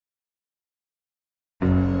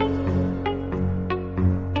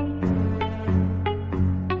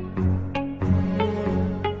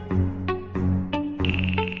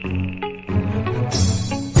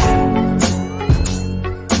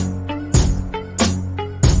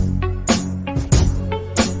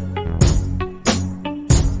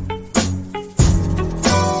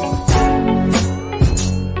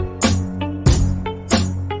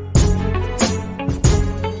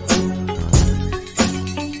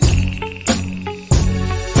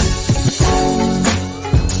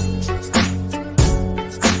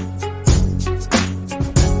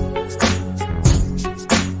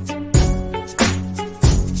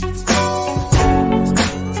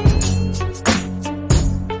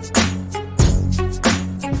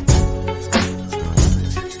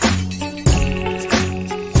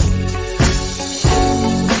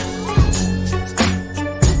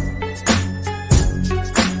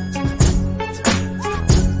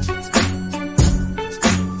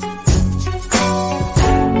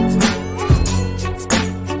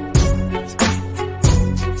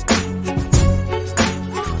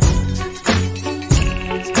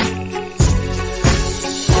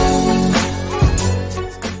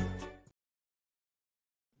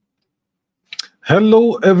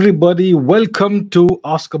Hello, everybody. Welcome to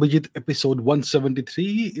Ask Abhijit episode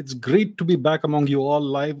 173. It's great to be back among you all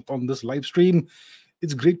live on this live stream.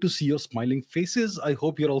 It's great to see your smiling faces. I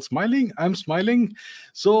hope you're all smiling. I'm smiling.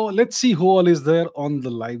 So let's see who all is there on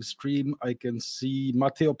the live stream. I can see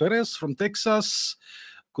Mateo Perez from Texas,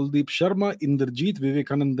 Kuldeep Sharma, Inderjeet,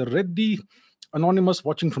 Vivekananda Reddy, Anonymous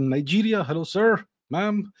watching from Nigeria. Hello, sir,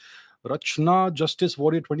 ma'am. Rachna, Justice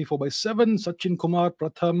Warrior 24 by 7, Sachin Kumar,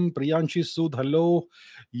 Pratham, Priyanshi Sood, hello,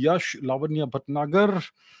 Yash, Lavanya Bhatnagar,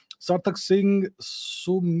 Sarthak Singh,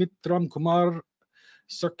 Sumitram Kumar,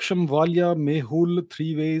 Saksham Walia, Mehul,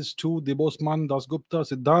 Three Ways, 2, Debosman, Dasgupta,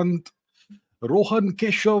 Siddhant, Rohan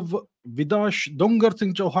Keshav, Vidash, Dongar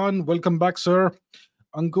Singh Chauhan, welcome back, sir.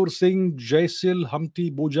 Ankur Singh, Jaisil, Humpty,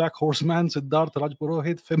 Bojack, Horseman, Siddharth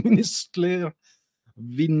Rajpurohit, Feminist Slayer,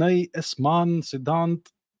 Vinay Esman, Siddhant,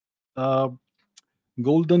 uh,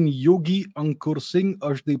 Golden Yogi, Ankur Singh,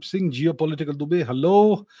 Arshdeep Singh, Geopolitical Dubey.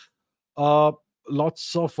 Hello. Uh,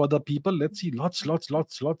 Lots of other people. Let's see. Lots.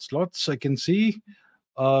 I can see.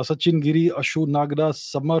 Sachin Giri, Ashu Nagda,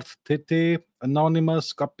 Samarth Tete,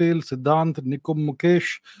 Anonymous, Kapil, Siddhant, Nikum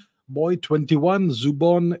Mukesh, Boy 21,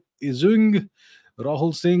 Zubon Izung,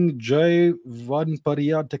 Rahul Singh, Jay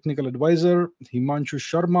Vanparia, Technical Advisor, Himanshu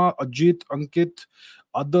Sharma, Ajit, Ankit,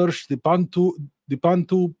 Adarsh,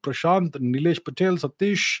 Dipantu, Prashant, Nilesh Patel,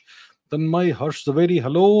 Satish, Tanmay, Harsh Zaveri,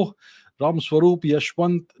 hello. Ram Swarup,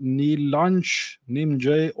 Yashwant, Neelansh, Nim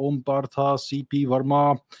Jay, Om Partha, CP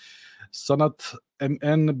Verma, Sanat,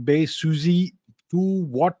 MN, Bay Suzy, 2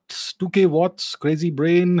 watts, 2K watts, Crazy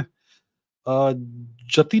Brain, uh,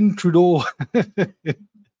 Jatin Trudeau,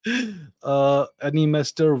 Annie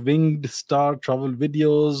Mester, Winged Star, Travel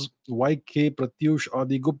Videos, YK, Pratyush,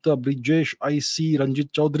 Adi Gupta, Brijesh, IC,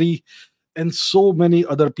 Ranjit Chaudhary, and so many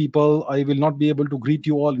other people. I will not be able to greet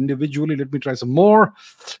you all individually. Let me try some more.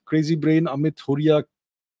 Crazy Brain, Amit Huria,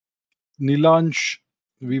 Nilansh,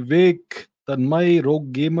 Vivek, Tanmay,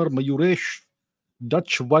 Rogue Gamer, Mayuresh,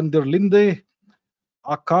 Dutch Vanderlinde,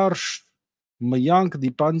 Akarsh, Mayank,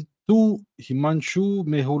 Dipantu, Himanshu,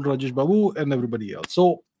 Mehul, Rajesh Babu, and everybody else.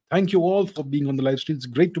 So, thank you all for being on the live stream. It's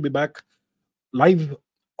great to be back live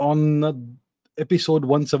on episode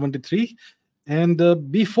 173.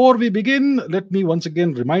 And before we begin, let me once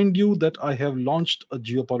again remind you that I have launched a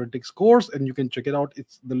geopolitics course, and you can check it out.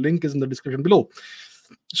 The link is in the description below.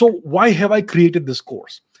 So, why have I created this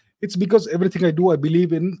course? It's because everything I do, I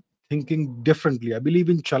believe in thinking differently. I believe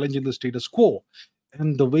in challenging the status quo.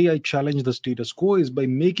 And the way I challenge the status quo is by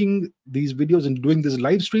making these videos and doing these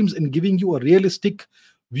live streams and giving you a realistic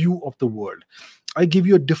view of the world. I give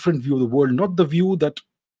you a different view of the world, not the view that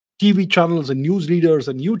TV channels and news readers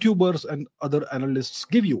and YouTubers and other analysts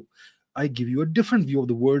give you. I give you a different view of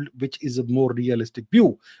the world, which is a more realistic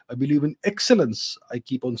view. I believe in excellence. I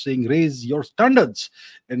keep on saying, raise your standards.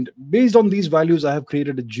 And based on these values, I have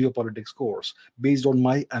created a geopolitics course based on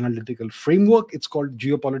my analytical framework. It's called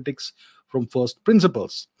Geopolitics from First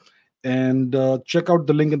Principles. And check out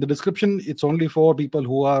the link in the description. It's only for people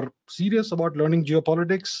who are serious about learning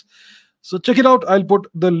geopolitics. So check it out. I'll put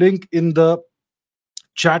the link in the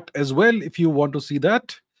chat as well if you want to see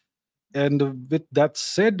that. And with that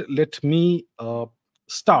said, let me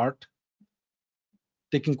start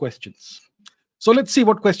taking questions. So let's see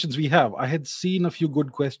what questions we have. I had seen a few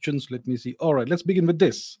good questions. Let me see. All right, let's begin with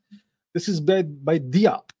this. This is by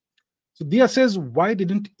Dia. So Dia says, why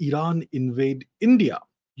didn't Iran invade India?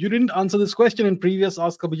 You didn't answer this question in previous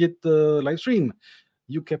Ask Abhijit live stream.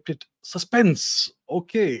 You kept it suspense.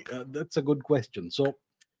 Okay, that's a good question. So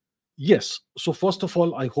yes. So first of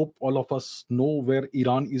all, I hope all of us know where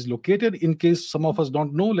Iran is located. In case some of us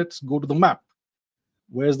don't know, let's go to the map.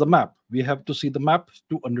 Where's the map? We have to see the map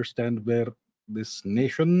to understand where this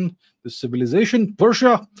nation, this civilization,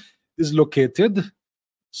 Persia, is located.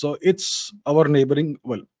 So it's our neighboring,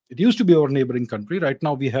 well, it used to be our neighboring country. Right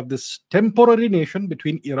now, we have this temporary nation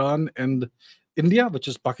between Iran and India, which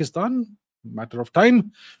is Pakistan, matter of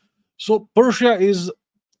time. So Persia is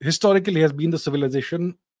historically has been the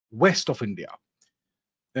civilization west of India,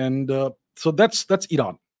 and so that's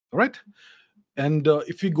Iran, all right. And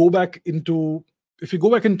if we go back in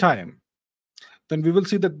time, then we will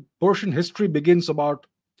see that Persian history begins about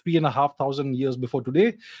 3,500 years before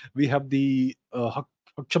today. We have the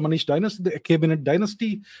Hakhamanish dynasty, the Achaemenid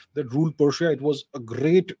dynasty that ruled Persia. It was a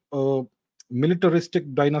great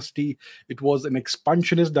militaristic dynasty. It was an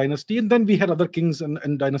expansionist dynasty, and then we had other kings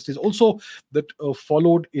and dynasties also that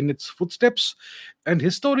followed in its footsteps. And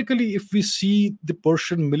historically, if we see the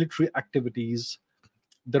Persian military activities,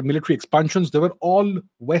 their military expansions, they were all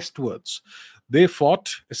westwards. They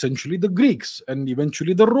fought essentially the Greeks and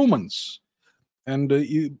eventually the Romans. And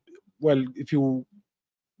well, if you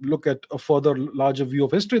look at a further larger view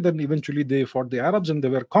of history, then eventually they fought the Arabs and they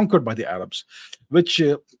were conquered by the Arabs, which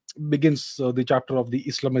begins the chapter of the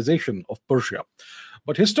Islamization of Persia.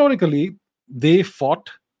 But historically, they fought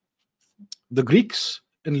the Greeks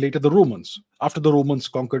and later the Romans after the Romans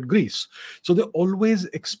conquered Greece. So they always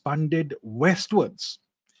expanded westwards.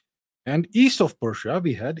 And east of Persia,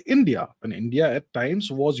 we had India. And India at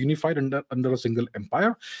times was unified under a single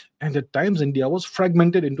empire. And at times, India was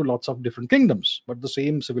fragmented into lots of different kingdoms, but the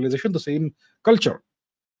same civilization, the same culture.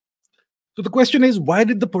 So the question is, why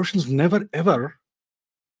did the Persians never ever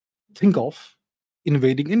think of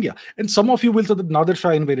invading India? And some of you will say that Nadir Shah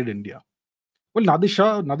invaded India. Well,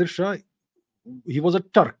 Nadir Shah, he was a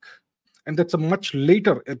Turk. And that's a much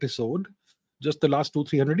later episode, just the last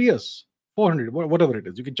 200-300 years, 400, whatever it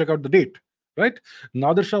is. You can check out the date, right?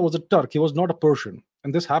 Nadir Shah was a Turk. He was not a Persian.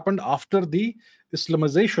 And this happened after the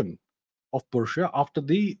Islamization of Persia, after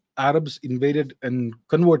the Arabs invaded and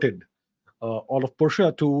converted all of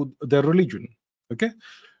Persia to their religion. Okay?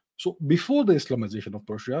 So before the Islamization of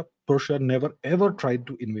Persia, Persia never ever tried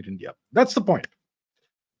to invade India. That's the point.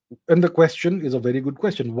 And the question is a very good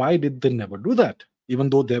question. Why did they never do that? Even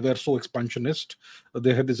though they were so expansionist,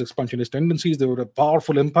 they had these expansionist tendencies, they were a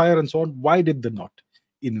powerful empire and so on. Why did they not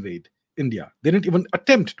invade India? They didn't even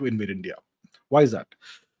attempt to invade India. Why is that?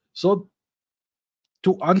 So,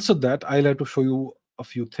 to answer that, I'll have to show you a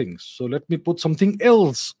few things. So, let me put something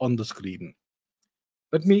else on the screen.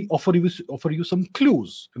 Let me offer you some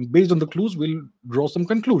clues. And based on the clues, we'll draw some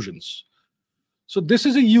conclusions. So this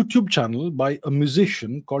is a YouTube channel by a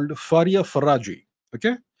musician called Faria Faraji.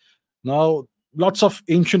 Okay. Now, lots of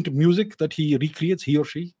ancient music that he recreates, he or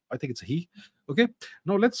she. I think it's a he. Okay.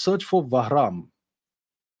 Now let's search for Vahram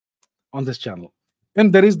on this channel.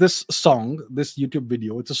 And there is this song, this YouTube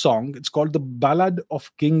video. It's a song. It's called The Ballad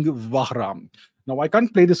of King Vahram. Now I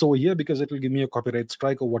can't play this over here because it will give me a copyright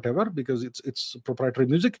strike or whatever, because it's proprietary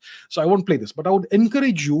music. So I won't play this. But I would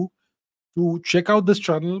encourage you to check out this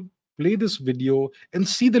channel, play this video, and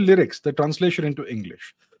see the lyrics, the translation into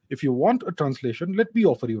English. If you want a translation, let me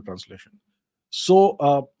offer you a translation.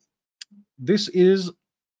 So this is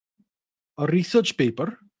a research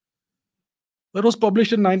paper that was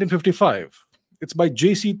published in 1955. It's by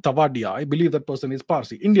J.C. Tavadia. I believe that person is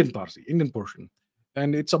Indian Persian.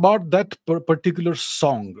 And it's about that particular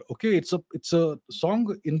song. Okay, it's a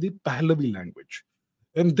song in the Pahlavi language.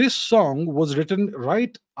 And this song was written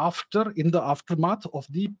right after, in the aftermath of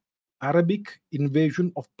the Arabic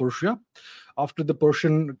invasion of Persia, after the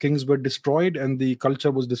Persian kings were destroyed and the culture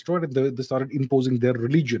was destroyed, and they started imposing their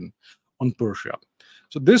religion on Persia.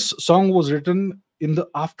 So this song was written in the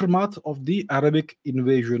aftermath of the Arabic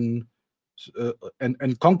invasion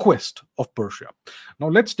and conquest of Persia. Now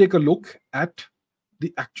let's take a look at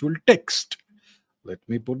the actual text. Let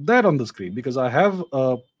me put that on the screen because I have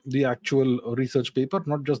the actual research paper,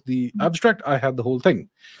 not just the abstract. I have the whole thing.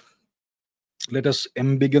 Let us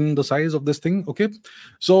embiggen the size of this thing. Okay.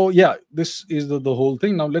 So yeah, this is the whole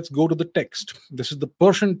thing. Now let's go to the text. This is the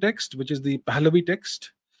Persian text, which is the Pahlavi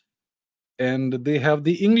text. And they have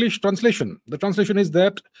the English translation. The translation is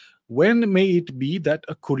that, when may it be that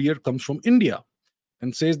a courier comes from India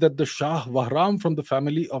and says that the Shah Vahram from the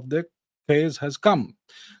family of the Faiz has come,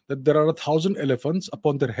 that there are 1,000 elephants,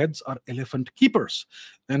 upon their heads are elephant keepers,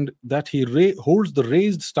 and that he holds the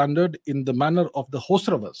raised standard in the manner of the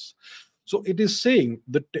Hosravas. So it is saying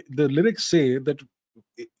that the lyrics say that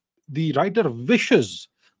the writer wishes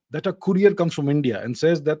that a courier comes from India and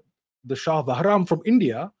says that the Shah Vahram from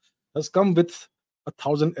India has come with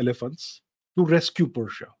 1,000 elephants to rescue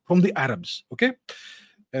Persia from the Arabs. Okay.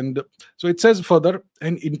 And so it says further,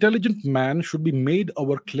 an intelligent man should be made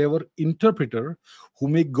our clever interpreter who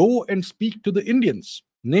may go and speak to the Indians,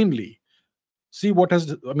 namely, see what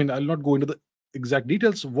has, I mean, I'll not go into the exact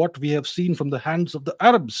details, what we have seen from the hands of the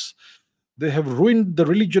Arabs. They have ruined the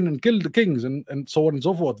religion and killed the kings and so on and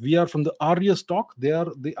so forth. We are from the Arya stock.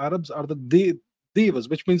 The Arabs are the Devas,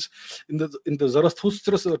 which means in the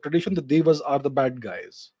Zarathustra tradition, the Devas are the bad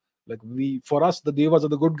guys. Like for us, the Devas are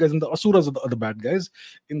the good guys and the Asuras are the bad guys.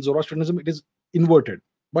 In Zoroastrianism, it is inverted.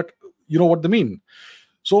 But you know what they mean.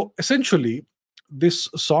 So essentially, this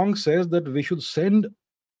song says that we should send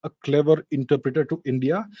a clever interpreter to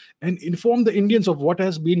India and inform the Indians of what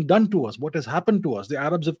has been done to us, what has happened to us. The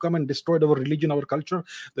Arabs have come and destroyed our religion, our culture.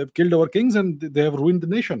 They've killed our kings and they have ruined the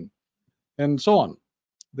nation, and so on.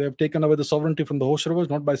 They have taken away the sovereignty from the Hosravas,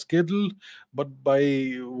 not by skill, but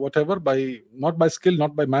by whatever, not by skill,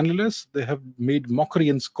 not by manliness. They have made mockery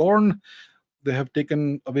and scorn. They have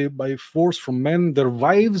taken away by force from men their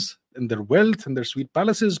wives and their wealth and their sweet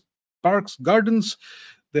palaces, parks, gardens.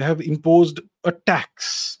 They have imposed a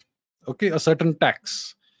tax. okay, a certain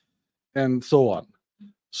tax, and so on.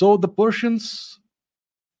 So the Persians,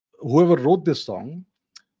 whoever wrote this song,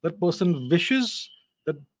 that person wishes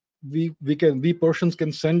that we Persians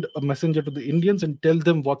can send a messenger to the Indians and tell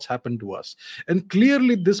them what's happened to us. And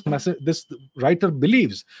clearly this writer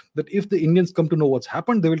believes that if the Indians come to know what's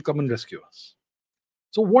happened, they will come and rescue us.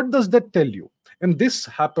 So what does that tell you? And this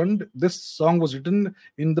song was written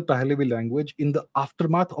in the Pahlavi language in the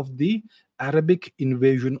aftermath of the Arabic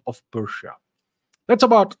invasion of Persia. That's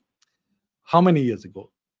about how many years ago?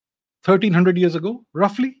 1300 years ago,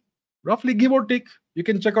 roughly, give or take. You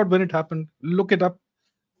can check out when it happened, look it up,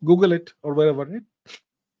 Google it, or wherever, right?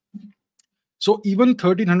 So even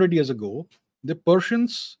 1300 years ago, the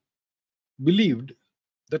Persians believed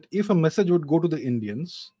that if a message would go to the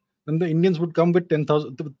Indians, then the Indians would come with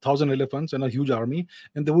 10,000 elephants and a huge army,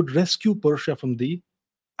 and they would rescue Persia from the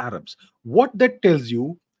Arabs. What that tells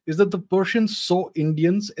you is that the Persians saw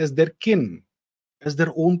Indians as their kin, as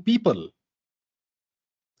their own people,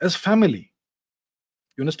 as family.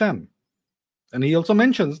 You understand? And he also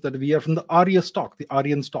mentions that we are from the Arya stock, the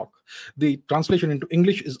Aryan stock. The translation into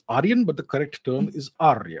English is Aryan, but the correct term is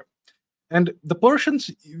Arya. And the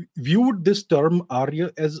Persians viewed this term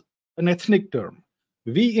Arya as an ethnic term.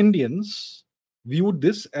 We Indians viewed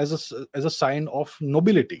this as a sign of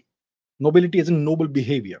nobility. Nobility as in noble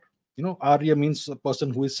behavior. Arya means a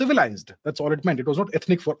person who is civilized. That's all it meant. It was not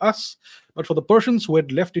ethnic for us, but for the Persians who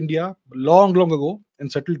had left India long, long ago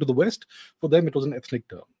and settled to the West, for them it was an ethnic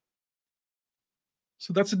term.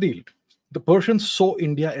 So that's the deal. The Persians saw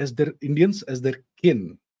Indians as their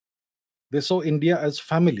kin. They saw India as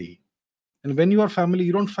family. And when you are family,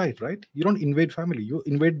 you don't fight, right? You don't invade family. You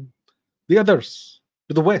invade the others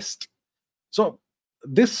to the West. So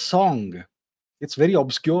this song, it's very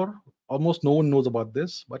obscure. Almost no one knows about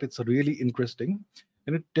this, but it's really interesting.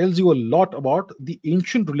 And it tells you a lot about the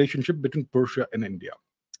ancient relationship between Persia and India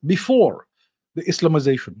before the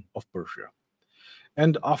Islamization of Persia.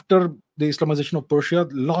 And after the Islamization of Persia,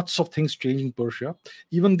 lots of things changed in Persia.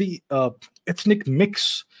 Even the ethnic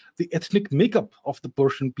mix, the ethnic makeup of the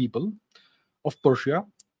Persian people of Persia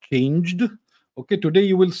changed. Okay, today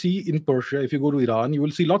you will see in Persia, if you go to Iran, you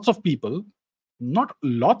will see lots of people, not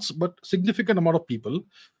lots, but significant amount of people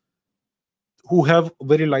who have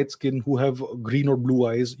very light skin, who have green or blue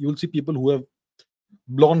eyes. You will see people who have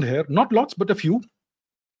blonde hair, not lots, but a few.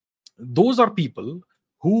 Those are people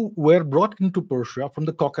who were brought into Persia from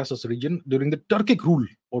the Caucasus region during the Turkic rule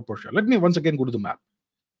over Persia. Let me once again go to the map.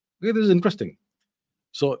 Okay, this is interesting.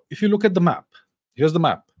 So if you look at the map, here's the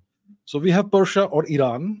map. So we have Persia or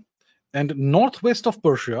Iran, and northwest of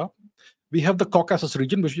Persia, we have the Caucasus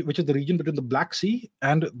region, which is the region between the Black Sea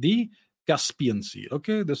and the Caspian Sea.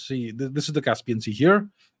 Okay, this is the Caspian Sea here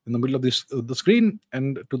in the middle of the screen,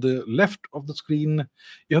 and to the left of the screen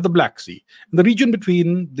you have the Black Sea. And the region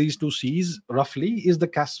between these two seas, roughly, is the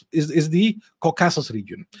Caucasus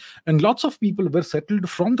region, and lots of people were settled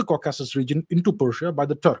from the Caucasus region into Persia by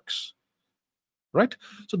the Turks. Right,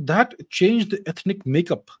 so that changed the ethnic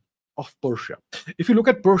makeup of Persia. If you look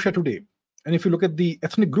at Persia today, and if you look at the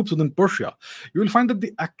ethnic groups within Persia, you will find that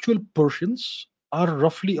the actual Persians are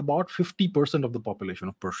roughly about 50% of the population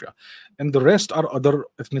of Persia. And the rest are other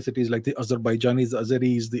ethnicities like the Azerbaijanis, the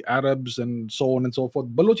Azeris, the Arabs, and so on and so forth.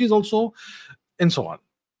 Balochis also, and so on.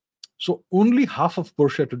 So only half of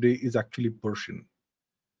Persia today is actually Persian.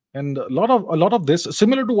 And a lot of this,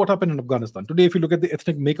 similar to what happened in Afghanistan. Today, if you look at the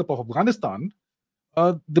ethnic makeup of Afghanistan,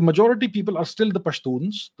 the majority people are still the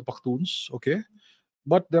Pashtuns, okay?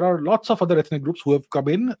 But there are lots of other ethnic groups who have come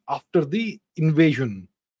in after the invasion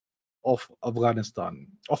of Afghanistan,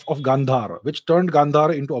 of Gandhar, which turned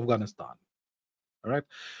Gandhar into Afghanistan. All right.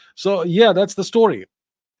 So, yeah, that's the story.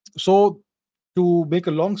 So, to make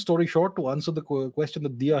a long story short, to answer the question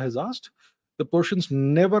that Dia has asked, the Persians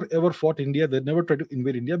never ever fought India. They never tried to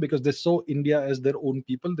invade India because they saw India as their own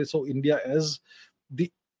people. They saw India as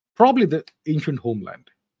probably the ancient homeland.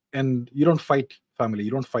 And you don't fight family.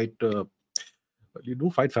 You don't fight. You do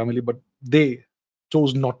fight family, but they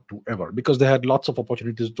chose not to ever because they had lots of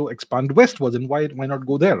opportunities to expand westwards. And why not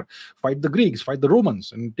go there? Fight the Greeks, fight the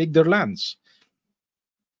Romans, and take their lands.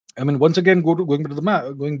 I mean, once again, going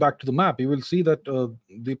back to the map, you will see that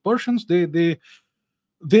the Persians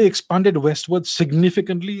they expanded westwards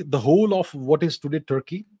significantly. The whole of what is today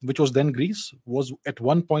Turkey, which was then Greece, was at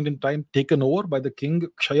one point in time taken over by the king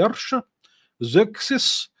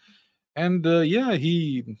Xerxes, and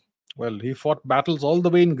he fought battles all the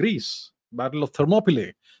way in Greece. Battle of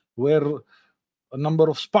Thermopylae, where a number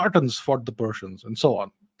of Spartans fought the Persians, and so on.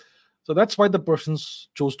 So that's why the Persians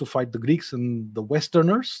chose to fight the Greeks and the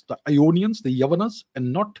Westerners, the Ionians, the Yavanas,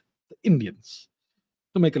 and not the Indians.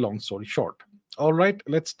 To make a long story short. All right,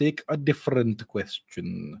 let's take a different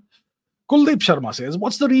question. Kuldeep Sharma says,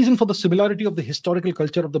 what's the reason for the similarity of the historical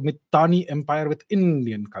culture of the Mittani Empire with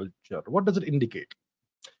Indian culture? What does it indicate?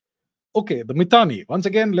 Okay, the Mittani. Once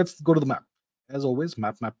again, let's go to the map. As always,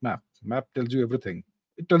 map, map, map. Map tells you everything.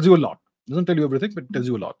 It tells you a lot. It doesn't tell you everything, but it tells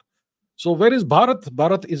you a lot. So where is Bharat?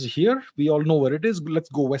 Bharat is here. We all know where it is. Let's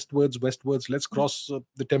go westwards, westwards. Let's cross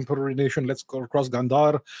the temporary nation. Let's cross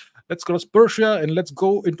Gandhar. Let's cross Persia, and let's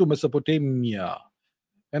go into Mesopotamia.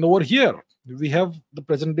 And over here, we have the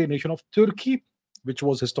present day nation of Turkey, which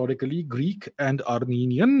was historically Greek and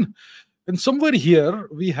Armenian. And somewhere here,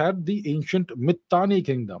 we had the ancient Mittani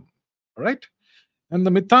kingdom, right? And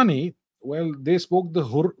the Mittani, well, they spoke the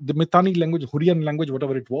Mittani language, Hurrian language,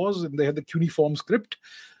 whatever it was, and they had the cuneiform script.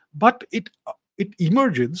 But it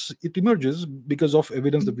emerges because of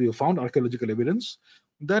evidence that we have found, archaeological evidence,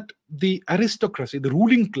 that the aristocracy, the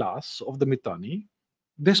ruling class of the Mittani,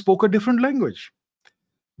 they spoke a different language.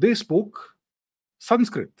 They spoke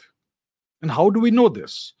Sanskrit. And how do we know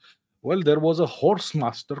this? Well, there was a horse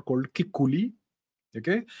master called Kikuli.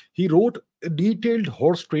 Okay, he wrote a detailed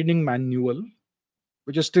horse training manual,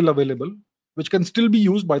 which is still available, which can still be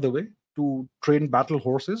used, by the way, to train battle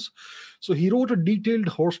horses. So he wrote a detailed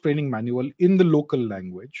horse training manual in the local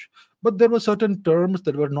language, but there were certain terms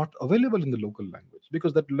that were not available in the local language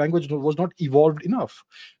because that language was not evolved enough.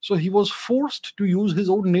 So he was forced to use his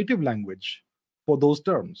own native language for those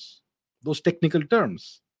terms, those technical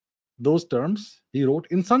terms. Those terms he wrote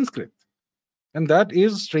in Sanskrit. And that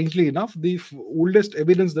is, strangely enough, the oldest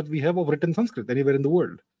evidence that we have of written Sanskrit anywhere in the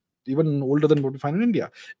world, even older than what we find in India.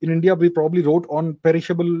 In India, we probably wrote on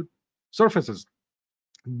perishable surfaces,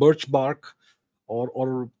 birch bark,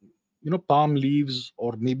 or palm leaves,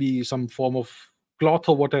 or maybe some form of cloth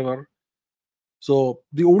or whatever. So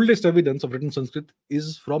the oldest evidence of written Sanskrit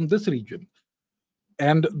is from this region.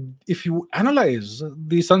 And if you analyze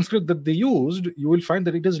the Sanskrit that they used, you will find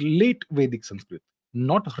that it is late Vedic Sanskrit,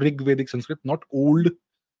 not Rig Vedic Sanskrit, not old,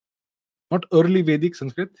 not early Vedic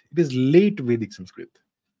Sanskrit. It is late Vedic Sanskrit,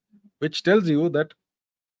 which tells you that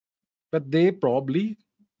they probably,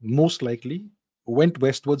 most likely, went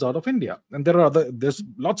westwards out of India. And there's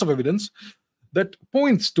lots of evidence that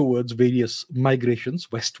points towards various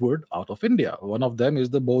migrations westward out of India. One of them is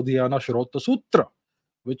the Bodhyana Shrota Sutra,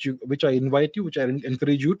 which I invite you, which I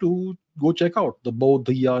encourage you to go check out, the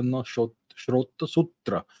Bodhyana Shrota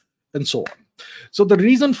Sutra, and so on. So the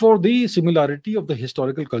reason for the similarity of the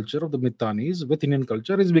historical culture of the Mittanis with Indian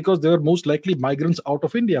culture is because they were most likely migrants out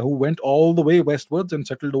of India who went all the way westwards and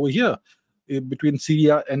settled over here between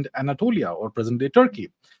Syria and Anatolia, or present-day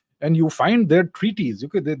Turkey. And you find their treaties.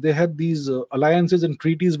 Okay, they had these alliances and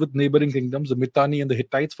treaties with neighboring kingdoms, the Mittani and the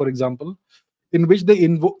Hittites, for example, in which they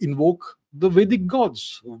invoke the Vedic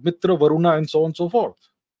gods, Mitra, Varuna, and so on and so forth.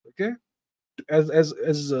 Okay,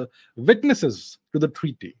 as witnesses to the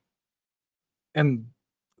treaty. And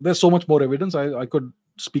there's so much more evidence. I could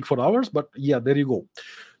speak for hours, but yeah, there you go.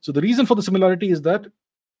 So the reason for the similarity is that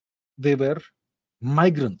they were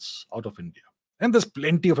migrants out of India. And there's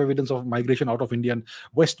plenty of evidence of migration out of India and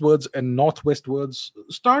westwards and northwestwards,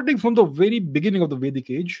 starting from the very beginning of the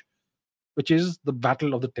Vedic age, which is the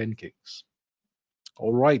Battle of the Ten Kings.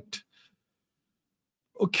 All right.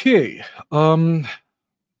 Okay.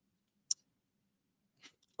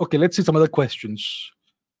 Okay, let's see some other questions.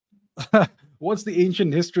 What's the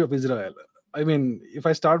ancient history of Israel? I mean, if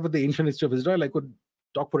I start with the ancient history of Israel, I could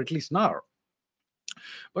talk for at least an hour.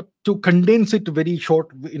 But to condense it very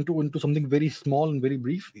short into something very small and very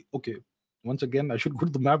brief, okay, once again, I should go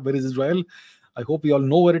to the map. Where is Israel? I hope we all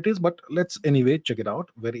know where it is, but let's anyway check it out.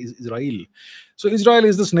 Where is Israel? So Israel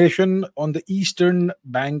is this nation on the eastern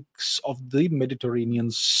banks of the Mediterranean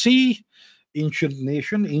Sea. Ancient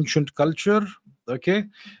nation, ancient culture. Okay,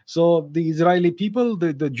 so the Israeli people,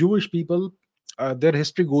 the Jewish people, their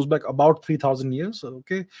history goes back about 3,000 years.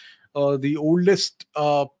 Okay, the oldest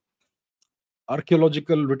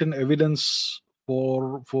archaeological written evidence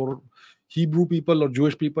for Hebrew people or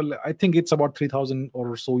Jewish people, I think it's about 3,000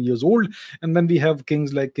 or so years old. And then we have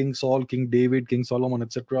kings like King Saul, King David, King Solomon,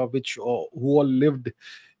 etc., which who all lived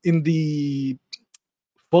in the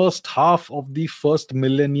first half of the first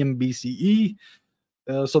millennium BCE.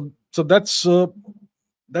 So that's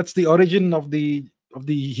the origin of the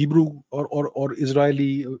Hebrew or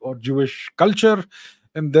Israeli or Jewish culture.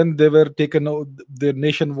 And then they were taken out. Their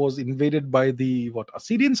nation was invaded by the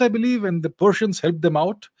Assyrians, I believe, and the Persians helped them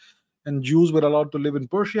out, and Jews were allowed to live in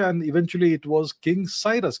Persia. And eventually, it was King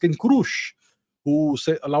Cyrus, King Kurush, who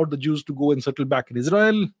allowed the Jews to go and settle back in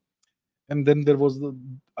Israel. And then there was the,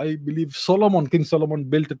 I believe, King Solomon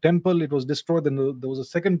built a temple. It was destroyed. Then there was a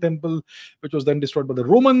second temple, which was then destroyed by the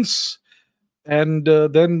Romans. And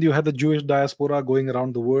then you had the Jewish diaspora going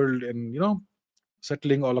around the world, and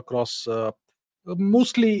settling all across,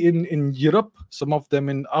 mostly in Europe, some of them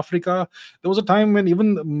in Africa. There was a time when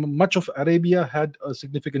even much of Arabia had a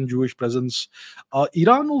significant Jewish presence.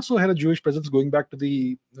 Iran also had a Jewish presence going back to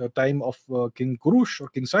the time of King Kurush or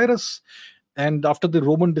King Cyrus. And after the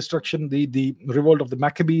Roman destruction, the revolt of the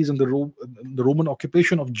Maccabees and the Roman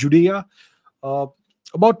occupation of Judea, uh,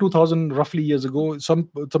 about 2000 roughly years ago, some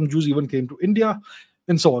Jews even came to India,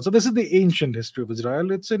 and so on. So this is the ancient history of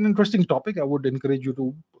Israel. It's an interesting topic. I would encourage you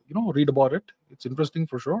to read about it. It's interesting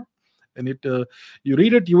for sure, and it you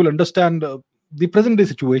read it, you will understand the present day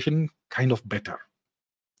situation kind of better.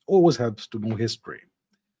 Always helps to know history.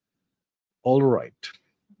 All right.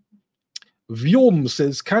 Vyom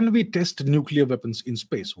says, can we test nuclear weapons in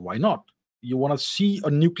space? Why not? You want to see a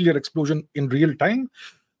nuclear explosion in real time?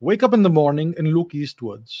 Wake up in the morning and look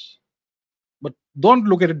eastwards. But don't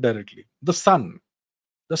look at it directly. The sun.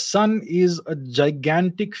 The sun is a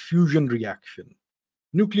gigantic fusion reaction.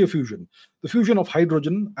 Nuclear fusion. The fusion of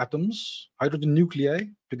hydrogen atoms, hydrogen nuclei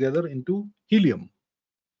together into helium.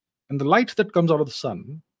 And the light that comes out of the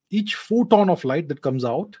sun, each photon of light that comes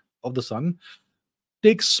out of the sun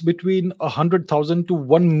takes between 100,000 to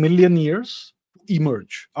 1 million years to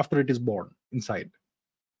emerge after it is born inside.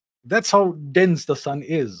 That's how dense the sun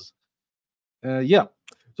is. Yeah.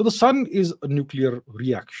 So the sun is a nuclear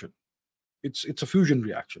reaction. It's a fusion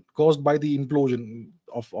reaction caused by the implosion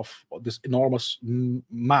of this enormous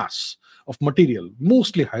mass of material,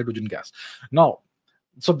 mostly hydrogen gas. Now,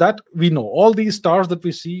 so that we know, all these stars that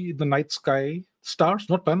we see in the night sky, stars,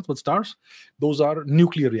 not planets, but stars, those are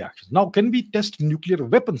nuclear reactions. Now, can we test nuclear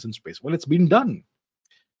weapons in space? Well, it's been done.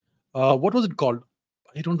 What was it called?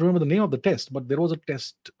 I don't remember the name of the test, but there was a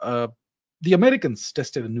test. The Americans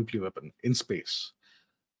tested a nuclear weapon in space.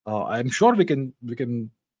 I'm sure we can.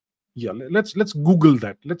 Yeah, let's Google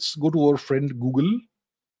that. Let's go to our friend Google,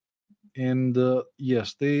 and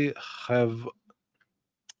yes, they have.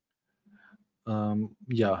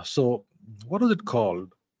 Yeah. So, what is it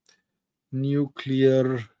called?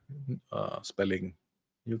 Nuclear spelling.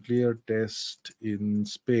 Nuclear test in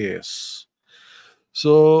space.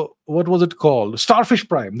 So, what was it called? Starfish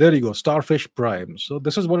Prime. There you go. Starfish Prime. So,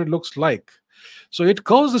 this is what it looks like. So, it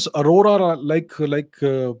causes aurora like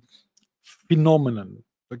phenomenon.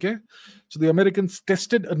 Okay. So, the Americans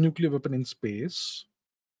tested a nuclear weapon in space.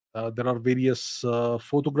 There are various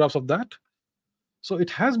photographs of that. So,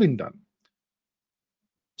 it has been done.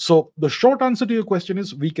 So, the short answer to your question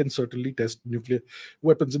is we can certainly test nuclear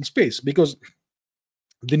weapons in space, because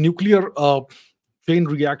the nuclear chain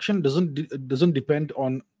reaction doesn't depend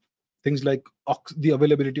on things like the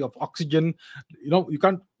availability of oxygen. You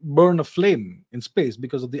can't burn a flame in space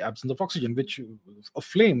because of the absence of oxygen, which a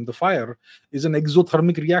flame, the fire, is an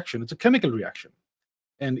exothermic reaction. It's a chemical reaction,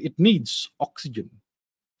 and it needs oxygen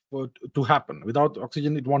to happen. Without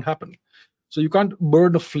oxygen, it won't happen. So you can't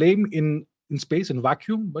burn a flame in space in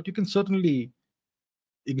vacuum, but you can certainly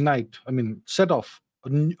ignite, set off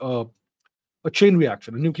a chain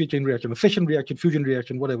reaction, a nuclear chain reaction, a fission reaction, fusion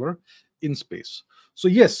reaction, whatever, in space. So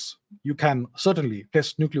yes, you can certainly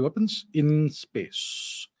test nuclear weapons in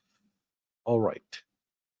space. All right.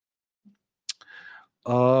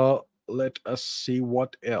 Let us see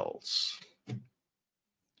what else.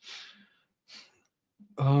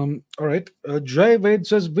 All right. Javed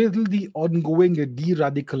says, will the ongoing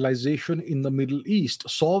de-radicalization in the Middle East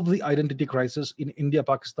solve the identity crisis in India,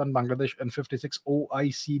 Pakistan, Bangladesh, and 56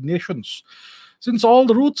 OIC nations, since all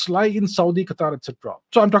the roots lie in Saudi, Qatar, etc.?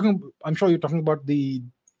 So I'm sure you're talking about the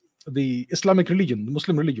Islamic religion, the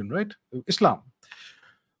Muslim religion, right? Islam.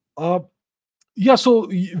 Yeah, so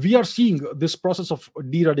we are seeing this process of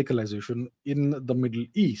de-radicalization in the Middle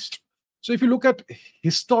East. So if you look at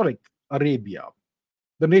historic Arabia,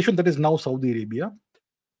 the nation that is now Saudi Arabia,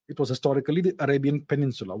 it was historically the Arabian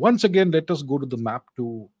Peninsula. Once again, let us go to the map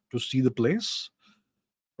to see the place,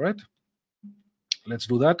 right? Let's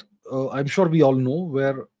do that. I'm sure we all know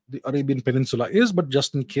where the Arabian Peninsula is, but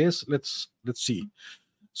just in case, let's see.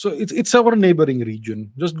 So it's our neighboring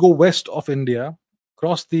region. Just go west of India,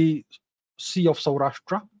 cross the Sea of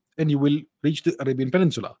Saurashtra, and you will reach the Arabian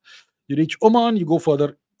Peninsula. You reach Oman, you go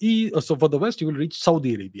further so further west, you will reach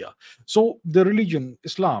Saudi Arabia. So the religion,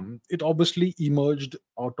 Islam, it obviously emerged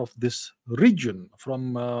out of this region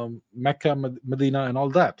from Mecca, Medina, and all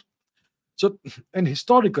that. So, and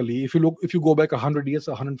historically, if you go back 100 years,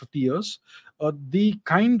 150 years, the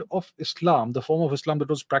kind of Islam, the form of Islam that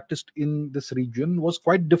was practiced in this region was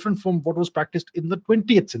quite different from what was practiced in the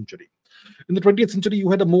 20th century. In the 20th century, you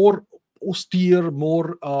had a more austere, a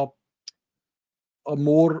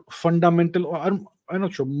more fundamental, or I'm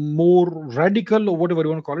not sure, more radical, or whatever you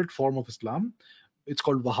want to call it, form of Islam. It's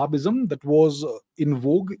called Wahhabism, that was in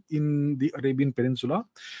vogue in the Arabian Peninsula.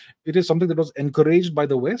 It is something that was encouraged by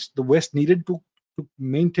the West. The West needed to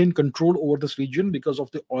maintain control over this region because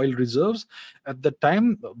of the oil reserves at the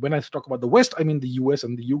time. When I talk about the West, I mean the US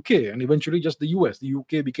and the UK, and eventually just the US. The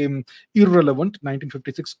UK became irrelevant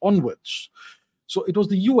 1956 onwards. So it was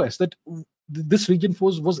the US that this region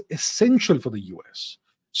was essential for the US.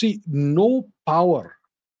 See, no power,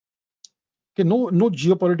 okay, no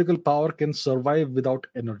geopolitical power can survive without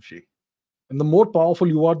energy. And the more powerful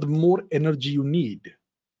you are, the more energy you need.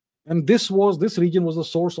 And this region was the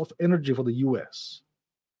source of energy for the US,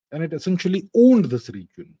 and it essentially owned this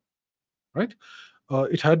region, right?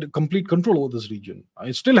 It had complete control over this region.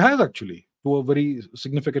 It still has, actually, to a very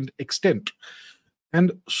significant extent.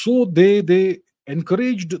 And so they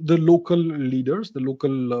encouraged the local leaders, the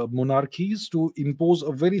local monarchies, to impose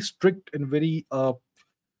a very strict and very uh,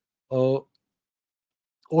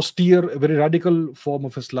 austere, a very radical form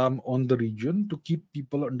of Islam on the region, to keep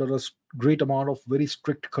people under a great amount of very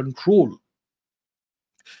strict control.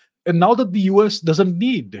 And now that the US doesn't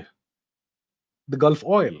need the Gulf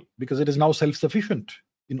oil because it is now self sufficient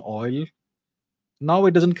in oil, now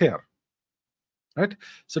it doesn't care, right?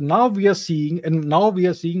 So now we are seeing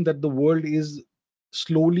that the world is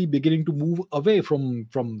slowly beginning to move away from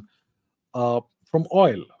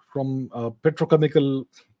oil, from petrochemical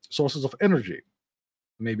sources of energy,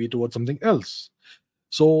 maybe towards something else.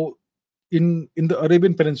 So in the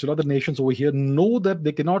Arabian Peninsula, the nations over here know that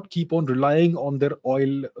they cannot keep on relying on their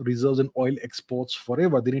oil reserves and oil exports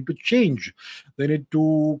forever. They need to change. They need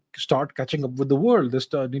to start catching up with the world.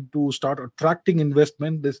 Need to start attracting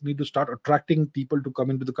investment. They need to start attracting people to come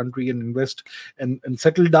into the country and invest and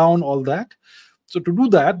settle down, all that. So to do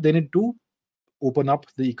that, they need to open up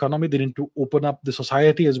the economy. They need to open up the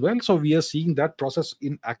society as well. So we are seeing that process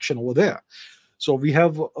in action over there. So we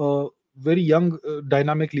have very young,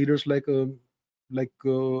 dynamic leaders like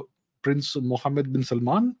Prince Mohammed bin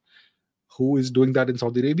Salman, who is doing that in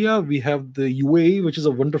Saudi Arabia. We have the UAE, which is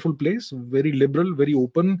a wonderful place, very liberal, very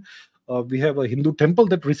open. We have a Hindu temple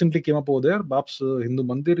that recently came up over there, Bab's Hindu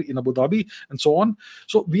Mandir in Abu Dhabi, and so on.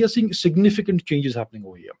 So we are seeing significant changes happening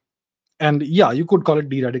over here. And yeah, you could call it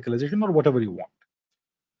de-radicalization or whatever you want.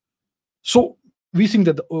 So we think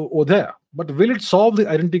that over there, but will it solve the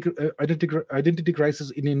identity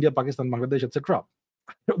crisis in India, Pakistan, Bangladesh, etc.?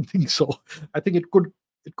 I don't think so. I think it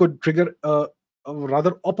could trigger a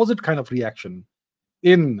rather opposite kind of reaction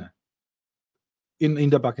in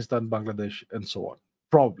India, Pakistan, Bangladesh, and so on.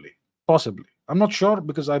 Probably, possibly. I'm not sure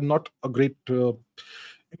because I'm not a great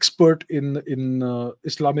expert in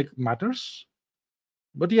Islamic matters.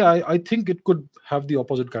 But yeah, I think it could have the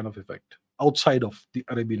opposite kind of effect outside of the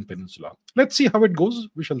Arabian Peninsula. Let's see how it goes.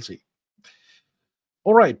 We shall see.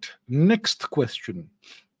 All right, next question.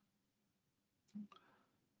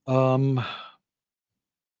 Karan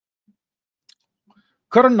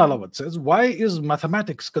Nalawat says, why is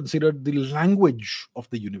mathematics considered the language of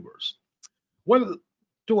the universe? Well,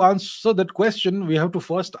 to answer that question, we have to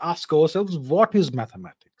first ask ourselves, what is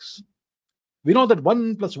mathematics? We know that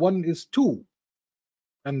 1 plus 1 is 2.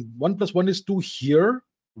 And 1 plus 1 is 2 here,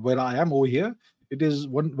 where I am over here. It is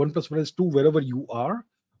 1 plus 1 is 2 wherever you are.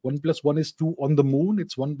 1 plus 1 is 2 on the moon.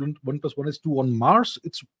 It's 1 plus 1 is 2 on Mars.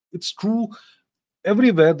 It's true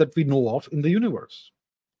everywhere that we know of in the universe,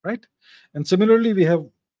 right? And similarly, we have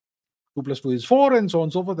 2 plus 2 is 4, and so on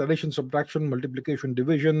and so forth. Addition, subtraction, multiplication,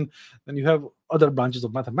 division. Then you have other branches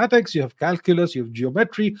of mathematics. You have calculus, you have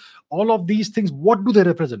geometry. All of these things, what do they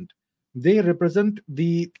represent? They represent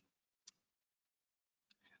the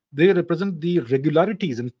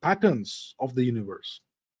regularities and patterns of the universe.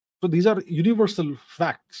 So these are universal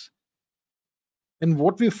facts. And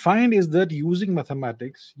what we find is that using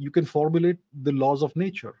mathematics, you can formulate the laws of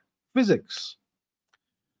nature, physics.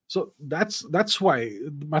 So that's why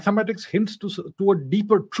mathematics hints to a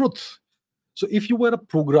deeper truth. So if you were a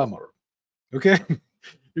programmer, okay,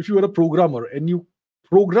 if you were a programmer and you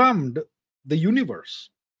programmed the universe,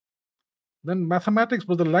 then mathematics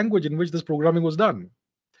was the language in which this programming was done.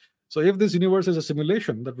 So if this universe is a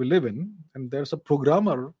simulation that we live in, and there's a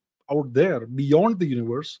programmer out there beyond the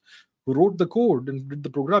universe who wrote the code and did the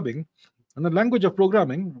programming, and the language of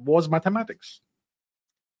programming was mathematics.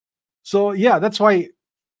 So yeah, that's why,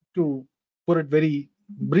 to put it very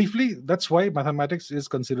briefly, that's why mathematics is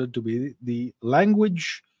considered to be the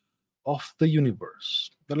language of the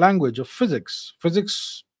universe, the language of physics.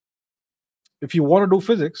 Physics, if you want to do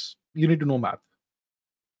physics, you need to know math.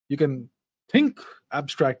 You can think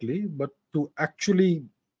abstractly, but to actually,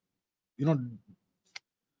 you know,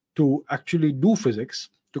 to actually do physics,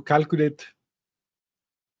 to calculate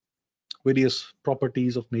various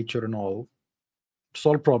properties of nature and all,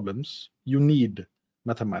 solve problems, you need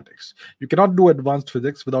mathematics. You cannot do advanced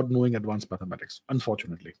physics without knowing advanced mathematics,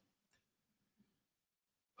 unfortunately.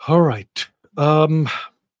 All right. Um,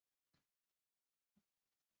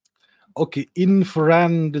 okay,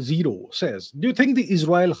 Infrand Zero says, do you think the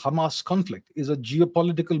Israel Hamas conflict is a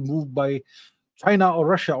geopolitical move by China or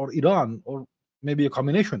Russia or Iran, or maybe a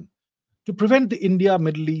combination, to prevent the India,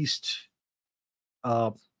 Middle East,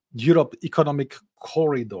 uh, Europe economic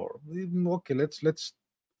corridor? Okay, let's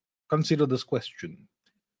consider this question.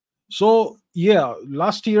 So yeah,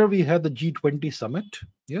 last year we had the G20 summit.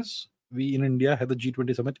 Yes, we in India had the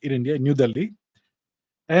G20 summit in India, in New Delhi,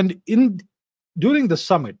 and in during the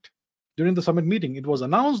summit, during the summit meeting, it was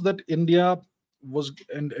announced that India was,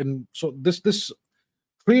 and so this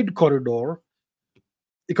trade corridor,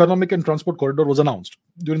 economic and transport corridor, was announced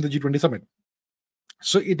during the G20 summit.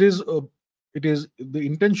 So it is the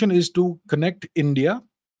intention is to connect India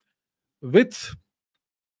with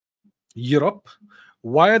Europe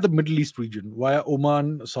via the Middle East region, via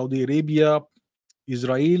Oman, Saudi Arabia,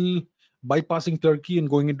 Israel, bypassing Turkey and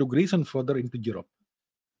going into Greece and further into Europe.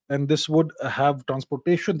 And this would have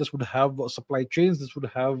transportation, this would have supply chains, this would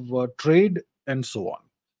have trade, and so on.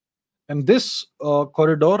 And this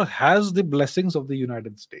corridor has the blessings of the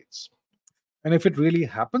United States. And if it really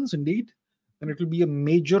happens indeed, then it will be a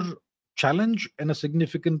major challenge and a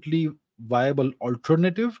significantly viable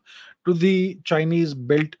alternative to the Chinese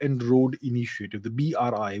Belt and Road Initiative, the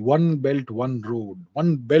BRI, One Belt, One Road,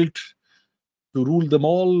 one belt to rule them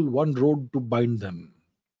all, one road to bind them.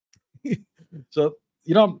 So,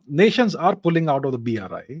 nations are pulling out of the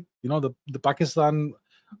BRI. Uh,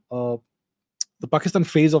 the Pakistan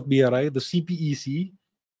phase of BRI, the CPEC,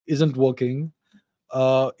 isn't working.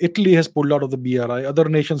 Italy has pulled out of the BRI. Other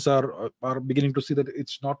nations are beginning to see that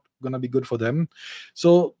it's not going to be good for them.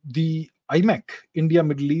 So the IMEC, India,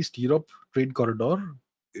 Middle East, Europe trade corridor,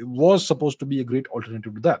 was supposed to be a great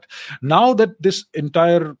alternative to that. Now that this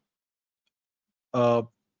entire uh,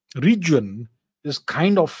 region is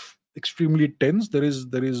kind of extremely tense, there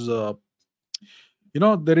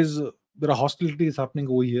are hostilities happening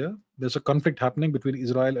over here. There's a conflict happening between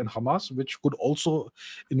Israel and Hamas, which could also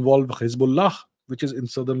involve Hezbollah, which is in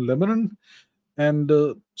southern Lebanon. And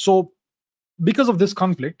so, because of this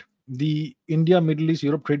conflict, the India, Middle East,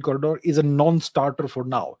 Europe trade corridor is a non starter for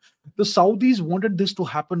now. The Saudis wanted this to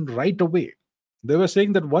happen right away. They were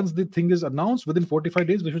saying that once the thing is announced, within 45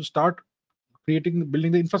 days, we should start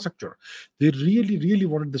building the infrastructure. They really, really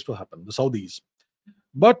wanted this to happen, the Saudis.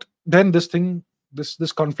 But then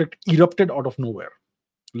this conflict erupted out of nowhere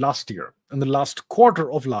last year, in the last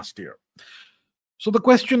quarter of last year. So the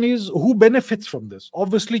question is, who benefits from this?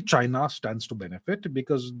 Obviously, China stands to benefit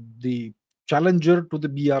because the challenger to the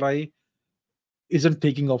BRI isn't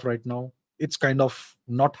taking off right now. It's kind of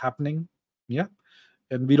not happening. Yeah.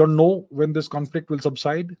 And we don't know when this conflict will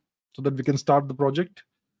subside so that we can start the project.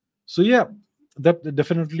 So, yeah, that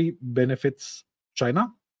definitely benefits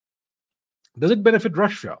China. Does it benefit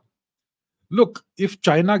Russia? Look, if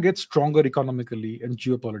China gets stronger economically and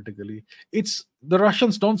geopolitically, it's the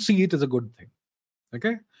Russians don't see it as a good thing.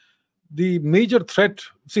 Okay. The major threat,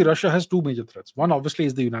 see, Russia has two major threats. One, obviously,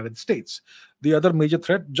 is the United States. The other major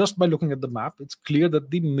threat, just by looking at the map, it's clear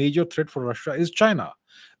that the major threat for Russia is China,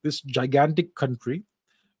 this gigantic country,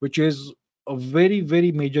 which is a very,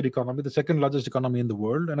 very major economy, the second largest economy in the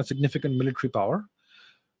world, and a significant military power.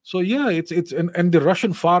 So yeah, it's and the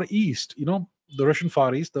Russian Far East, the Russian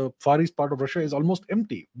Far East, the Far East part of Russia is almost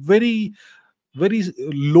empty. Very, very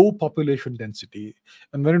low population density.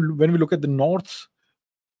 And when we look at the north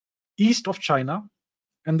east of China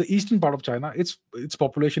and the eastern part of China, its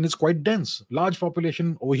population is quite dense, large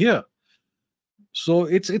population over here. So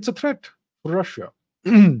it's a threat for Russia.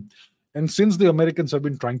 And since the Americans have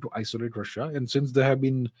been trying to isolate Russia, and since they have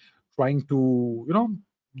been trying to,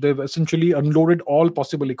 they've essentially unloaded all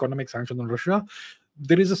possible economic sanctions on Russia,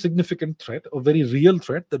 there is a significant threat, a very real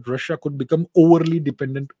threat, that Russia could become overly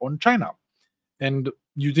dependent on China. And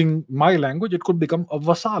using my language, it could become a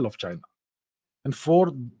vassal of China. And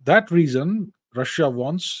for that reason, Russia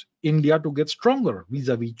wants India to get stronger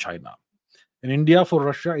vis-a-vis China. And India for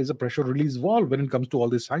Russia is a pressure release valve when it comes to all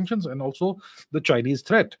these sanctions and also the Chinese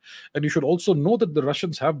threat. And you should also know that the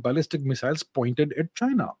Russians have ballistic missiles pointed at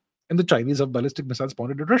China, and the Chinese have ballistic missiles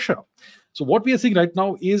pointed at Russia. So what we are seeing right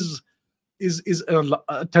now is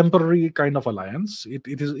a temporary kind of alliance.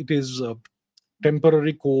 It is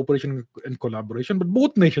temporary cooperation and collaboration. But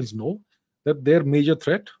both nations know that their major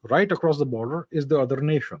threat right across the border is the other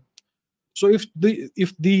nation. So if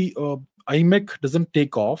the IMEC doesn't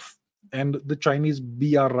take off and the Chinese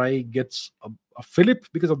BRI gets a fillip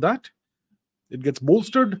because of that, it gets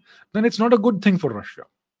bolstered, then it's not a good thing for Russia.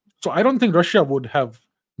 So I don't think Russia would have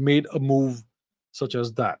made a move such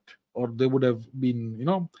as that, or they would have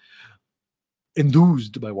been,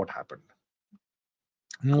 enthused by what happened.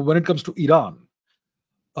 Now, when it comes to Iran,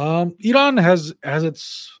 Iran has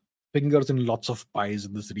its fingers in lots of pies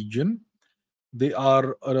in this region. They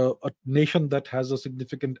are a nation that has a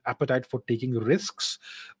significant appetite for taking risks.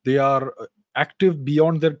 They are active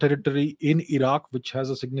beyond their territory in Iraq, which has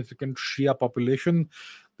a significant Shia population.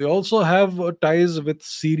 They also have ties with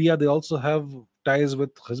Syria. They also have ties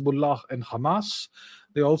with Hezbollah and Hamas.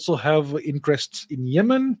 They also have interests in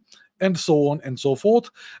Yemen, and so on and so forth.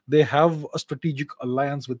 They have a strategic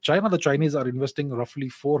alliance with China. The Chinese are investing roughly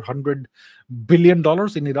 $400 billion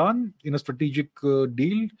in Iran in a strategic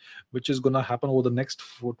deal, which is going to happen over the next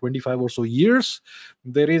 25 or so years.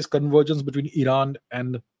 There is convergence between Iran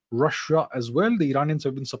and Russia as well. The Iranians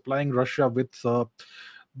have been supplying Russia with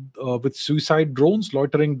suicide drones,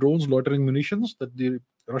 loitering munitions that the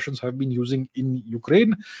Russians have been using in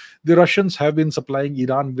Ukraine. The Russians have been supplying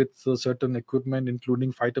Iran with certain equipment,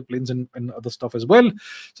 including fighter planes and other stuff as well.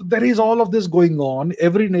 So there is all of this going on.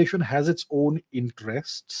 Every nation has its own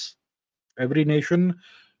interests. Every nation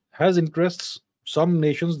has interests. Some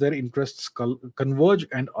nations, their interests converge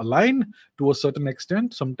and align to a certain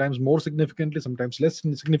extent, sometimes more significantly, sometimes less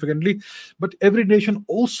significantly. But every nation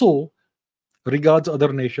also regards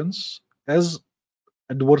other nations as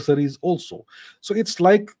adversaries also. So it's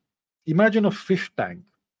like, imagine a fish tank.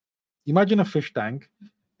 Imagine a fish tank.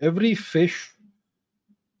 Every fish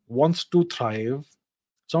wants to thrive.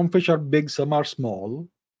 Some fish are big, some are small.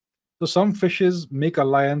 So some fishes make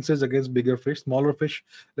alliances against bigger fish. Smaller fish,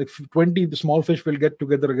 like 20 small fish, will get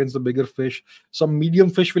together against the bigger fish. Some medium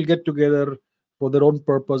fish will get together for their own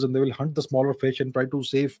purpose, and they will hunt the smaller fish and try to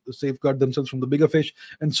safeguard themselves from the bigger fish,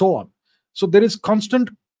 and so on. So there is constant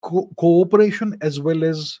cooperation as well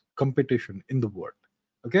as competition in the world.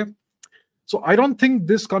 Okay, so I don't think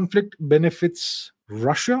this conflict benefits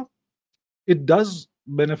Russia. It does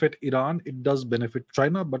benefit Iran, it does benefit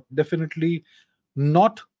China, but definitely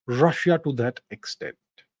not Russia to that extent.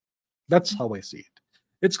 That's how I see it.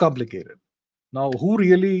 It's complicated. Now, who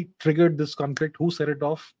really triggered this conflict? Who set it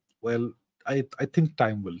off? Well, I think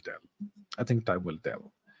time will tell. I think time will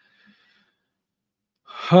tell.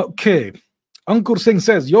 Okay. Ankur Singh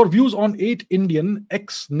says, your views on 8 Indian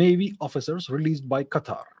ex-Navy officers released by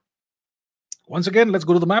Qatar. Once again, let's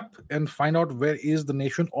go to the map and find out where is the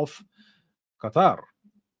nation of Qatar.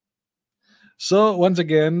 So once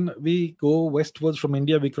again, we go westwards from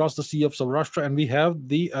India, we cross the Sea of Saurashtra, and we have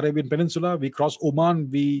the Arabian Peninsula. We cross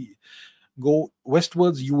Oman, we go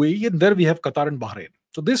westwards UAE, and there we have Qatar and Bahrain.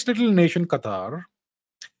 So this little nation, Qatar,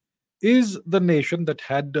 is the nation that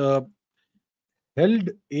had held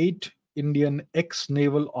 8 Indian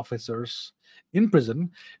ex-naval officers in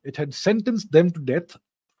prison. It had sentenced them to death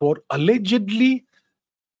for allegedly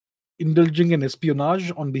indulging in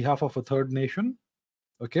espionage on behalf of a third nation.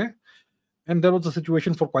 Okay, and there was a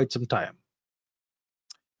situation for quite some time.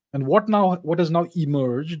 And what has now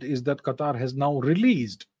emerged is that Qatar has now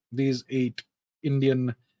released these 8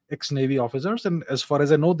 Indian ex-Navy officers, and as far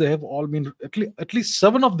as I know, they have all been, at least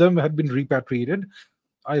 7 of them had been repatriated.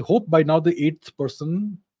 I hope by now the 8th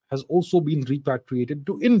person has also been repatriated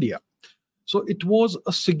to India. So it was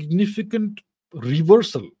a significant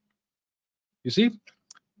reversal. You see,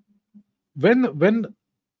 when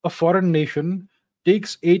a foreign nation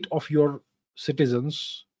takes 8 of your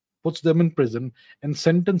citizens, puts them in prison, and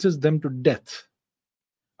sentences them to death,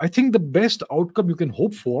 I think the best outcome you can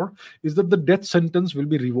hope for is that the death sentence will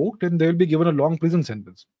be revoked and they will be given a long prison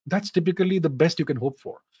sentence. That's typically the best you can hope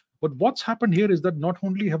for. But what's happened here is that not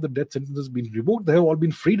only have the death sentences been revoked, they have all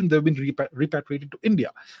been freed and they've been repatriated to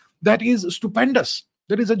India. That is stupendous.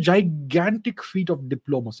 That is a gigantic feat of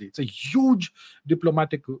diplomacy. It's a huge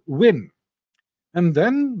diplomatic win. And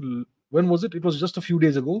then, when was it? It was just a few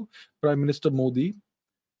days ago, Prime Minister Modi.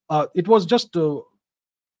 It was just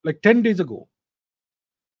like 10 days ago.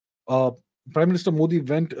 Prime Minister Modi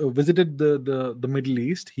visited the Middle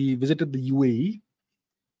East. He visited the UAE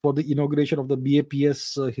for the inauguration of the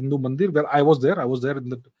BAPS Hindu Mandir, where I was there. I was there in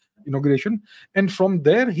the inauguration, and from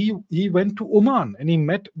there he went to Oman and he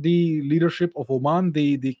met the leadership of Oman,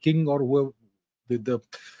 the king, or whoever,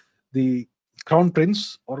 the crown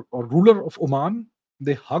prince or ruler of Oman.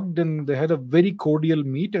 They hugged and they had a very cordial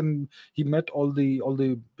meet, and he met all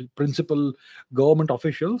the principal government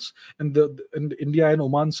officials. And India and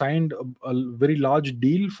Oman signed a very large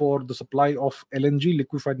deal for the supply of LNG,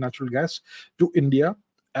 liquefied natural gas, to India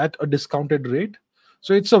at a discounted rate.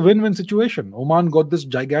 So it's a win-win situation. Oman got this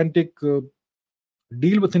gigantic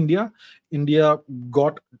deal with India. India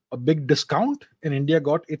got a big discount, and India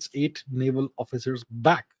got its eight naval officers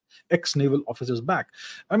back, ex naval officers back.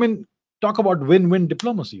 I mean, talk about win win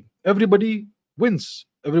diplomacy. Everybody wins,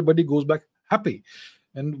 everybody goes back happy.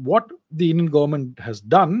 And what the Indian government has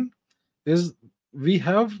done is we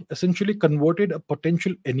have essentially converted a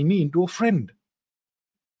potential enemy into a friend.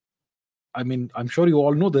 I mean, I'm sure you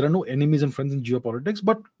all know there are no enemies and friends in geopolitics,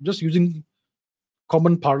 but just using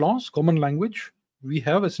common parlance, common language, we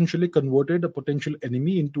have essentially converted a potential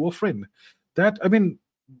enemy into a friend. That, I mean,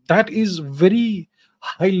 that is very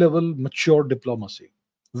high level, mature diplomacy,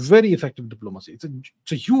 very effective diplomacy.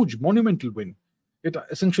 It's a huge, monumental win. It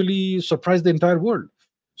essentially surprised the entire world.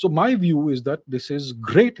 So my view is that this is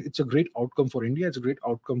great. It's a great outcome for India. It's a great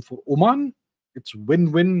outcome for Oman. It's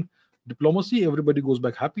win-win diplomacy. Everybody goes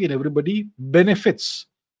back happy, and everybody benefits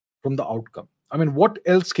from the outcome. I mean, what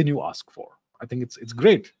else can you ask for? I think it's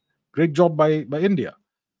great. Great job by India.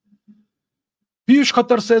 Piyush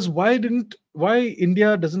Khattar says, why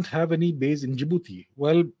India doesn't have any base in Djibouti?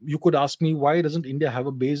 Well, you could ask me, why doesn't India have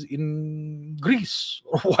a base in Greece?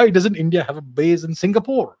 Or why doesn't India have a base in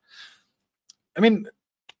Singapore? I mean,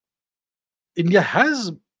 India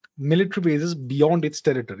has military bases beyond its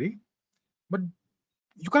territory, but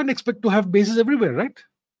you can't expect to have bases everywhere, right?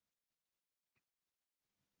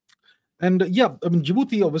 And yeah, I mean,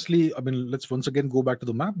 Djibouti, obviously, I mean, let's once again go back to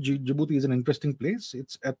the map. Djibouti is an interesting place.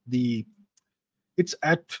 It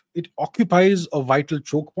occupies a vital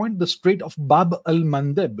choke point, the Strait of Bab al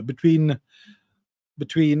Mandeb, between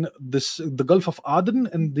the Gulf of Aden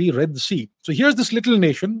and the Red Sea. So here's this little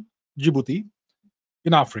nation, Djibouti,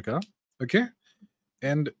 in Africa. Okay.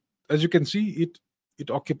 And as you can see,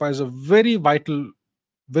 it occupies a very vital,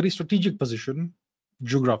 very strategic position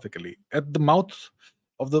geographically at the mouth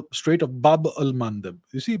of the Strait of Bab al Mandeb.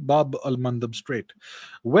 You see, Bab al Mandeb Strait,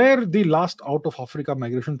 where the last out of Africa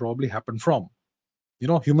migration probably happened from.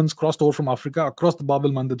 Humans crossed over from Africa across the Bab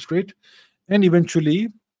al Mandeb Strait, and eventually,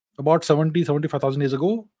 about 75,000 years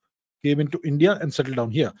ago, came into India and settled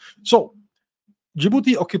down here. So,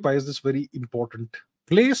 Djibouti occupies this very important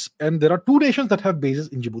place, and there are two nations that have bases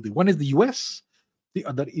in Djibouti. One is the US, the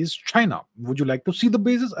other is China. Would you like to see the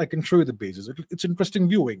bases? I can show you the bases. It's interesting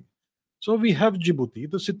viewing. So we have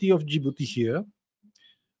Djibouti, the city of Djibouti here.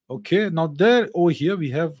 Okay, now there over here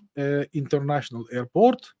we have international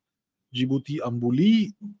airport, Djibouti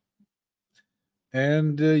Ambouli,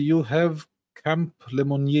 and you have Camp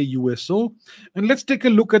Lemonnier USO. And let's take a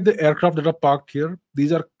look at the aircraft that are parked here.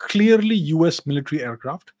 These are clearly US military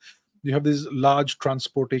aircraft. You have these large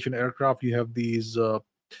transportation aircraft. You have these,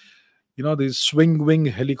 these swing wing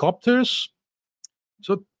helicopters.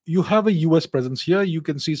 So you have a US presence here. You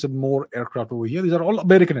can see some more aircraft over here. These are all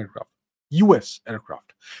American aircraft, US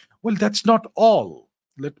aircraft. Well, that's not all.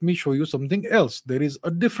 Let me show you something else. There is a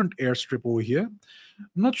different airstrip over here. I'm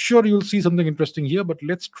not sure you'll see something interesting here, but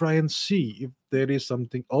let's try and see if there is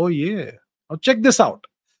something. Oh, yeah. Now, check this out.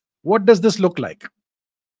 What does this look like?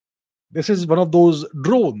 This is one of those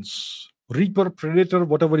drones, Reaper, Predator,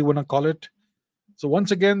 whatever you want to call it. So,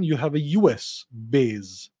 once again, you have a US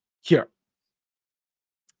base here.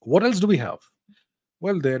 What else do we have?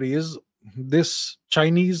 Well, there is this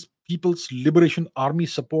Chinese People's Liberation Army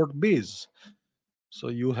support base. So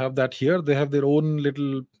you have that here. They have their own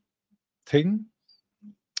little thing.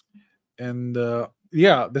 And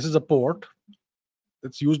yeah, this is a port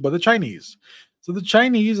that's used by the Chinese. So the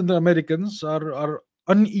Chinese and the Americans are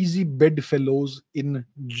uneasy bedfellows in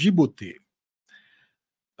Djibouti.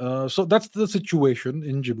 So that's the situation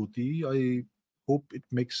in Djibouti. I hope it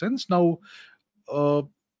makes sense. Now,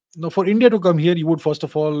 for India to come here, you would first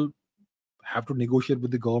of all have to negotiate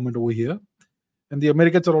with the government over here. And the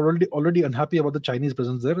Americans are already unhappy about the Chinese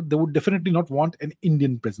presence there. They would definitely not want an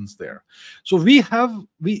Indian presence there. So we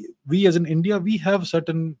as in India, we have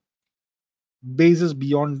certain bases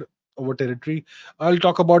beyond our territory. I'll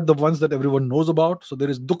talk about the ones that everyone knows about. So there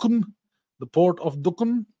is Dukum, the port of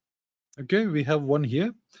Dukum. Okay, we have one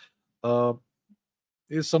here.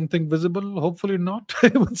 Is something visible? Hopefully not, I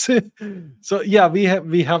would say. So yeah, we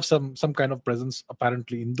have some kind of presence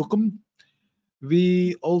apparently in Dukum.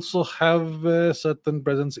 We also have a certain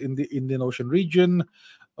presence in the Indian Ocean region.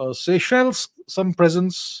 Seychelles, some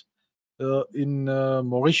presence in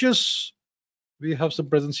Mauritius. We have some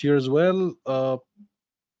presence here as well.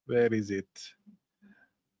 Where is it?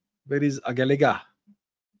 Where is Agalega?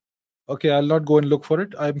 Okay, I'll not go and look for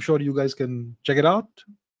it. I'm sure you guys can check it out.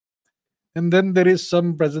 And then there is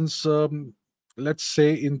some presence, let's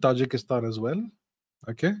say, in Tajikistan as well.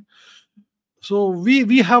 Okay, so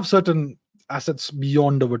we have certain assets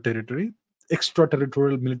beyond our territory,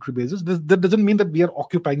 extraterritorial military bases. That doesn't mean that we are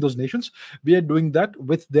occupying those nations. We are doing that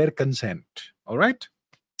with their consent. All right.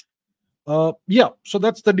 Yeah, so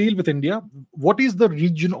that's the deal with India. What is the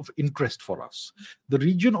region of interest for us? The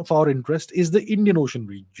region of our interest is the Indian Ocean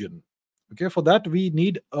region. Okay, for that we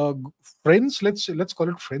need friends. Let's call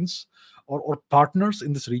it friends or partners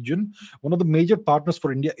in this region. One of the major partners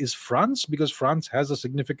for India is France, because France has a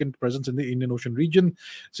significant presence in the Indian Ocean region.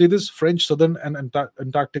 See this French southern and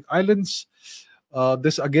Antarctic islands.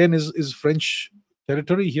 This again is French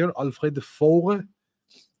territory here. Alfred de Faure.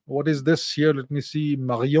 What is this here? Let me see.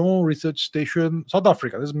 Marion Research Station, South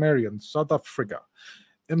Africa. This is Marion, South Africa.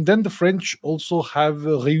 And then the French also have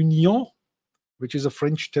Réunion, which is a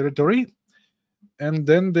French territory. And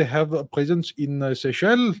then they have a presence in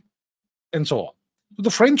Seychelles and so on. So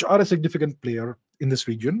the French are a significant player in this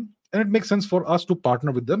region, and it makes sense for us to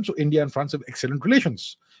partner with them. So India and France have excellent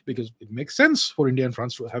relations, because it makes sense for India and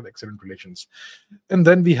France to have excellent relations. And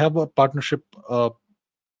then we have a partnership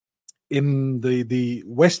in the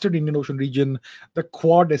Western Indian Ocean region, the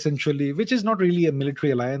Quad essentially, which is not really a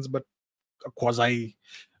military alliance, but a quasi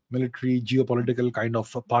military geopolitical kind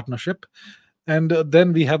of a partnership. And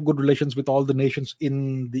then we have good relations with all the nations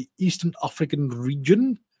in the Eastern African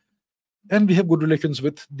region. And we have good relations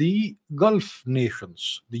with the Gulf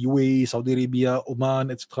nations, the UAE, Saudi Arabia,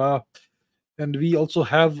 Oman, etc. And we have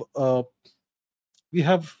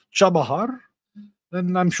Chabahar,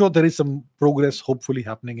 and I'm sure there is some progress hopefully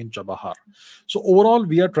happening in Chabahar. So overall,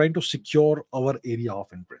 we are trying to secure our area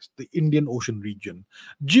of interest, the Indian Ocean region.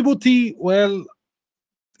 Djibouti, well,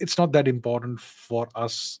 it's not that important for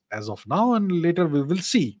us as of now, and later we will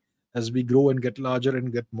see as we grow and get larger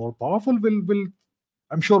and get more powerful. Will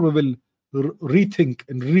I'm sure we will rethink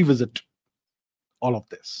and revisit all of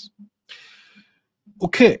this.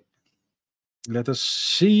 Okay, let us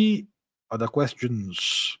see other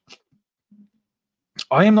questions.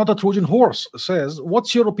 I am not a Trojan horse says,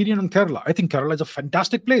 what's your opinion on Kerala? I think Kerala is a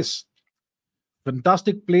fantastic place.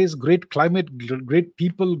 Fantastic place, great climate, great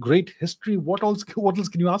people, great history. What else? What else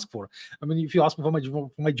can you ask for? I mean, if you ask me for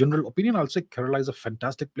my general opinion, I'll say Kerala is a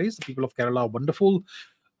fantastic place. The people of Kerala are wonderful.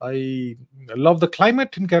 I love the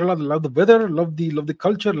climate in Kerala. Love the weather. Love the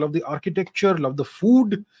culture. Love the architecture. Love the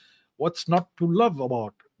food. What's not to love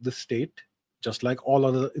about the state? Just like all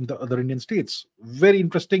other Indian states, very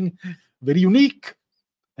interesting, very unique,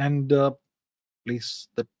 and place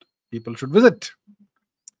that people should visit.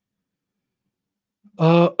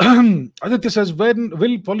 Aditya says, when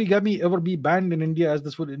will polygamy ever be banned in India, as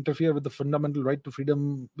this would interfere with the fundamental right to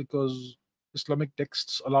freedom, because Islamic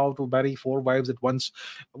texts allow to marry four wives at once?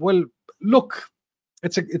 Well, look,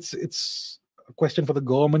 it's a question for the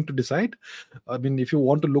government to decide. I mean, if you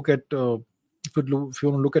want to look at if you want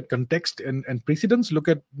to look at context and precedents, look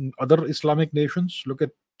at other Islamic nations. Look at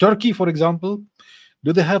Turkey, for example.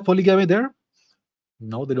 Do they have polygamy there?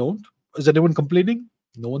 No, they don't. Is anyone complaining?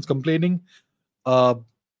 No one's complaining. Uh,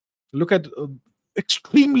 Look at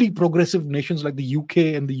extremely progressive nations like the UK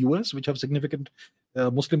and the US, which have significant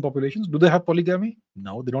Muslim populations. Do they have polygamy?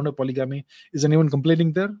 No, they don't have polygamy. Is anyone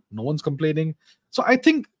complaining there? No one's complaining. So I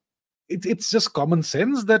think it's just common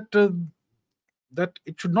sense that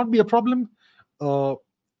it should not be a problem uh,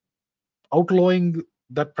 outlawing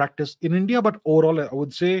that practice in India. But overall, I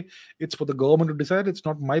would say it's for the government to decide. It's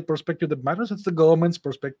not my perspective that matters. It's the government's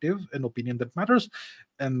perspective and opinion that matters,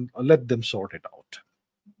 and let them sort it out.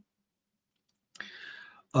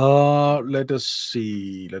 Let us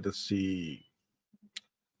see. Let us see.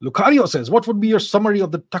 Lucario says, what would be your summary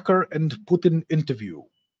of the Tucker and Putin interview?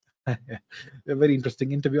 A very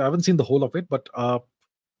interesting interview. I haven't seen the whole of it, but I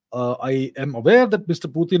am aware that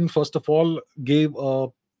Mr. Putin, first of all, gave a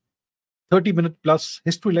 30-minute plus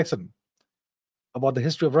history lesson about the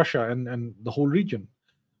history of Russia and the whole region.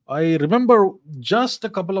 I remember just a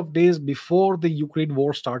couple of days before the Ukraine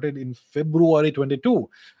war started in February 22,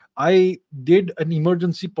 I did an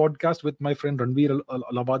emergency podcast with my friend Ranveer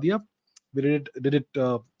Alabadia.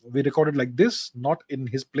 We recorded like this, not in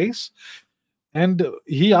his place. And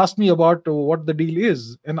he asked me about what the deal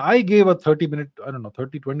is. And I gave a 30-minute, I don't know,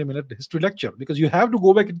 20 minute history lecture, because you have to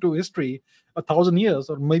go back into history 1,000 years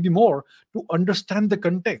or maybe more to understand the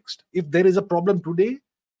context. If there is a problem today,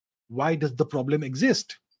 why does the problem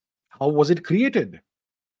exist? How was it created?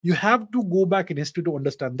 You have to go back in history to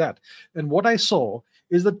understand that. And what I saw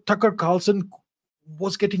is that Tucker Carlson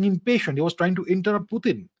was getting impatient. He was trying to interrupt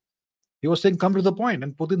Putin. He was saying, come to the point.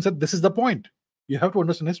 And Putin said, this is the point. You have to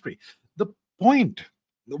understand history. The point,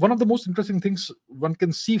 one of the most interesting things one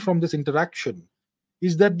can see from this interaction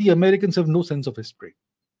is that the Americans have no sense of history.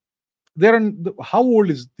 How old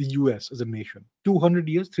is the US as a nation? 200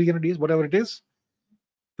 years, 300 years, whatever it is,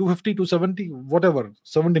 250, 270, whatever,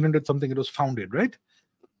 1700 something it was founded, right?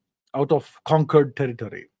 Out of conquered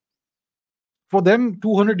territory. For them,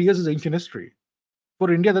 200 years is ancient history.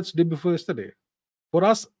 For India, that's day before yesterday. For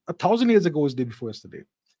us, 1,000 years ago is day before yesterday.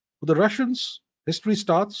 For the Russians,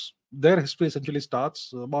 their history essentially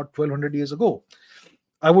starts about 1,200 years ago.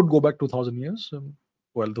 I would go back 2,000 years.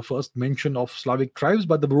 Well, the first mention of Slavic tribes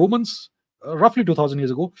by the Romans, roughly 2,000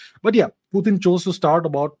 years ago. But yeah, Putin chose to start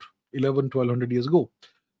about 1,100 years ago.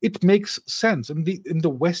 It makes sense. In the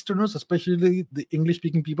Westerners, especially the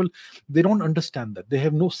English-speaking people, they don't understand that. They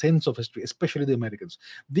have no sense of history, especially the Americans.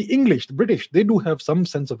 The English, the British, they do have some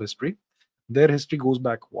sense of history. Their history goes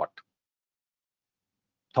back what?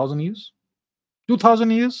 1,000 years? 2,000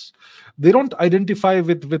 years. They don't identify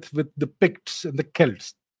with the Picts and the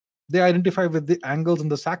Celts. They identify with the Angles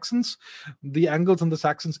and the Saxons. The Angles and the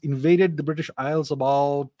Saxons invaded the British Isles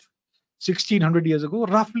about 1,600 years ago,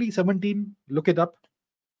 roughly 17. Look it up.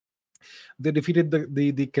 They defeated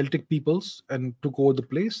the Celtic peoples and took over the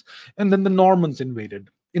place. And then the Normans invaded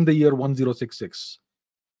in the year 1066.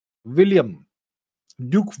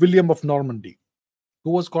 Duke William of Normandy, who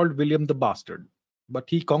was called William the Bastard, but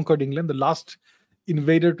he conquered England, the last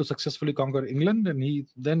invader to successfully conquer England, and he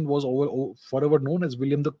then was forever known as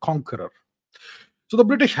William the Conqueror. So the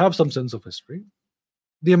British have some sense of history.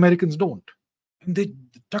 The Americans don't. And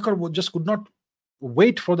Tucker just could not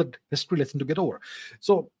wait for that history lesson to get over.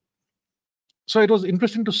 So it was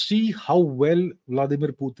interesting to see how well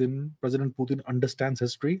President Putin understands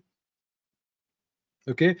history.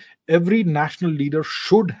 Okay, every national leader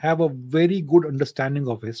should have a very good understanding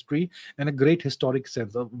of history and a great historic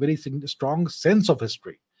sense, a very strong sense of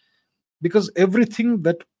history, because everything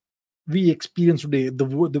that we experience today,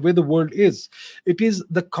 the way the world is, it is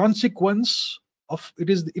the consequence of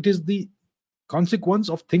the consequence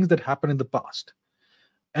of things that happened in the past,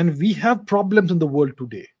 and we have problems in the world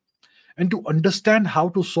today. And to understand how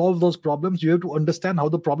to solve those problems, you have to understand how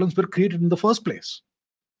the problems were created in the first place.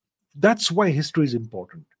 That's why history is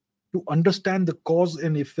important, to understand the cause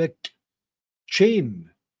and effect chain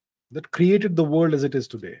that created the world as it is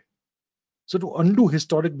today. So to undo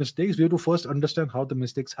historic mistakes, we have to first understand how the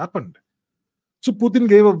mistakes happened. So Putin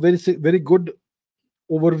gave a very good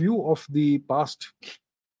overview of the past,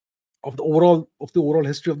 of the overall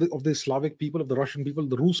history of the Slavic people, of the Russian people,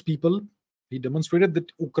 the Rus people. He demonstrated that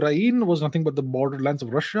Ukraine was nothing but the borderlands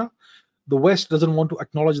of Russia. The West doesn't want to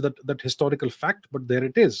acknowledge that historical fact, but there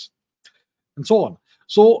it is, and so on.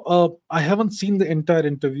 So I haven't seen the entire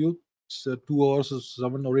interview. It's a 2 hours,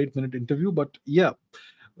 7 or 8 minute interview, but yeah,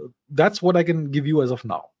 that's what I can give you as of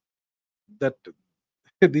now. That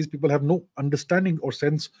these people have no understanding or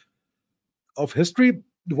sense of history.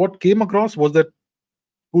 What came across was that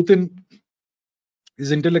Putin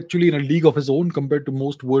is intellectually in a league of his own compared to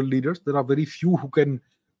most world leaders. There are very few who can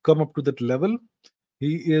come up to that level.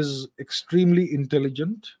 He is extremely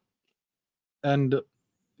intelligent, and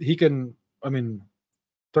he can. I mean,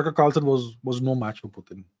 Tucker Carlson was no match for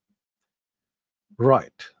Putin.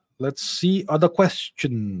 Right. Let's see other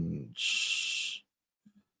questions.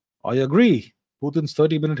 I agree. Putin's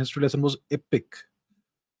 30-minute history lesson was epic.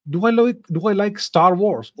 Do I like Star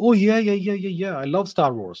Wars? Oh yeah. I love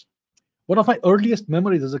Star Wars. One of my earliest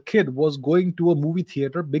memories as a kid was going to a movie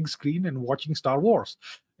theater, big screen, and watching Star Wars.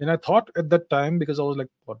 And I thought at that time, because I was like,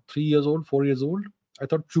 3 years old, 4 years old, I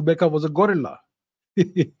thought Chewbacca was a gorilla.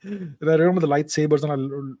 And I remember the lightsabers, and I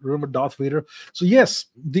remember Darth Vader. So yes,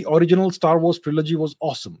 the original Star Wars trilogy was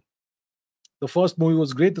awesome. The first movie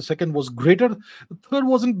was great. The second was greater. The third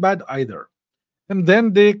wasn't bad either. And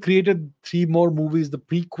then they created 3 more movies, the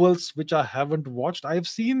prequels, which I haven't watched. I've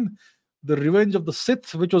seen The Revenge of the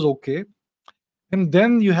Sith, which was okay. And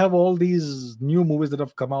then you have all these new movies that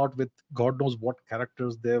have come out with God knows what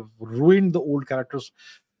characters. They've ruined the old characters.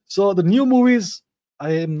 So the new movies,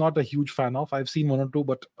 I am not a huge fan of. I've seen 1 or 2,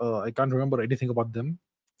 but I can't remember anything about them.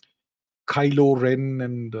 Kylo Ren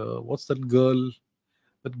and what's that girl?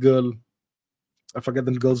 That girl, I forget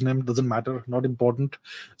the girl's name. Doesn't matter. Not important.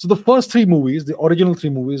 So the first 3 movies, the original 3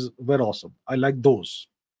 movies, were awesome. I like those.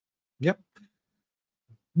 Yep.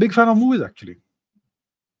 Big fan of movies, actually.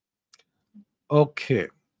 Okay.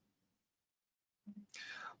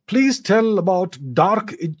 Please tell about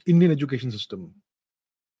dark Indian education system.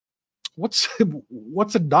 What's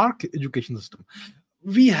a dark education system?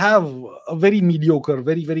 We have a very mediocre,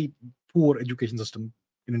 very, very poor education system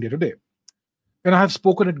in India today. And I have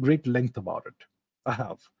spoken at great length about it. I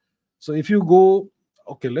have. So if you go,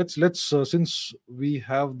 okay, let's since we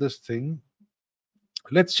have this thing,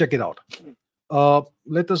 let's check it out.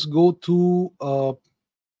 Let us go to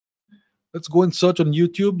let's go and search on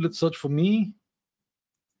YouTube. Let's search for me,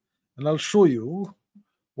 and I'll show you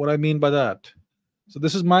what I mean by that. So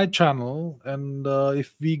this is my channel, and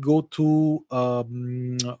if we go to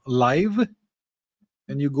live,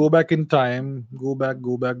 and you go back in time, go back,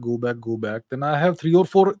 then I have 3 or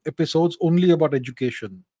 4 episodes only about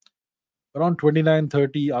education. Around 29,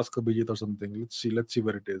 30, Ask Abhijit or something. Let's see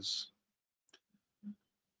where it is.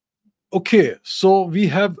 Okay, so we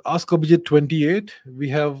have Ask Abhijit 28, we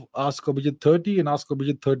have Ask Abhijit 30, and Ask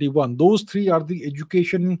Abhijit 31. Those three are the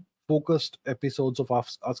education focused episodes of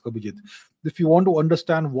Ask Abhijit. If you want to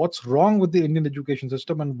understand what's wrong with the Indian education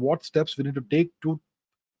system and what steps we need to take to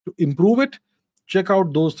improve it, check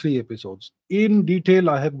out those 3 episodes. In detail,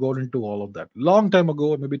 I have gone into all of that. Long time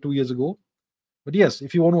ago, maybe 2 years ago. But yes,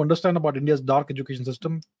 if you want to understand about India's dark education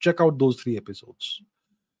system, check out those 3 episodes.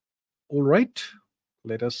 All right,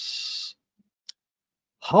 let us.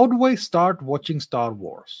 How do I start watching Star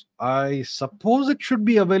Wars? I suppose it should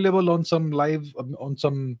be available on some live, on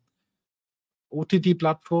some OTT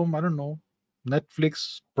platform. I don't know,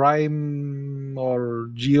 Netflix, Prime, or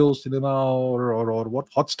Geo Cinema, or what,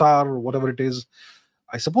 Hotstar, or whatever it is.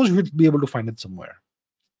 I suppose you would be able to find it somewhere.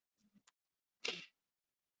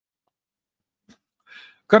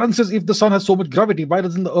 Karan says, if the sun has so much gravity, why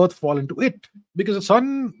doesn't the earth fall into it? Because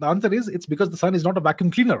the answer is, it's because the sun is not a vacuum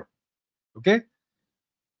cleaner. Okay?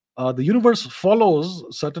 The universe follows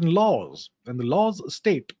certain laws, and the laws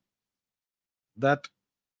state that,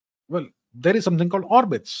 well, there is something called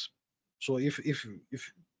orbits. So if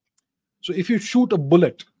you shoot a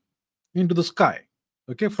bullet into the sky,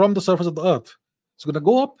 okay, from the surface of the earth, it's going to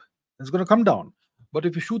go up, it's going to come down. But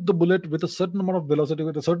if you shoot the bullet with a certain amount of velocity,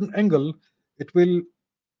 with a certain angle, it will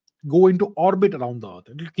go into orbit around the earth.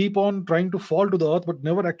 It will keep on trying to fall to the earth, but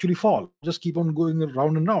never actually fall. Just keep on going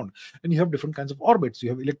round and round. And you have different kinds of orbits.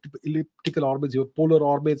 You have elliptical orbits, you have polar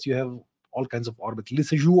orbits, you have all kinds of orbits,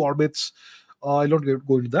 Lissajous orbits. I don't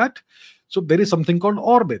go into that. So there is something called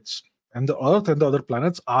orbits. And the Earth and the other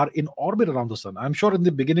planets are in orbit around the sun. I'm sure in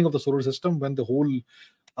the beginning of the solar system, when the whole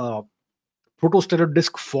uh, protostellar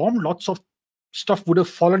disk formed, lots of stuff would have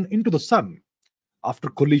fallen into the sun after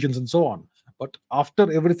collisions and so on. But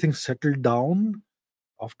after everything settled down,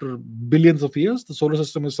 after billions of years, the solar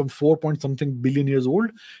system is some 4 point something billion years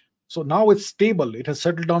old. So now it's stable. It has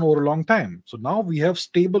settled down over a long time. So now we have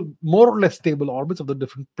stable, more or less stable orbits of the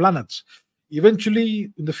different planets.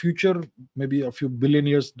 Eventually, in the future, maybe a few billion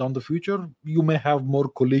years down the future, you may have more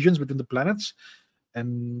collisions between the planets,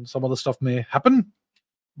 and some other stuff may happen.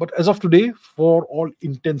 But as of today, for all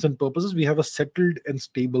intents and purposes, we have a settled and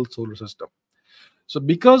stable solar system. So,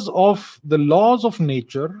 because of the laws of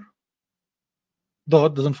nature, the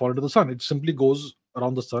Earth doesn't fall into the sun. It simply goes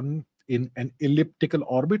around the sun in an elliptical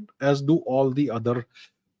orbit, as do all the other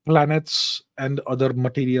planets and other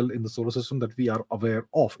material in the solar system that we are aware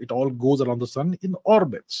of. It all goes around the sun in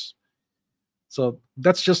orbits. So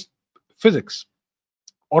that's just physics,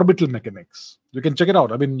 orbital mechanics. You can check it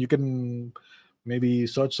out. I mean, you can maybe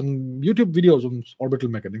search some YouTube videos on orbital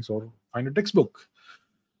mechanics or find a textbook.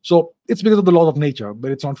 So it's because of the laws of nature, but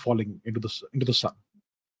it's not falling into the sun.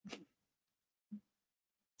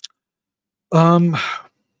 Um,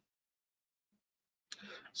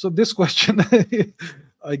 so this question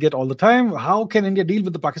I get all the time: how can India deal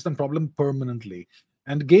with the Pakistan problem permanently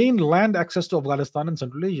and gain land access to Afghanistan and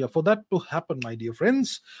Central Asia? For that to happen, my dear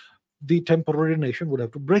friends, the temporary nation would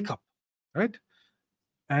have to break up, right?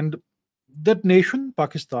 And that nation,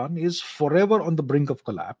 Pakistan, is forever on the brink of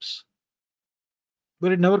collapse,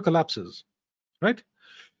 but it never collapses, right?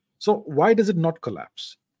 So why does it not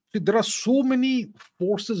collapse? See, there are so many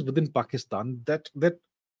forces within Pakistan that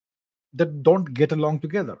don't get along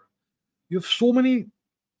together. You have so many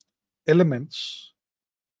elements,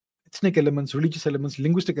 ethnic elements, religious elements,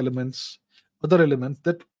 linguistic elements, other elements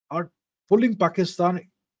that are pulling Pakistan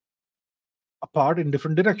apart in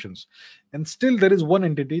different directions. And still there is one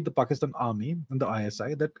entity, the Pakistan Army and the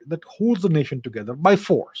ISI, that holds the nation together by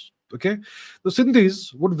force. Okay. The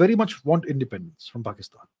Sindhis would very much want independence from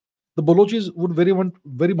Pakistan. The Balochis would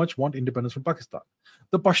very much want independence from Pakistan.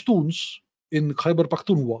 The Pashtuns in Khyber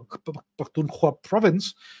Pakhtunkhwa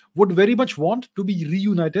province would very much want to be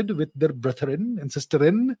reunited with their brethren and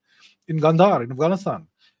sisterin in Gandhar, in Afghanistan.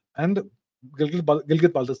 And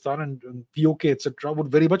Gilgit-Baltistan and POK, etc., would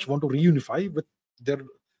very much want to reunify with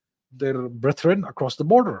their brethren across the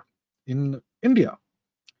border in India.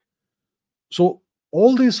 So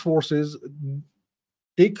all these forces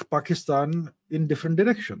take Pakistan in different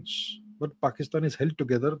directions. but Pakistan is held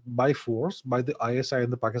together by force by the ISI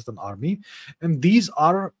and the Pakistan army, and these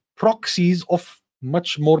are proxies of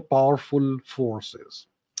much more powerful forces.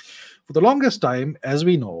 For the longest time, as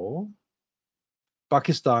we know,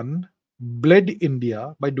 Pakistan bled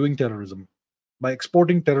India by doing terrorism, by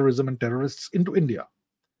exporting terrorism and terrorists into India.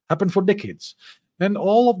 Happened for decades. And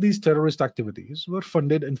all of these terrorist activities were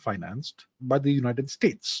funded and financed by the United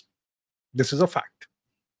States. This is a fact.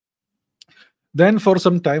 Then, for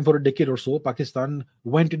some time, for a decade or so, Pakistan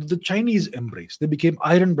went into the Chinese embrace. They became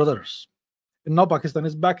iron brothers. And now Pakistan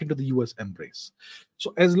is back into the US embrace.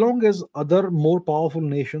 So, as long as other more powerful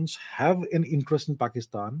nations have an interest in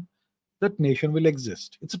Pakistan, that nation will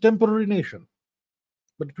exist. It's a temporary nation,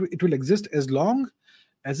 but it will exist as long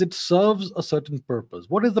as it serves a certain purpose.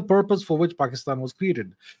 What is the purpose for which Pakistan was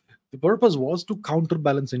created? The purpose was to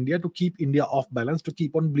counterbalance India, to keep India off balance, to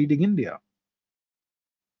keep on bleeding India.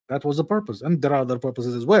 That was the purpose. And there are other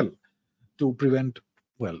purposes as well, to prevent,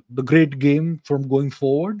 well, the great game from going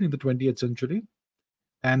forward in the 20th century,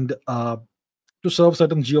 and to serve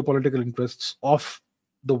certain geopolitical interests of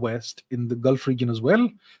the West in the Gulf region as well.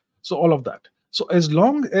 So, all of that. So, as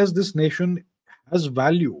long as this nation has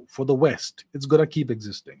value for the West, it's going to keep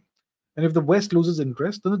existing. And if the West loses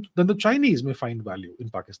interest, then the Chinese may find value in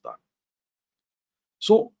Pakistan.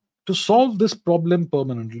 So, to solve this problem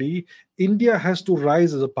permanently, India has to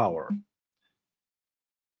rise as a power.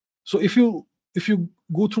 So, if you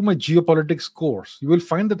go through my geopolitics course, you will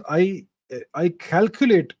find that I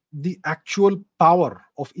calculate the actual power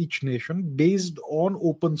of each nation based on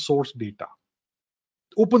open source data,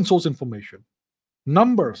 open source information,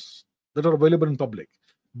 numbers that are available in public.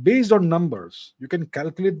 Based on numbers, you can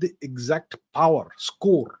calculate the exact power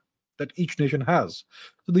score that each nation has.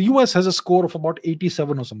 So the US has a score of about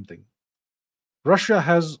 87 or something. Russia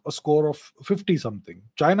has a score of 50 something.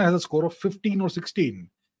 China has a score of 15 or 16.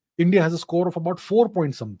 India has a score of about 4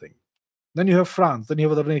 point something. Then you have France, then you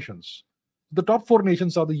have other nations. The top four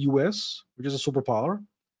nations are the US, which is a superpower.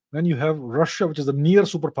 Then you have Russia, which is a near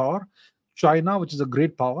superpower. China, which is a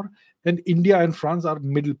great power. And India and France are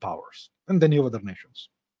middle powers. And then you have other nations.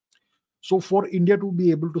 So for India to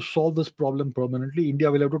be able to solve this problem permanently,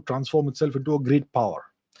 India will have to transform itself into a great power.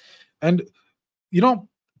 And,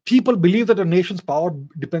 people believe that a nation's power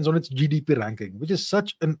depends on its GDP ranking, which is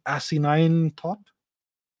such an asinine thought.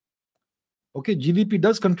 Okay, GDP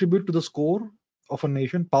does contribute to the score of a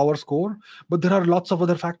nation, power score, but there are lots of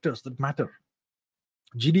other factors that matter.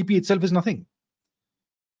 GDP itself is nothing.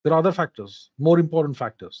 There are other factors, more important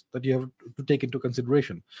factors that you have to take into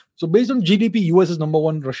consideration. So based on GDP, US is number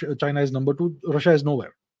one, China is number two, Russia is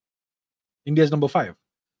nowhere. India is number five.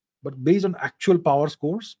 But based on actual power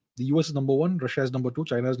scores, the US is number one, Russia is number two,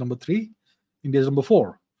 China is number three, India is number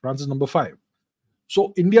four, France is number five.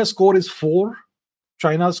 So India's score is 4,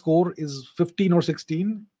 China's score is 15 or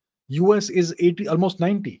 16, US is 80, almost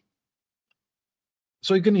 90.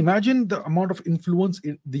 So you can imagine the amount of influence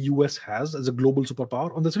the US has as a global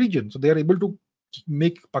superpower on this region. So they are able to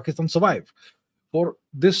make Pakistan survive. For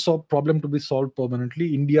this problem to be solved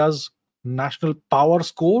permanently, India's national power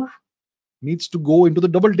score needs to go into the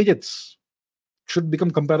double digits, should become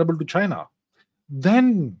comparable to China.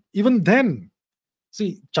 Even then,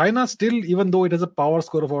 see, China still, even though it has a power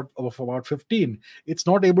score of about 15, it's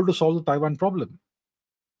not able to solve the Taiwan problem,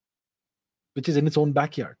 which is in its own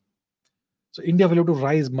backyard. So India will have to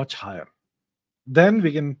rise much higher. Then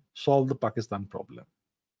we can solve the Pakistan problem.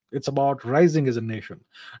 It's about rising as a nation,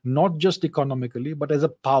 not just economically, but as a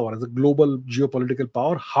power, as a global geopolitical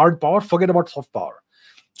power, hard power. Forget about soft power.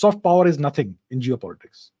 Soft power is nothing in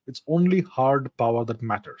geopolitics. It's only hard power that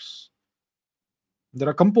matters. There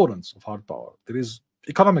are components of hard power. There is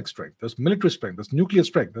economic strength, there's military strength, there's nuclear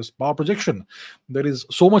strength, there's power projection. There is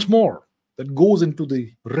so much more that goes into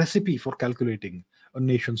the recipe for calculating a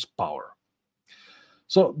nation's power.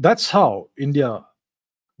 So that's how India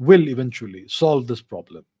will eventually solve this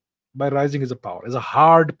problem, by rising as a power, as a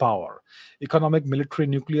hard power, economic, military,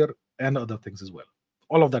 nuclear, and other things as well.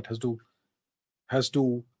 All of that has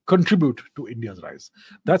to contribute to India's rise.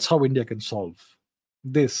 That's how India can solve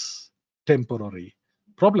this temporary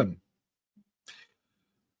problem.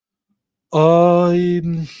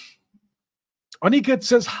 Aniket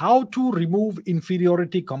says, how to remove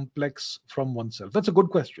inferiority complex from oneself? That's a good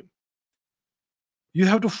question. You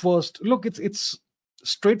have to first look, it's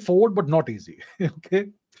straightforward but not easy. Okay,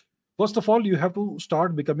 first of all, you have to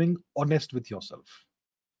start becoming honest with yourself.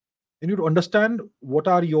 You need to understand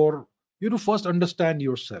you have to first understand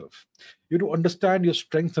yourself. You have to understand your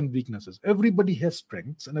strengths and weaknesses. Everybody has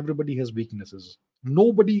strengths and everybody has weaknesses.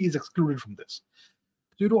 Nobody is excluded from this.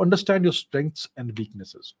 You to understand your strengths and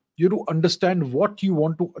weaknesses. You to understand what you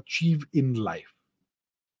want to achieve in life.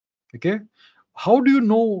 Okay? How do you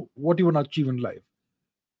know what you want to achieve in life?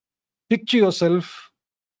 Picture yourself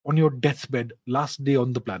on your deathbed, last day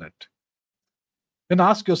on the planet, and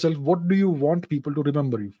ask yourself, what do you want people to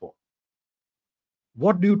remember you for?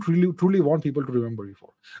 What do you truly want people to remember you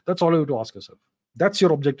for? That's all you have to ask yourself. That's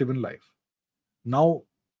your objective in life. Now,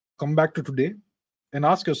 come back to today and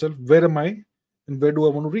ask yourself, where am I and where do I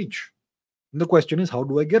want to reach? And the question is, how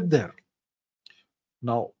do I get there?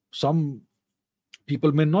 Now, some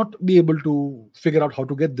people may not be able to figure out how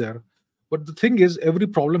to get there, but the thing is, every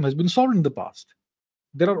problem has been solved in the past.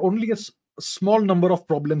 There are only a small number of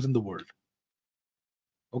problems in the world.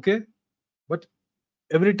 Okay? But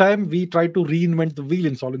every time we try to reinvent the wheel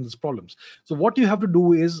in solving these problems. So, what you have to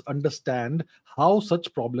do is understand how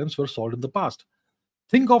such problems were solved in the past.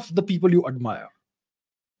 Think of the people you admire.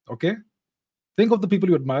 Okay? Think of the people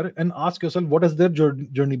you admire and ask yourself, what has their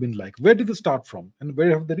journey been like? Where did they start from and where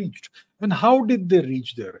have they reached? And how did they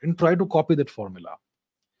reach there? And try to copy that formula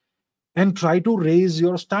and try to raise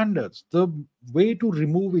your standards. The way to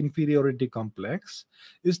remove inferiority complex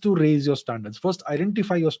is to raise your standards. First,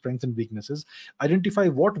 identify your strengths and weaknesses, identify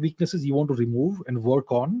what weaknesses you want to remove and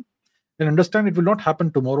work on, and understand it will not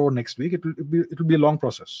happen tomorrow or next week. It will be a long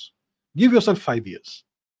process. Give yourself 5 years,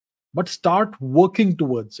 but start working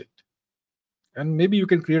towards it. And maybe you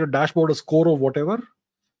can create a dashboard, a score, or whatever.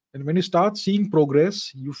 And when you start seeing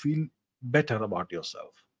progress, you feel better about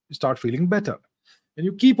yourself. You start feeling better. And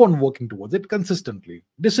you keep on working towards it consistently.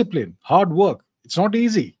 Discipline, hard work. It's not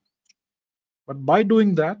easy. But by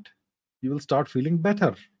doing that, you will start feeling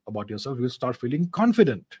better about yourself. You will start feeling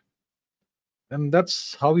confident. And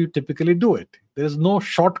that's how you typically do it. There's no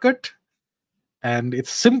shortcut. And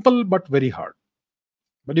it's simple but very hard.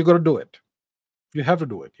 But you got to do it. You have to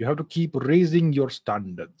do it. You have to keep raising your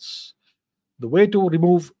standards. The way to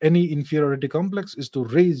remove any inferiority complex is to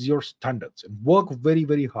raise your standards and work very,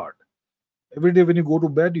 very hard. Every day when you go to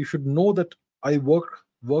bed, you should know that I worked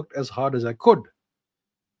as hard as I could,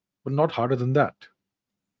 but not harder than that.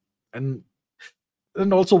 And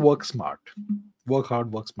also work smart. Work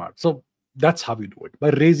hard, work smart. So that's how you do it, by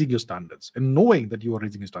raising your standards and knowing that you are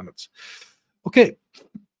raising your standards. Okay.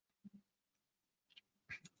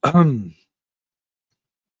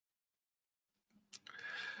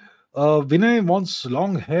 Vinay wants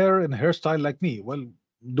long hair and hairstyle like me. Well,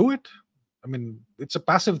 do it. I mean, it's a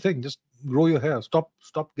passive thing. Just grow your hair. Stop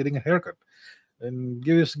getting a haircut, and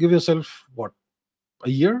give yourself what, a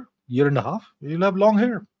year and a half. You'll have long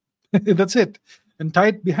hair. That's it, and tie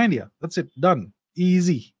it behind you. That's it. Done.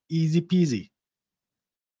 Easy peasy.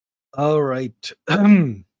 All right.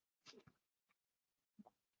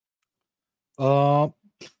 uh,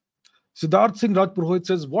 Siddharth Singh Rajpurohit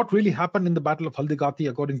says, what really happened in the Battle of Haldigati,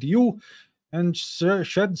 according to you? And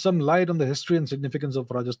shed some light on the history and significance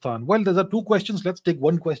of Rajasthan. Well, there are two questions. Let's take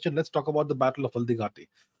one question. Let's talk about the Battle of Haldigati.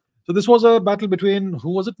 So this was a battle between, who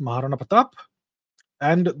was it? Maharana Pratap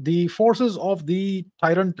and the forces of the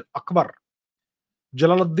tyrant Akbar,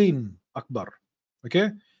 Jalaluddin Akbar.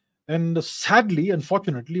 Okay, and sadly,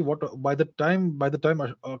 unfortunately, what by the time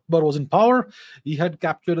Akbar was in power, he had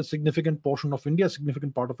captured a significant portion of India,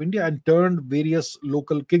 significant part of India, and turned various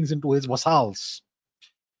local kings into his vassals.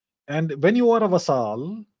 And when you are a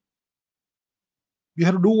vassal, you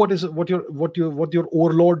have to do what your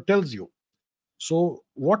overlord tells you. So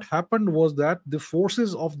what happened was that the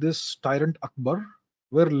forces of this tyrant Akbar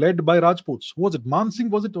were led by Rajputs. Who was it? Man Singh,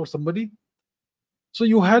 was it, or somebody? So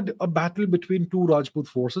you had a battle between two Rajput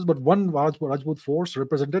forces, but one Rajput force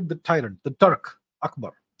represented the tyrant, the Turk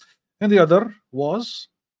Akbar, and the other was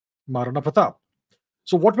Maharana Pratap.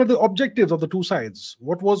 So what were the objectives of the two sides?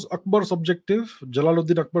 What was Akbar's objective?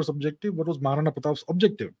 Jalaluddin Akbar's objective? What was Maharana Pratap's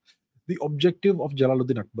objective? The objective of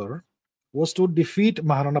Jalaluddin Akbar was to defeat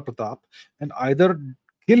Maharana Pratap and either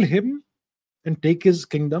kill him and take his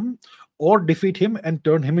kingdom, or defeat him and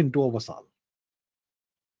turn him into a vassal.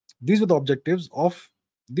 These were the objectives of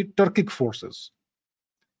the Turkic forces.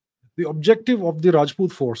 The objective of the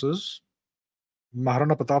Rajput forces,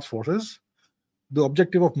 Maharana Pratap's forces, the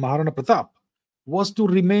objective of Maharana Pratap was to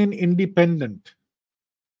remain independent,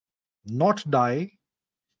 not die,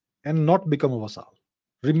 and not become a vassal.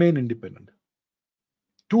 Remain independent.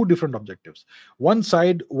 Two different objectives. One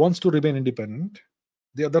side wants to remain independent,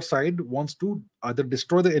 the other side wants to either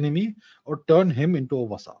destroy the enemy or turn him into a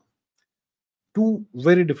vassal. Two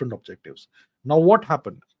very different objectives. Now, what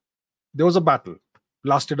happened? There was a battle,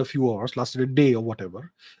 lasted a few hours, lasted a day or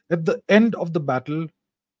whatever. At the end of the battle,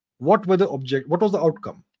 what was the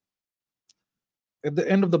outcome? At the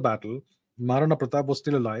end of the battle, Maharana Pratap was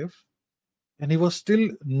still alive, and he was still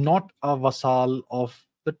not a vassal of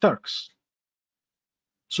the Turks.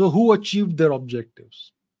 So, who achieved their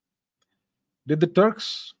objectives? Did the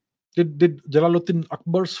Turks, did Jalaluddin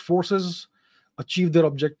Akbar's forces achieve their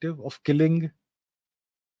objective of killing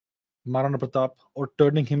Maharana Pratap or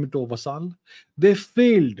turning him into a vassal? They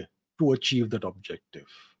failed to achieve that objective.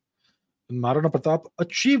 Maharana Pratap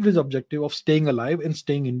achieved his objective of staying alive and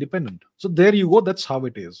staying independent. So there you go, that's how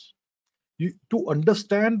it is. To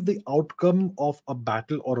understand the outcome of a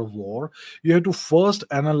battle or a war, you have to first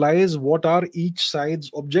analyze what are each side's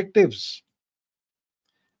objectives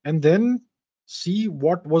and then see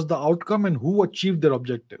what was the outcome and who achieved their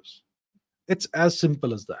objectives. It's as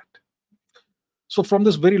simple as that. So, from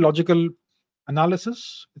this very logical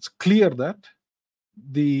analysis, it's clear that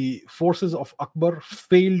the forces of Akbar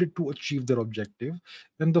failed to achieve their objective,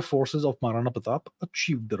 and the forces of Maharana Pratap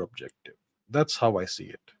achieved their objective. That's how I see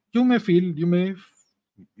it. You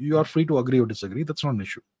are free to agree or disagree. That's not an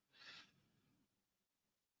issue.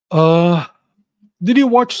 Uh, did you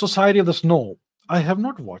watch Society of the Snow? I have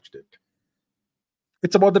not watched it.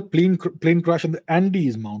 It's about the plane crash in the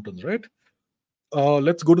Andes Mountains, right?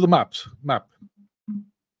 Let's go to the map.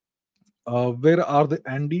 Where are the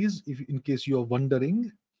Andes? If in case you are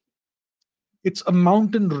wondering, it's a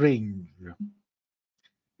mountain range.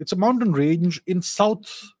 It's a mountain range in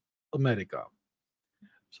South America.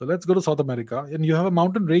 So let's go to South America, and you have a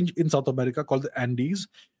mountain range in South America called the Andes,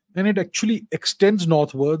 and it actually extends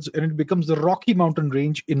northwards, and it becomes the Rocky Mountain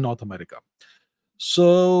Range in North America.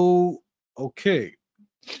 So, okay.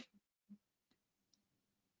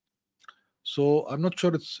 So I'm not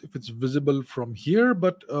sure if it's visible from here,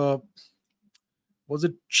 but was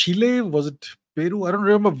it Chile? Was it Peru? I don't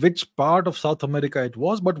remember which part of South America it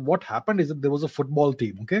was, but what happened is that there was a football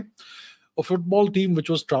team, okay? A football team which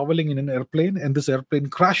was traveling in an airplane, and this airplane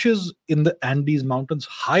crashes in the Andes Mountains,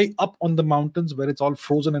 high up on the mountains where it's all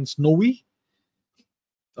frozen and snowy,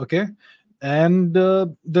 okay? And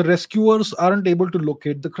the rescuers aren't able to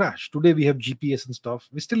locate the crash. Today we have GPS and stuff.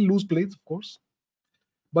 We still lose planes, of course.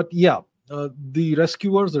 But yeah, the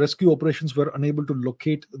rescue operations were unable to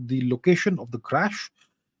locate the location of the crash.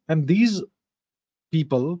 And these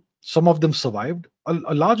people, some of them survived,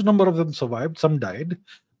 a large number of them survived, some died,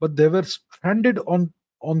 but they were stranded on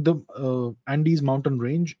the Andes mountain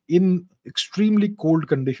range in extremely cold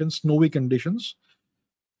conditions, snowy conditions.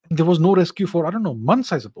 There was no rescue for, I don't know,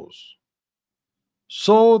 months, I suppose.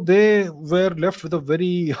 So they were left with a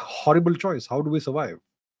very horrible choice. How do we survive?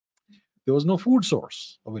 There was no food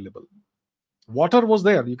source available. Water was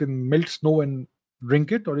there. You can melt snow and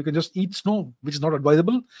drink it, or you can just eat snow, which is not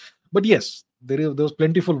advisable. But yes, there was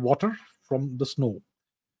plentiful water from the snow,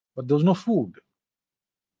 but there was no food.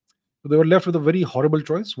 So they were left with a very horrible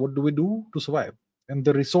choice. What do we do to survive? And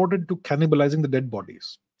they resorted to cannibalizing the dead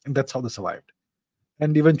bodies. And that's how they survived.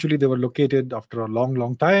 And eventually they were located after a long,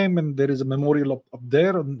 long time. And there is a memorial up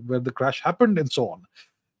there where the crash happened and so on.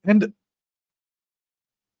 And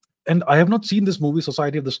I have not seen this movie,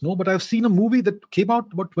 Society of the Snow, but I've seen a movie that came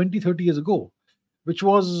out about 20, 30 years ago, which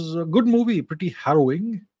was a good movie, pretty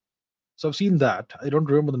harrowing. So I've seen that. I don't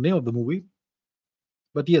remember the name of the movie.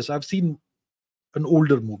 But yes, I've seen an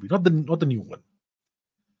older movie, not the new one.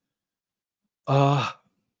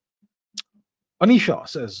 Anisha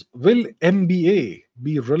says, will MBA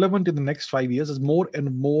be relevant in the next 5 years as more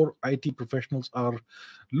and more IT professionals are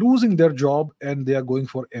losing their job and they are going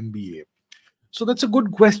for MBA? So that's a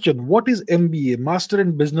good question. What is MBA? Master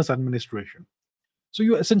in Business Administration. So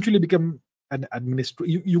you essentially become an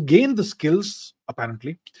administrator. You gain the skills,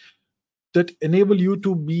 apparently, that enable you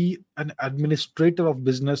to be an administrator of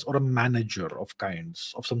business or a manager of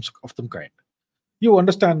some kind. You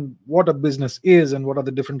understand what a business is and what are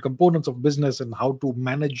the different components of business and how to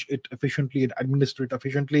manage it efficiently and administrate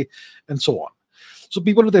efficiently and so on. So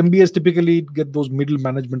people with MBAs typically get those middle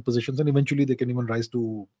management positions, and eventually they can even rise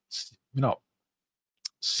to,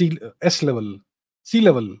 S level, C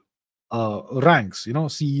level ranks.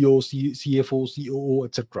 CEO, CFO, COO,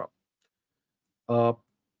 etc.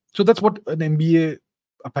 So that's what an MBA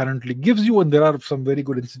apparently gives you, and there are some very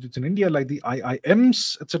good institutes in India like the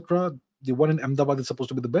IIMs, etc. The one in Ahmedabad is supposed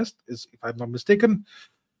to be the best, if I'm not mistaken.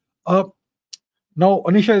 Now,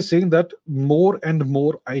 Anisha is saying that more and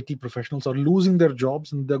more IT professionals are losing their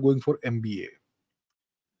jobs and they're going for MBA.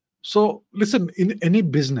 So, listen, in any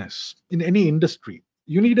business, in any industry,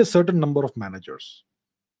 you need a certain number of managers.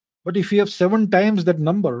 But if you have 7 times that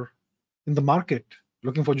number in the market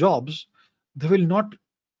looking for jobs, there will not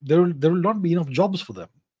be enough jobs for them.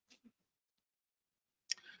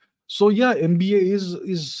 So yeah, MBA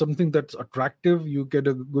is something that's attractive. You get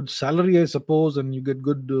a good salary, I suppose, and you get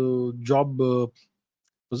good job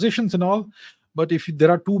positions and all. But if there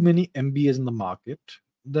are too many MBAs in the market,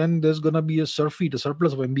 then there's going to be a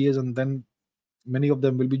surplus of MBAs, and then many of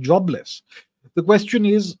them will be jobless. The question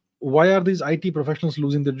is, why are these IT professionals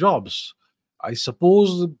losing their jobs? I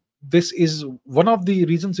suppose this is one of the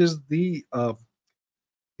reasons is the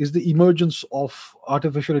emergence of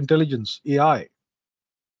artificial intelligence, AI,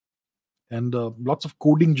 and lots of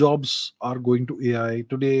coding jobs are going to AI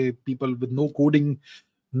today. People with no coding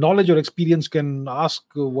knowledge or experience can ask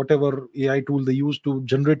whatever AI tool they use to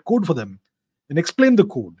generate code for them and explain the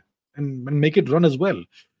code and make it run as well.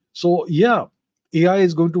 So yeah, AI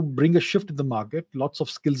is going to bring a shift in the market. Lots of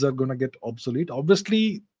skills are going to get obsolete.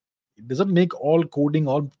 Obviously, it doesn't make all coding,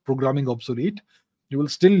 all programming obsolete. You will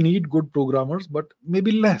still need good programmers, but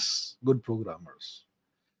maybe less good programmers.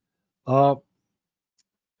 Uh,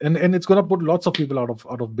 and it's going to put lots of people out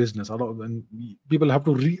of business. And people have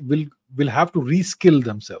to will have to reskill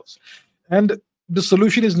themselves. And the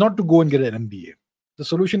solution is not to go and get an MBA. The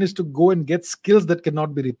solution is to go and get skills that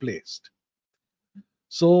cannot be replaced.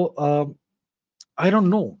 So I don't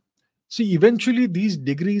know. See, eventually these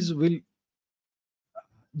degrees will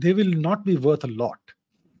not be worth a lot,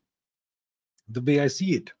 the way I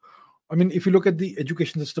see it. I mean, if you look at the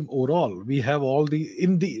education system overall, we have all the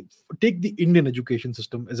in the take the Indian education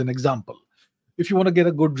system as an example. If you want to get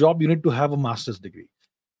a good job, you need to have a master's degree.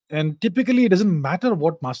 And typically, it doesn't matter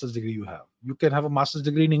what master's degree you have. You can have a master's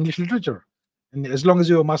degree in English literature. And as long as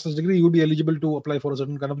you have a master's degree, you'll be eligible to apply for a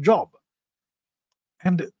certain kind of job.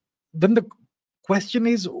 And then the question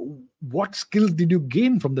is, what skills did you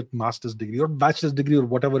gain from that master's degree or bachelor's degree or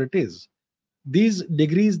whatever it is? These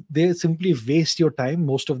degrees, they simply waste your time,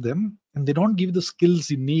 most of them, and they don't give you the skills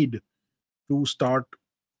you need to start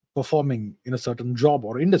performing in a certain job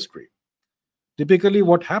or industry. Typically,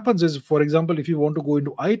 what happens is, for example, if you want to go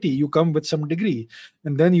into IT, you come with some degree,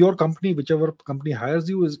 and then your company, whichever company hires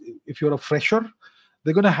you, is if you're a fresher,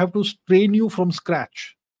 they're going to have to train you from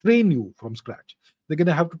scratch. Train you from scratch. They're going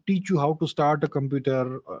to have to teach you how to start a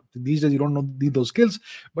computer. These days, you don't need those skills,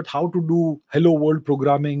 but how to do hello world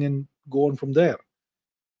programming and go on from there.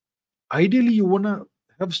 Ideally, you want to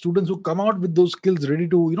have students who come out with those skills ready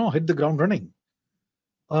to hit the ground running.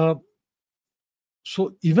 Uh,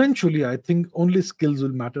 so eventually, I think only skills will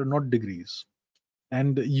matter, not degrees.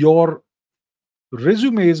 And your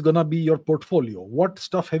resume is going to be your portfolio. What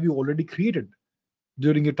stuff have you already created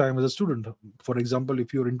during your time as a student? For example,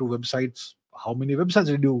 if you're into websites, how many websites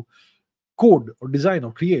did you code or design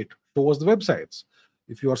or create? Show us the websites.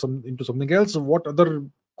 If you are into something else, what other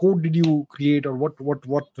code did you create, or what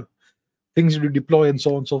things did you deploy, and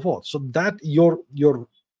so on and so forth? So that your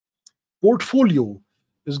portfolio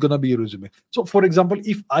is going to be your resume. So for example,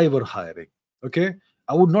 if I were hiring, okay,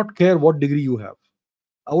 I would not care what degree you have.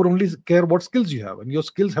 I would only care what skills you have, and your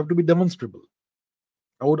skills have to be demonstrable.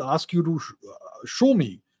 I would ask you to show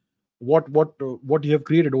me what you have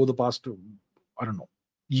created over the past I don't know,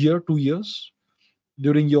 year, 2 years,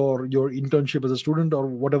 during your internship as a student or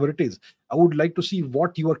whatever it is. I would like to see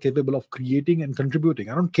what you are capable of creating and contributing.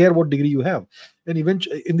 I don't care what degree you have. And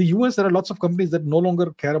eventually, in the US, there are lots of companies that no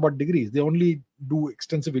longer care about degrees. They only do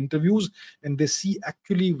extensive interviews, and they see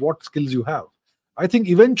actually what skills you have. I think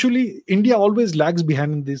eventually India always lags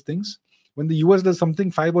behind in these things. When the US does something,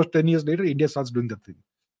 5 or 10 years later, India starts doing that thing.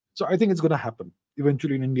 So I think it's going to happen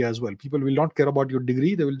eventually in India as well. People will not care about your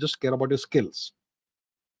degree; they will just care about your skills.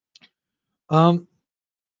 Um,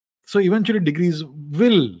 so eventually, degrees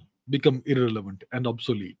will become irrelevant and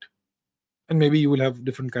obsolete, and maybe you will have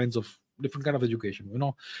different kind of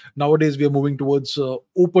education. Nowadays we are moving towards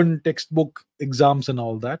open textbook exams and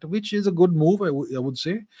all that, which is a good move. I would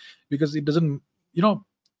say, because it doesn't,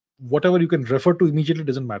 whatever you can refer to immediately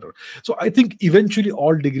doesn't matter. So I think eventually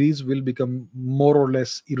all degrees will become more or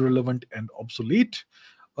less irrelevant and obsolete.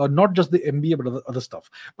 Not just the MBA, but other stuff.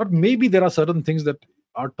 But maybe there are certain things that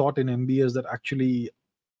are taught in MBAs that actually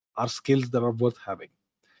are skills that are worth having.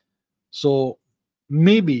 So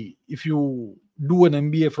maybe if you do an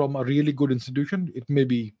MBA from a really good institution, it may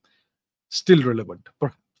be still relevant.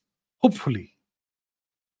 Hopefully.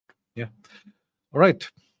 Yeah. All right.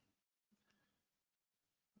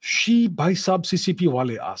 She Bhai Sab CCP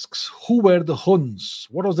Wale asks, who were the Huns?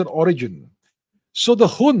 What was their origin? So the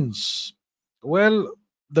Huns, well,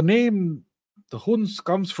 the name, the Huns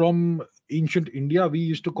comes from ancient India. We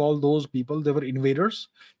used to call those people, they were invaders.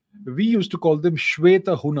 We used to call them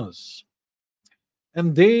Shweta Hunas.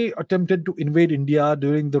 And they attempted to invade India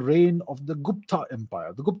during the reign of the Gupta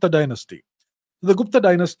Empire, the Gupta dynasty. The Gupta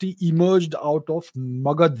dynasty emerged out of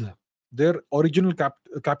Magad. Their original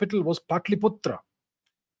capital was Patliputra.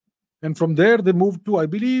 And from there, they moved to, I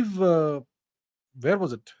believe, where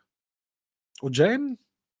was it? Ujjain?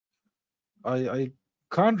 I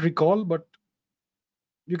can't recall, but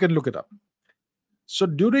you can look it up. So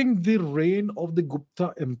during the reign of the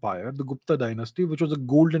Gupta Empire, the Gupta dynasty, which was a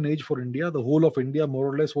golden age for India, the whole of India more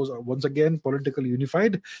or less was once again politically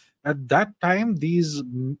unified. At that time, these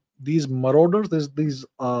marauders, these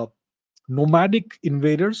nomadic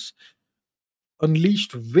invaders,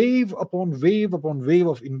 unleashed wave upon wave upon wave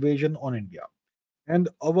of invasion on India. And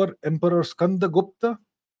our Emperor Skanda Gupta,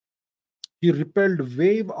 he repelled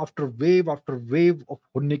wave after wave after wave of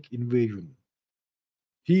Hunnic invasion.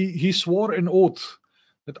 He swore an oath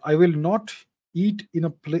that I will not eat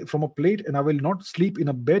from a plate, and I will not sleep in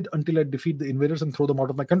a bed until I defeat the invaders and throw them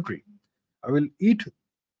out of my country. I will eat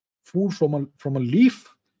food from a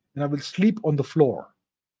leaf, and I will sleep on the floor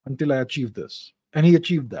until I achieve this. And he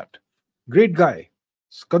achieved that. Great guy,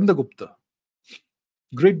 Skandagupta,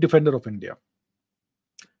 great defender of India.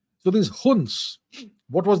 So these Huns,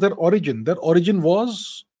 what was their origin? Their origin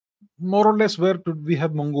was more or less where we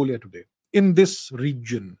have Mongolia today, in this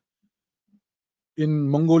region, in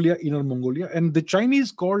Mongolia, Inner Mongolia. And the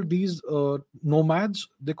Chinese called these nomads,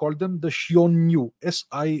 they called them the Xiongnu,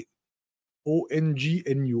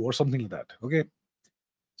 Siongnu, or something like that. Okay.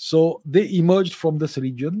 So they emerged from this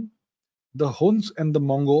region. The Huns and the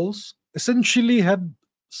Mongols essentially had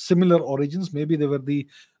similar origins. Maybe they were the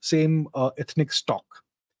same ethnic stock.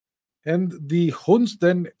 And the Huns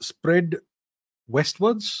then spread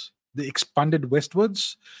westwards, they expanded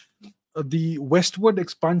westwards. The westward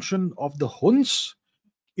expansion of the Huns,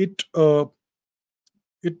 it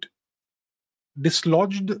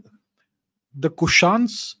dislodged the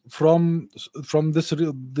Kushans from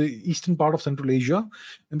the eastern part of Central Asia,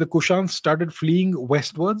 and the Kushans started fleeing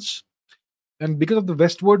westwards. And because of the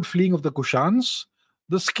westward fleeing of the Kushans,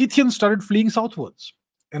 the Scythians started fleeing southwards,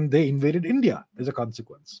 and they invaded India as a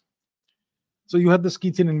consequence. So you had the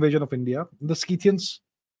Scythian invasion of India. The Scythians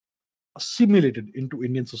assimilated into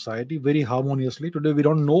Indian society very harmoniously. Today, we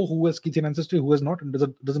don't know who has Scythian ancestry, who has not.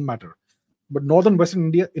 It doesn't matter. But northern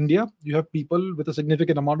Western India, you have people with a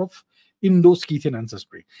significant amount of Indo-Scythian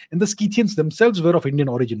ancestry. And the Scythians themselves were of Indian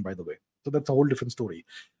origin, by the way. So that's a whole different story.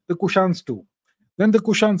 The Kushans too. Then the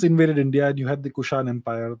Kushans invaded India, and you had the Kushan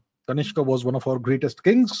Empire. Kanishka was one of our greatest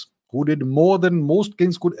kings, who did more than most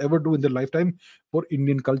kings could ever do in their lifetime for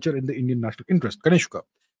Indian culture and the Indian national interest. Kanishka.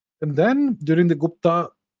 And then during the Gupta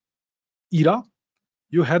era,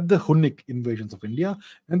 you had the Hunnic invasions of India,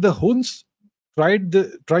 and the Huns tried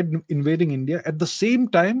invading India at the same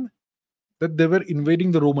time that they were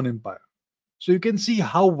invading the Roman Empire. So you can see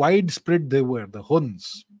how widespread they were, the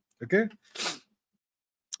Huns. Okay,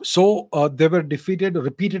 so they were defeated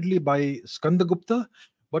repeatedly by Skandagupta.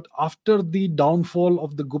 But after the downfall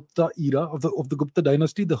of the Gupta era, of the Gupta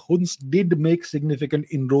dynasty, the Huns did make significant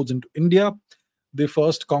inroads into India. They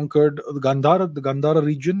first conquered the Gandhara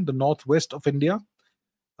region, the northwest of India.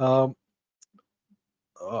 Uh,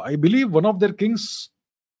 I believe one of their kings,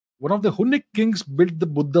 one of the Hunnic kings, built the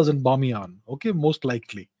Buddhas in Bamiyan. Okay, most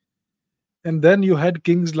likely. And then you had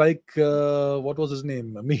kings like what was his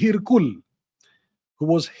name, Mihir Kul, who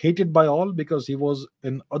was hated by all because he was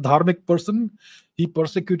an adharmic person. He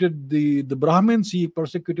persecuted the Brahmins, he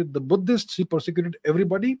persecuted the Buddhists, he persecuted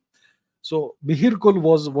everybody. So Mihir Kul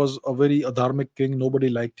was a very adharmic king. Nobody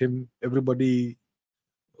liked him. Everybody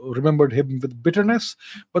remembered him with bitterness.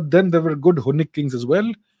 But then there were good Hunnic kings as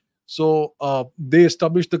well. So they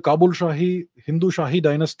established the Kabul Shahi, Hindu Shahi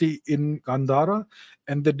dynasty in Gandhara,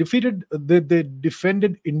 and they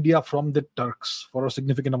defended India from the Turks for a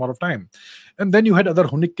significant amount of time. And then you had other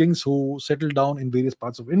Hunnic kings who settled down in various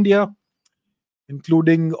parts of India,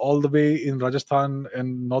 including all the way in Rajasthan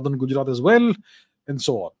and northern Gujarat as well, and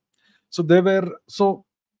so on. So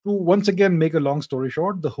to once again make a long story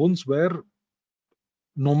short, the Huns were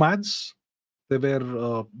nomads.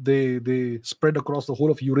 They spread across the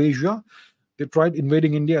whole of Eurasia. They tried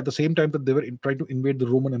invading India at the same time that they were trying to invade the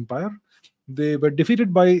Roman Empire. They were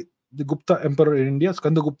defeated by the Gupta Emperor in India,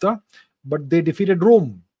 Skandagupta, but they defeated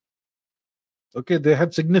Rome. Okay, they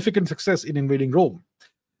had significant success in invading Rome,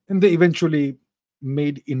 and they eventually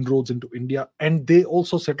made inroads into India, and they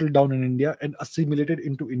also settled down in India and assimilated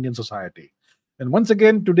into Indian society. And once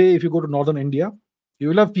again, today, if you go to northern India, you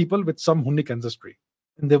will have people with some Hunnic ancestry,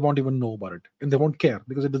 and they won't even know about it, and they won't care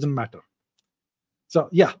because it doesn't matter. So,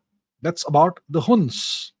 yeah, that's about the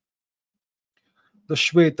Huns, the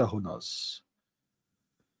Shweta Hunas.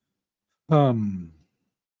 Um,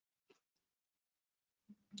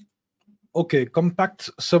 okay, Compact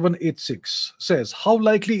 786 says, how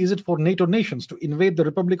likely is it for NATO nations to invade the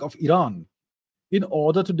Republic of Iran in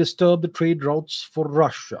order to disturb the trade routes for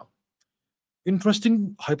Russia?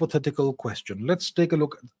 Interesting hypothetical question. Let's take a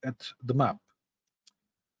look at the map.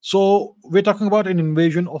 So we're talking about an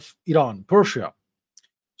invasion of Iran, Persia.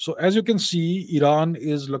 So as you can see, Iran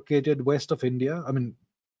is located west of India. I mean,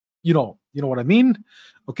 you know what I mean.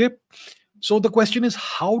 Okay. So the question is,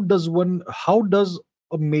 how does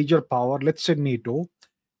a major power, let's say NATO,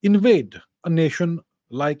 invade a nation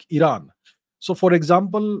like Iran? So for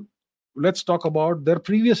example, let's talk about their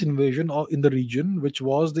previous invasion in the region, which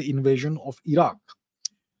was the invasion of Iraq.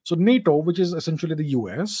 So NATO, which is essentially the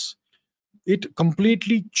US, it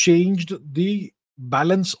completely changed the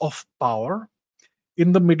balance of power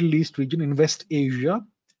in the Middle East region, in West Asia,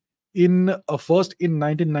 in first in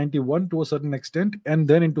 1991 to a certain extent, and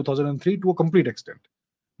then in 2003 to a complete extent.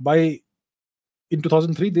 By In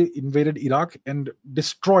 2003, they invaded Iraq and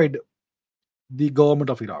destroyed the government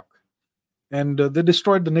of Iraq, and they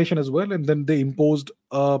destroyed the nation as well. And then they imposed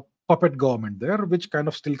a puppet government there, which kind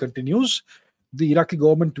of still continues. The Iraqi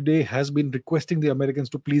government today has been requesting the Americans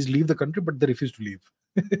to please leave the country, but they refuse to leave.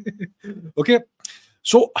 Okay,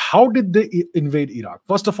 so how did they invade Iraq?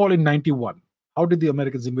 First of all, in 91, how did the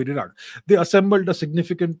Americans invade Iraq? They assembled a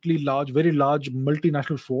significantly large, very large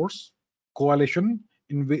multinational force, coalition,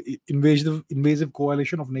 invasive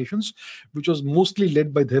coalition of nations, which was mostly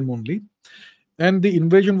led by them only. And the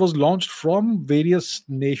invasion was launched from various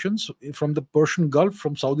nations, from the Persian Gulf,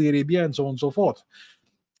 from Saudi Arabia, and so on and so forth.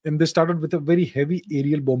 And they started with a very heavy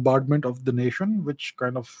aerial bombardment of the nation, which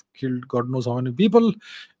kind of killed God knows how many people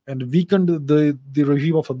and weakened the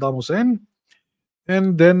regime of Saddam Hussein.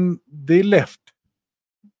 And then they left.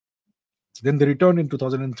 Then they returned in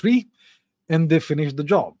 2003 and they finished the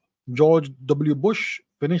job. George W. Bush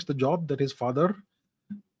finished the job that his father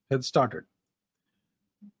had started.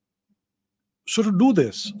 So to do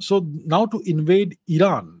this, so now to invade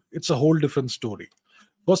Iran, it's a whole different story.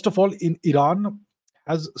 First of all, in Iran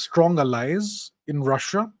has strong allies in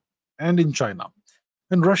Russia and in China.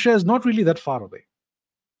 And Russia is not really that far away.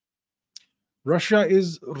 Russia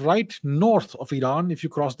is right north of Iran if you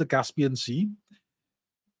cross the Caspian Sea.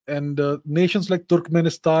 And nations like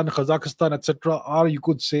Turkmenistan, Kazakhstan, etc., are, you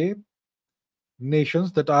could say,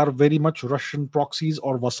 nations that are very much Russian proxies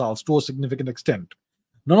or vassals to a significant extent.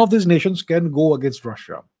 None of these nations can go against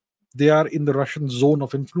Russia. They are in the Russian zone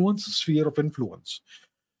of influence, sphere of influence.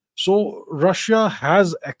 So Russia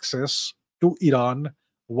has access to Iran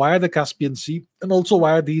via the Caspian Sea and also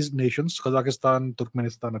via these nations, Kazakhstan,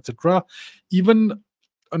 Turkmenistan, etc. Even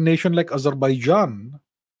a nation like Azerbaijan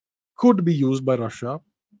could be used by Russia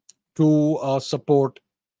to support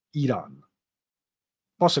Iran.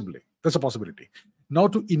 Possibly. That's a possibility. Now,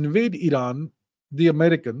 to invade Iran, the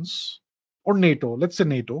Americans or NATO, let's say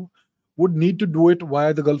NATO, would need to do it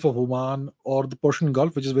via the Gulf of Oman or the Persian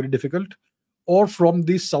Gulf, which is very difficult, or from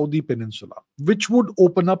the Saudi Peninsula, which would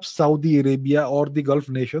open up Saudi Arabia or the Gulf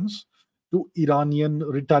nations to Iranian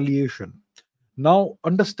retaliation. Now,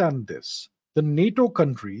 understand this. The NATO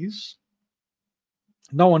countries,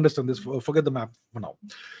 now understand this, forget the map for now.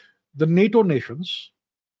 The NATO nations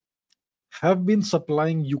have been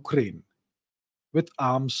supplying Ukraine with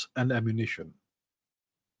arms and ammunition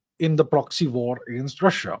in the proxy war against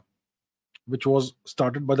Russia, which was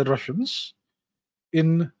started by the Russians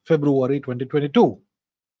in February 2022.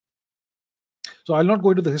 So I'll not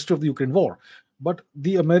go into the history of the Ukraine war, but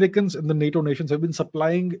the Americans and the NATO nations have been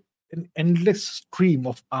supplying an endless stream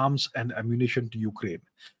of arms and ammunition to Ukraine.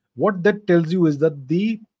 What that tells you is that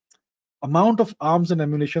the amount of arms and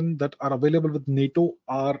ammunition that are available with NATO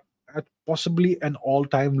are at possibly an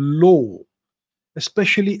all-time low,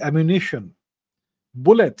 especially ammunition,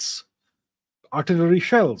 bullets, artillery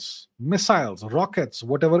shells, missiles, rockets,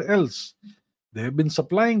 whatever else. They have been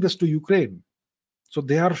supplying this to Ukraine. So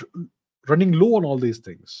they are running low on all these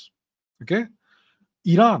things. Okay.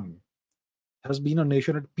 Iran has been a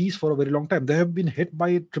nation at peace for a very long time. They have been hit by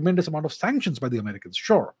a tremendous amount of sanctions by the Americans,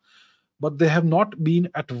 sure, but they have not been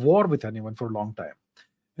at war with anyone for a long time.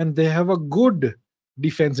 And they have a good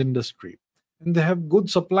defense industry. And they have good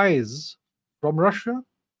supplies from Russia.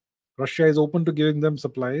 Russia is open to giving them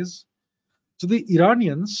supplies. So the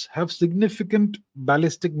Iranians have significant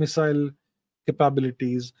ballistic missile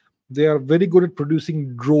capabilities. They are very good at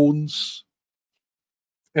producing drones,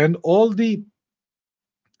 and all the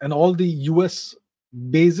US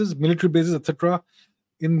bases, military bases, etc.,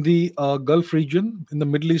 in the Gulf region, in the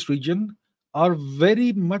Middle East region, are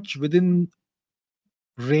very much within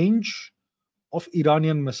range of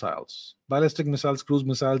Iranian missiles, ballistic missiles, cruise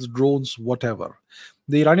missiles, drones, whatever.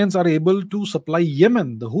 The Iranians are able to supply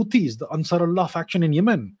Yemen, the Houthis, the Ansar Allah faction in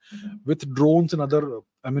Yemen, with drones and other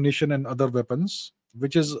ammunition and other weapons,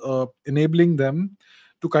 which is enabling them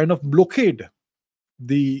to kind of blockade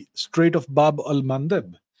the Strait of Bab al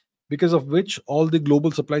Mandeb, because of which all the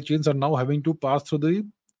global supply chains are now having to pass through the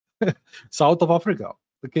south of Africa,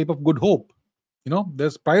 the Cape of Good Hope.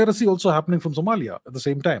 There's piracy also happening from Somalia at the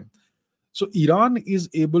same time. So Iran is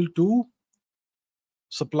able to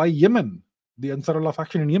supply Yemen, the Ansar Allah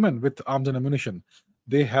faction in Yemen, with arms and ammunition.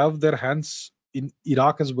 They have their hands in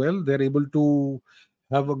Iraq as well. They're able to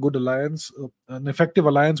have a good alliance, an effective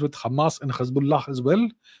alliance with Hamas and Hezbollah as well.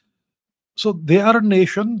 So they are a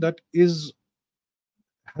nation that has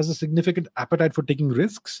a significant appetite for taking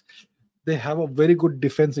risks. They have a very good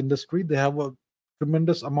defense industry. They have a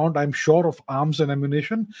tremendous amount, I'm sure, of arms and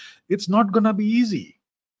ammunition. It's not going to be easy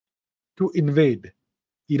to invade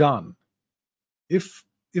Iran. If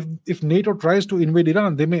NATO tries to invade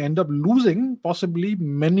Iran, they may end up losing possibly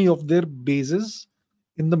many of their bases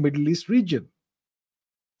in the Middle East region.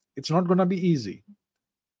 It's not going to be easy,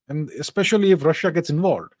 and especially if Russia gets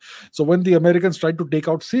involved. So when the Americans tried to take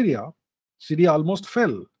out Syria, Syria almost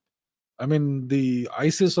fell. I mean, the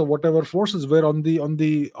ISIS or whatever forces were on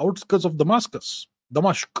the outskirts of Damascus,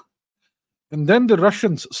 and then the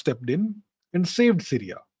Russians stepped in and saved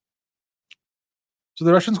Syria. So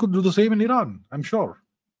the Russians could do the same in Iran, I'm sure.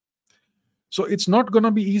 So it's not going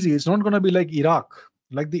to be easy. It's not going to be like Iraq,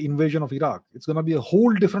 like the invasion of Iraq. It's going to be a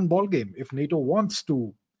whole different ballgame if NATO wants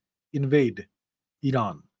to invade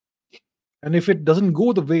Iran. And if it doesn't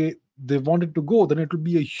go the way they want it to go, then it will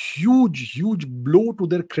be a huge, huge blow to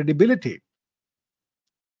their credibility.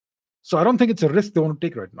 So I don't think it's a risk they want to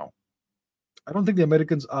take right now. I don't think the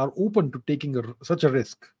Americans are open to taking such a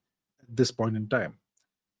risk at this point in time.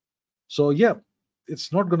 So yeah,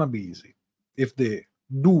 it's not going to be easy if they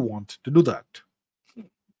do want to do that.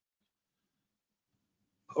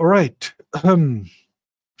 All right.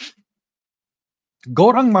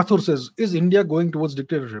 Gaurang Mathur says, is India going towards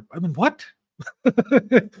dictatorship? I mean, what?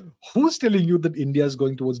 Who's telling you that India is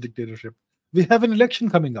going towards dictatorship? We have an election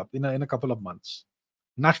coming up in a couple of months.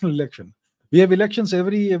 National election. We have elections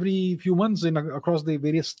every few months across the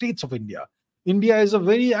various states of India. India is a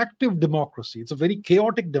very active democracy. It's a very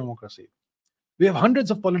chaotic democracy. We have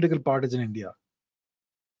hundreds of political parties in India.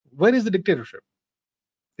 Where is the dictatorship?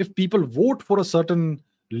 If people vote for a certain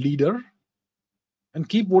leader and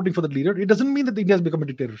keep voting for the leader, it doesn't mean that India has become a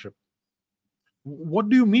dictatorship. What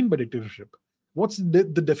do you mean by dictatorship? What's the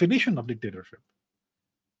definition of dictatorship?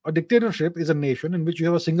 A dictatorship is a nation in which you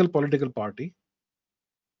have a single political party,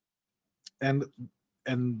 and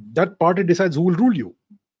that party decides who will rule you.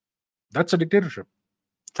 That's a dictatorship.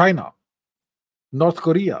 China, North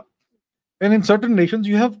Korea, and in certain nations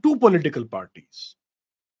you have two political parties.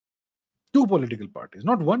 Two political parties,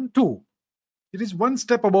 not one, two. It is one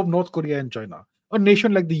step above North Korea and China, a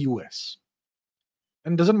nation like the US.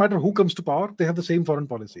 And doesn't matter who comes to power, they have the same foreign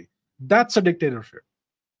policy. That's a dictatorship.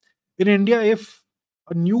 In India, if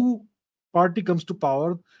a new party comes to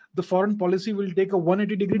power, the foreign policy will take a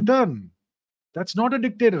 180-degree turn. That's not a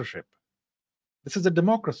dictatorship. This is a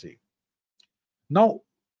democracy. Now,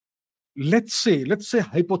 let's say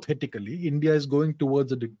hypothetically, India is going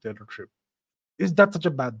towards a dictatorship. Is that such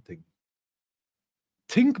a bad thing?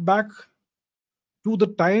 Think back to the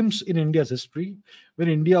times in India's history when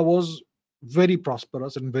India was very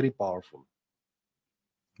prosperous and very powerful.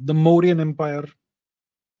 The Mauryan Empire,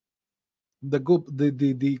 the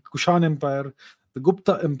Kushan Empire, the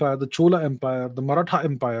Gupta Empire, the Chola Empire, the Maratha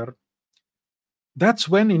Empire. That's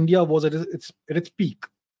when India was at its peak.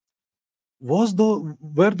 Were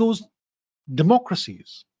those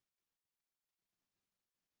democracies?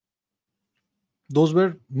 Those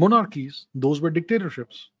were monarchies. Those were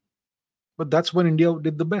dictatorships. But that's when India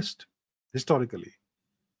did the best historically.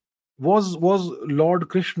 Was Lord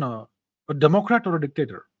Krishna a democrat or a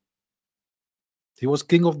dictator? He was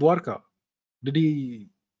king of Dwarka. Did he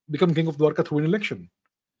become king of Dwarka through an election?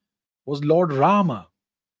 Was Lord Rama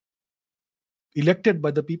elected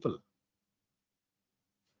by the people?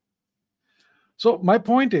 So my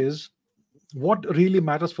point is, what really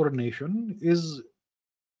matters for a nation is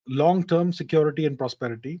long-term security and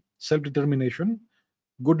prosperity, self-determination,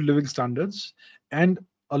 good living standards, and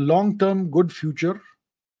a long-term good future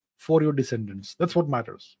for your descendants. That's what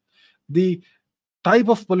matters. The type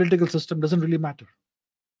of political system doesn't really matter.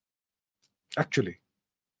 Actually,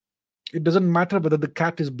 it doesn't matter whether the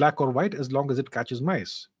cat is black or white as long as it catches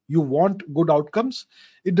mice. You want good outcomes.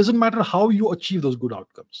 It doesn't matter how you achieve those good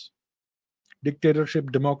outcomes.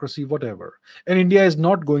 Dictatorship, democracy, whatever. And India is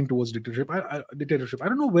not going towards dictatorship. I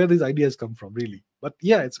don't know where these ideas come from, really. But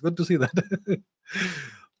yeah, it's good to see that.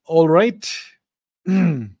 All right.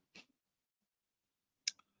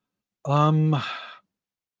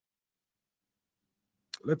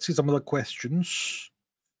 Let's see some of the questions.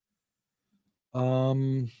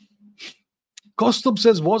 Kostub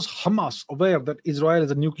says, was Hamas aware that Israel is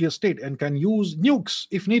a nuclear state and can use nukes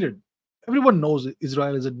if needed? Everyone knows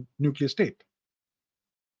Israel is a nuclear state.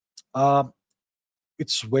 Uh,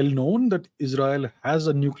 it's well known that Israel has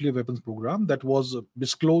a nuclear weapons program that was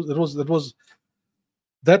disclosed.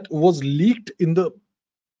 That was leaked in the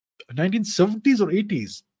 1970s or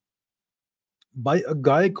 80s by a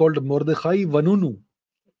guy called Mordechai Vanunu.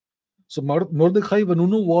 So Mordechai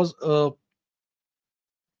Vanunu was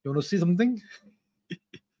you want to see something?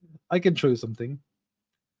 I can show you something.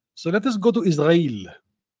 So let us go to Israel.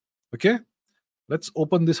 Okay, let's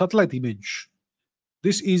open the satellite image.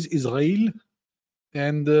 This is Israel,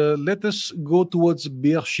 and let us go towards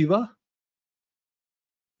Beersheba.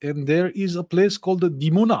 And there is a place called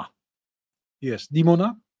Dimona. Yes,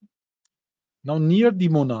 Dimona. Now, near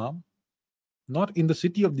Dimona, not in the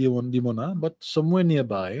city of Dimona, but somewhere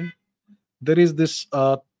nearby, there is this.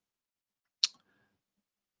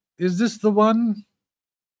 Is this the one?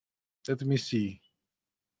 Let me see.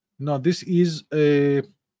 No, this is a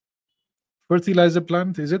fertilizer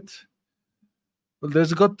plant, is it? Well,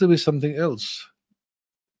 there's got to be something else.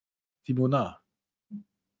 Dimona.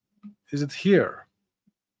 Is it here?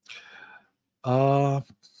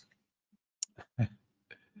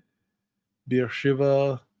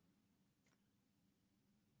 Beersheba.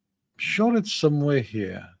 Sure, it's somewhere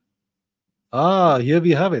here. Here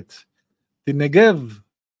we have it. The Negev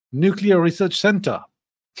Nuclear Research Center.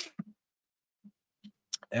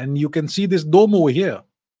 And you can see this dome over here,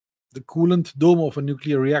 the coolant dome of a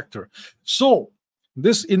nuclear reactor. So,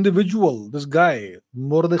 this individual, this guy,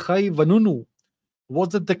 Mordechai Vanunu, was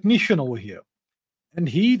the technician over here. And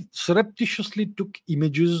he surreptitiously took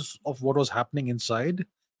images of what was happening inside.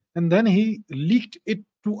 And then he leaked it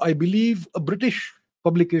to, I believe, a British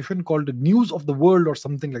publication called News of the World or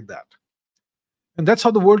something like that. And that's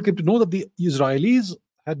how the world came to know that the Israelis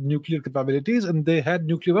had nuclear capabilities and they had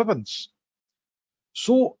nuclear weapons.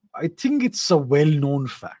 So I think it's a well-known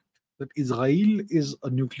fact that Israel is a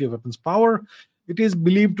nuclear weapons power. It is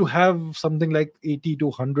believed to have something like 80 to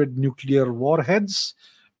 100 nuclear warheads,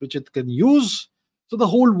 which it can use. So the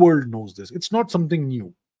whole world knows this. It's not something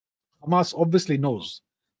new. Hamas obviously knows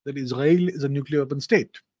that Israel is a nuclear weapon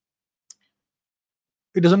state.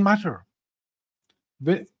 It doesn't matter.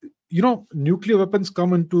 Nuclear weapons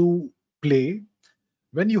come into play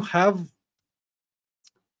when you have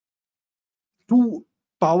two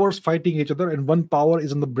powers fighting each other and one power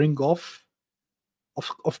is on the brink of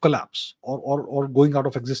collapse or going out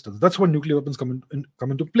of existence. That's when nuclear weapons come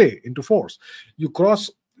into play, into force.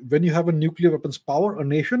 When you have a nuclear weapons power, a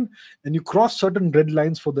nation, and you cross certain red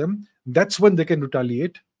lines for them, that's when they can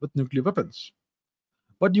retaliate with nuclear weapons.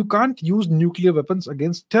 But you can't use nuclear weapons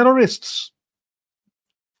against terrorists.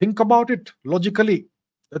 Think about it logically.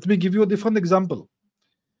 Let me give you a different example.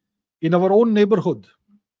 In our own neighborhood,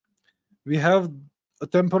 we have a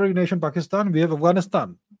temporary nation, Pakistan. We have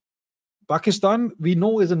Afghanistan. Pakistan, we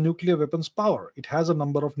know, is a nuclear weapons power. It has a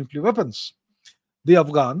number of nuclear weapons. The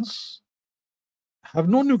Afghans have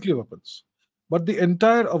no nuclear weapons. But the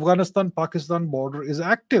entire Afghanistan-Pakistan border is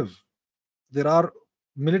active. There are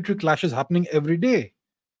military clashes happening every day.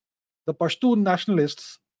 The Pashtun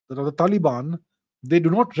nationalists, that are the Taliban, they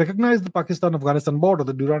do not recognize the Pakistan-Afghanistan border,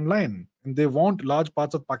 the Durand line, and they want large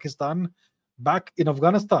parts of Pakistan back in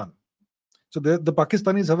Afghanistan. So the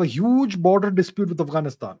Pakistanis have a huge border dispute with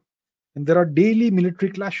Afghanistan, and there are daily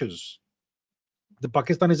military clashes. The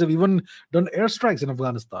Pakistanis have even done airstrikes in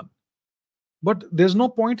Afghanistan. But there's no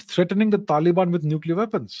point threatening the Taliban with nuclear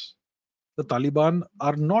weapons. The Taliban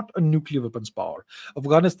are not a nuclear weapons power.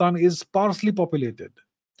 Afghanistan is sparsely populated,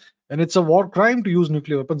 and it's a war crime to use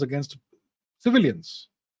nuclear weapons against civilians.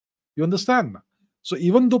 You understand? So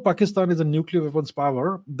even though Pakistan is a nuclear weapons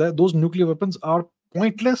power, those nuclear weapons are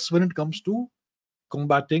pointless when it comes to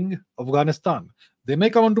combating Afghanistan. They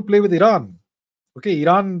may come into play with Iran. Okay,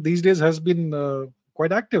 Iran these days has been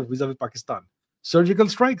quite active vis-a-vis Pakistan. Surgical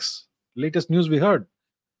strikes, latest news we heard.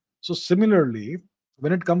 So similarly,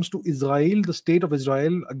 when it comes to Israel, the state of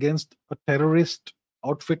Israel against a terrorist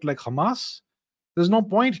outfit like Hamas, there's no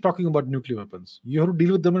point talking about nuclear weapons. You have to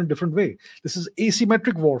deal with them in a different way. This is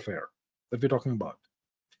asymmetric warfare that we're talking about.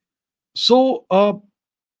 So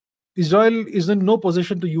Israel is in no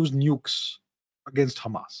position to use nukes against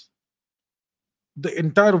Hamas. The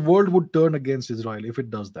entire world would turn against Israel if it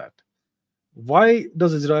does that. Why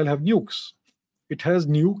does Israel have nukes? It has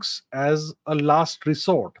nukes as a last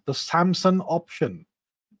resort, the Samson option.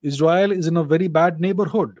 Israel is in a very bad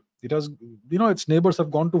neighborhood. It has, its neighbors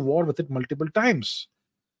have gone to war with it multiple times.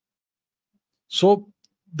 So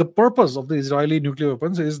the purpose of the Israeli nuclear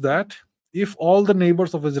weapons is that if all the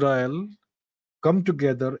neighbors of Israel come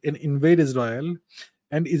together and invade Israel,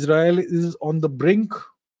 and Israel is on the brink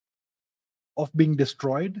of being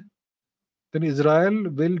destroyed, then Israel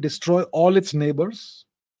will destroy all its neighbors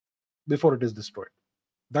before it is destroyed.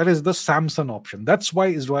 That is the Samson option. That's why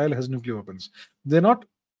Israel has nuclear weapons. They're not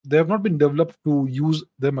they have not been developed to use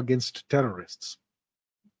them against terrorists.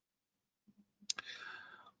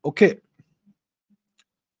 Okay.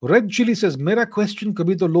 Red Chili says, Mera question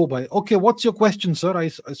kabhi to lo bhai. Okay, what's your question, sir? I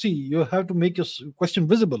see you have to make your question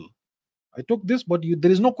visible. I took this, but there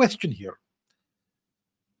is no question here.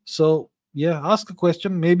 So, yeah, ask a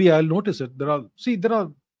question. Maybe I'll notice it. There are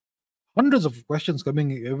hundreds of questions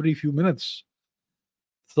coming every few minutes.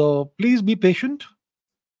 So, please be patient.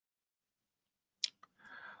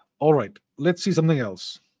 All right, let's see something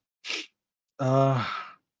else. Let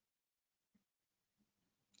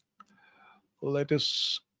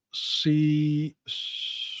us see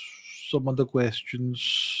some other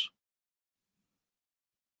questions.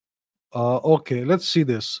 Okay, let's see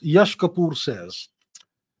this. Yash Kapoor says,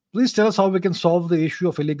 please tell us how we can solve the issue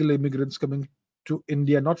of illegal immigrants coming to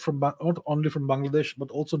India, not only from Bangladesh,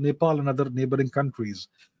 but also Nepal and other neighboring countries.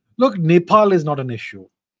 Look, Nepal is not an issue.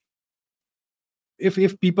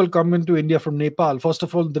 If people come into India from Nepal, first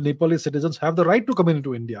of all, the Nepalese citizens have the right to come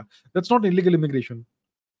into India. That's not illegal immigration.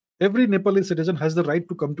 Every Nepalese citizen has the right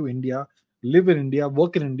to come to India, live in India,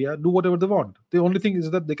 work in India, do whatever they want. The only thing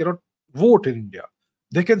is that they cannot vote in India.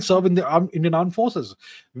 They can serve in the Indian armed forces.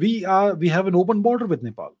 We have an open border with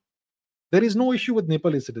Nepal. There is no issue with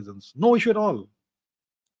Nepalese citizens. No issue at all.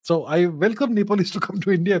 So I welcome Nepalese to come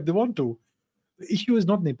to India if they want to. The issue is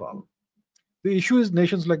not Nepal. The issue is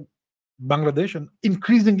nations like Bangladesh and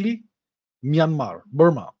increasingly Myanmar,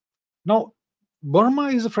 Burma. Now, Burma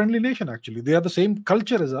is a friendly nation, actually. They are the same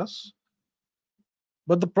culture as us.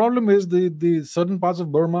 But the problem is the certain parts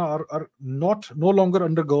of Burma are no longer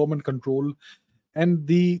under government control. And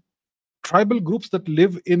the tribal groups that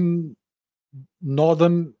live in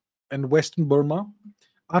northern and western Burma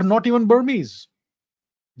are not even Burmese.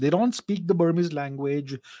 They don't speak the Burmese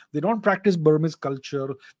language. They don't practice Burmese culture.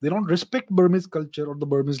 They don't respect Burmese culture or the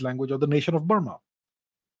Burmese language or the nation of Burma.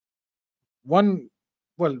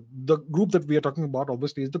 The group that we are talking about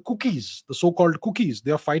obviously is the Cookies, the so-called Cookies.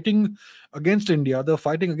 They are fighting against India. They're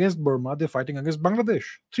fighting against Burma. They're fighting against Bangladesh.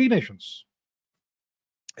 3 nations.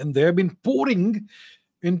 And they have been pouring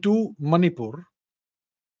into Manipur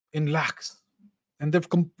in lakhs. And they've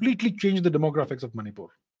completely changed the demographics of Manipur.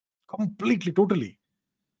 Completely, totally.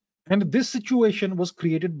 And this situation was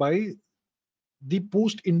created by the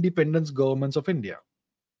post-independence governments of India,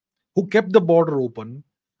 who kept the border open,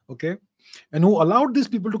 okay, and who allowed these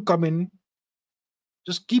people to come in,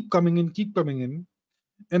 just keep coming in,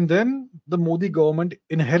 and then the Modi government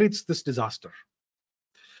inherits this disaster.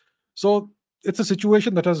 So it's a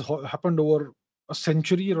situation that has happened over a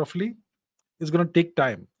century roughly. It's going to take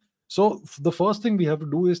time. So the first thing we have to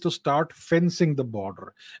do is to start fencing the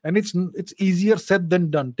border, and it's easier said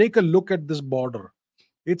than done. Take a look at this border.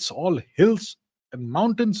 It's all hills and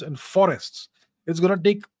mountains and forests. It's going to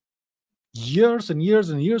take years and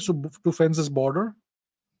years and years to fence this border.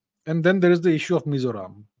 And then there is the issue of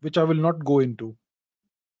Mizoram, which I will not go into.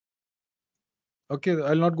 Okay,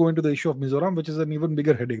 I'll not go into the issue of Mizoram, which is an even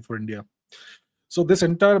bigger headache for India. So this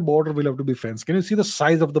entire border will have to be fenced. Can you see the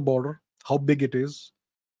size of the border? How big it is?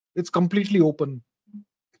 It's completely open.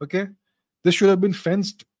 Okay, this should have been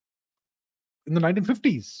fenced in the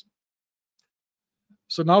 1950s.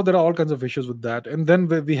 So now there are all kinds of issues with that. And then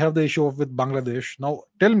we have the issue with Bangladesh. Now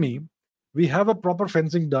tell me, we have a proper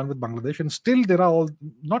fencing done with Bangladesh, and still there are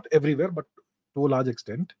not everywhere, but to a large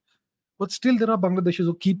extent, but still there are Bangladeshis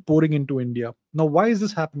who keep pouring into India. Now, why is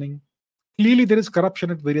this happening? Clearly, there is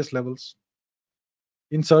corruption at various levels.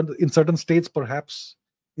 In certain states, perhaps.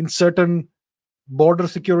 In certain border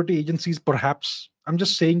security agencies, perhaps. I'm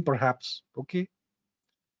just saying perhaps. Okay.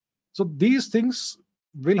 So these things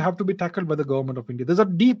will have to be tackled by the government of India. These are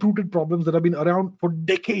deep-rooted problems that have been around for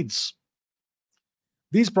decades.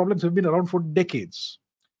 These problems have been around for decades,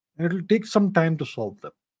 and it will take some time to solve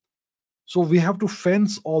them. So we have to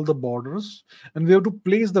fence all the borders, and we have to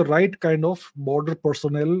place the right kind of border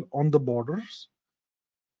personnel on the borders.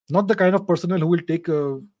 Not the kind of personnel who will take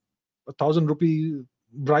a 1,000 rupee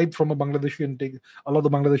bribe from a Bangladeshi and allow the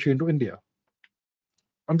Bangladeshi into India.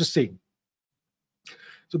 I'm just saying.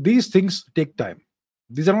 So these things take time.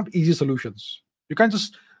 These are not easy solutions. You can't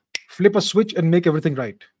just flip a switch and make everything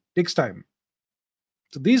right. It takes time.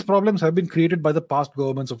 So these problems have been created by the past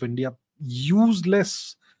governments of India.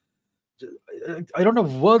 Useless. I don't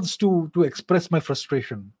have words to express my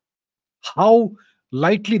frustration. How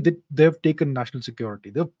lightly they have taken national security.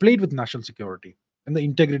 They've played with national security and the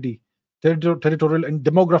integrity territorial and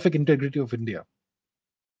demographic integrity of India.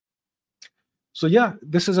 So yeah,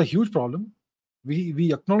 this is a huge problem.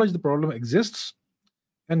 We acknowledge the problem exists,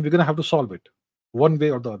 and we're going to have to solve it one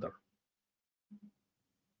way or the other.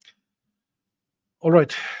 All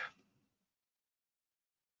right.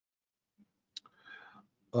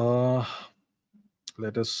 Uh,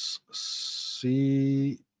 Let us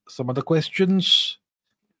see some other questions.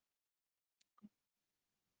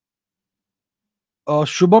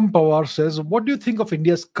 Shubham Pawar says, "What do you think of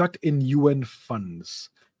India's cut in UN funds?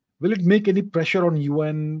 Will it make any pressure on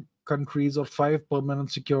UN countries or five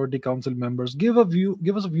permanent Security Council members? Give us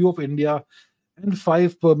a view of India and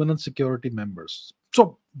five permanent security members."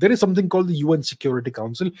 So there is something called the UN Security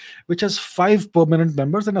Council, which has five permanent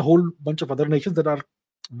members and a whole bunch of other nations that are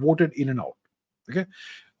voted in and out. Okay,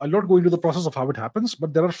 I'll not go into the process of how it happens,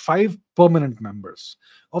 but there are five permanent members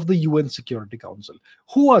of the UN Security Council.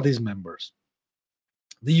 Who are these members?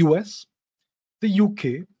 The US, the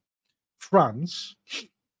UK, France,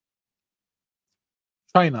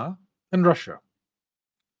 China, and Russia.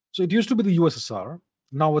 So it used to be the USSR,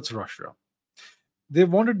 now it's Russia. They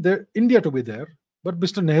wanted India to be there, but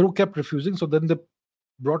Mr. Nehru kept refusing, so then they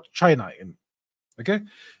brought China in. Okay,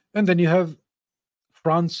 and then you have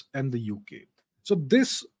France and the UK. So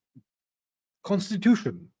this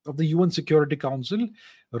constitution of the UN Security Council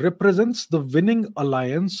represents the winning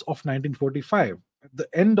alliance of 1945. At the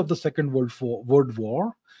end of the Second World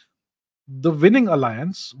War, the winning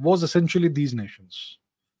alliance was essentially these nations.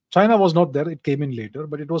 China was not there, it came in later,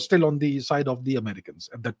 but it was still on the side of the Americans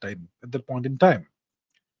at that time, at that point in time.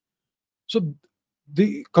 So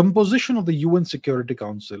the composition of the UN Security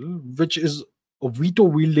Council, which is a veto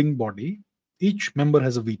wielding body, each member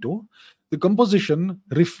has a veto. The composition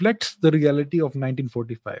reflects the reality of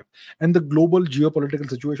 1945 and the global geopolitical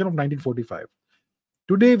situation of 1945.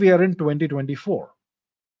 Today we are in 2024.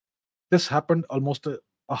 This happened almost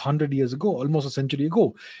 100 years ago, almost a century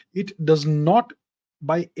ago. It does not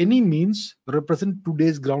by any means represent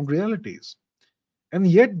today's ground realities. And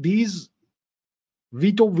yet these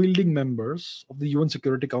veto wielding members of the UN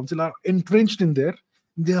Security Council are entrenched in there.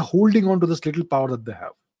 They are holding on to this little power that they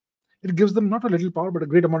have. It gives them not a little power, but a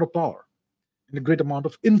great amount of power and a great amount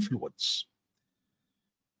of influence.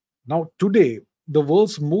 Now, today, the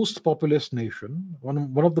world's most populous nation,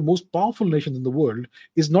 one of the most powerful nations in the world,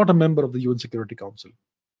 is not a member of the UN Security Council.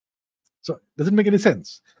 So, does it make any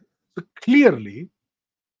sense? So, clearly,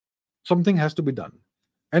 something has to be done.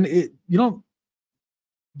 And,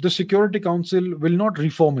 the Security Council will not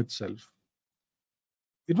reform itself.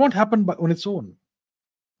 It won't happen on its own.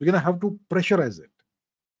 We're going to have to pressurize it.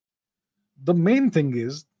 The main thing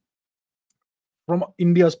is, from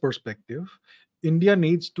India's perspective, India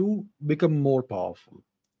needs to become more powerful.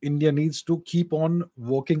 India needs to keep on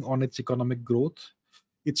working on its economic growth,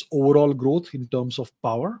 its overall growth in terms of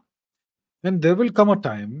power. And there will come a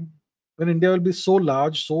time when India will be so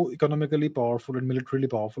large, so economically powerful and militarily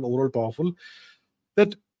powerful, overall powerful,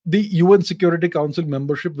 that the UN Security Council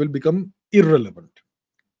membership will become irrelevant.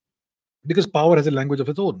 Because power has a language of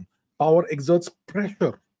its own. Power exerts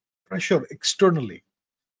pressure externally.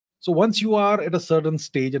 So once you are at a certain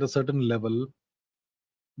stage, at a certain level,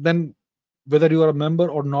 then whether you are a member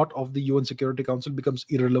or not of the UN Security Council becomes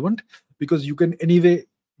irrelevant, because you can anyway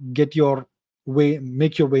make your way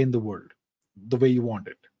in the world the way you want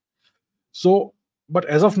it. So, but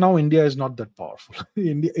as of now, India is not that powerful.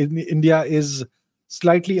 India is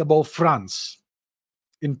slightly above France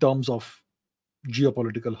in terms of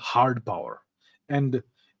geopolitical hard power and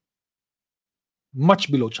much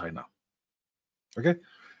below China. Okay.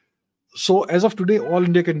 So as of today, all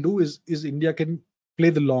India can do is India can play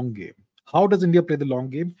the long game. How does India play the long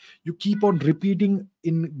game? You keep on repeating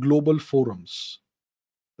in global forums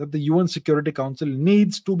that the UN Security Council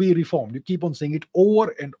needs to be reformed. You keep on saying it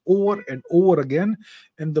over and over and over again.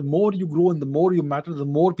 And the more you grow and the more you matter, the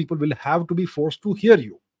more people will have to be forced to hear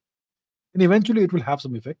you. And eventually it will have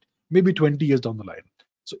some effect, maybe 20 years down the line.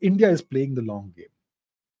 So India is playing the long game.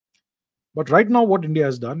 But right now, what India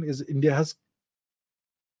has done is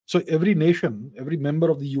so every nation, every member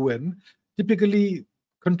of the UN typically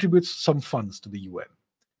contributes some funds to the UN.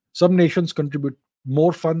 Some nations contribute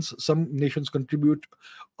more funds, some nations contribute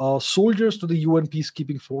soldiers to the UN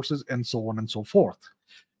peacekeeping forces, and so on and so forth.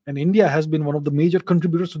 And India has been one of the major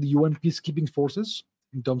contributors to the UN peacekeeping forces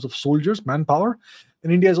in terms of soldiers, manpower.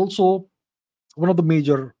 And India is also one of the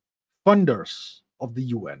major funders of the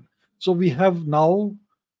UN. So we have now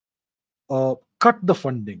cut the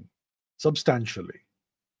funding substantially.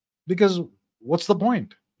 Because what's the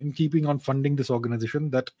point in keeping on funding this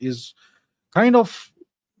organization that is kind of,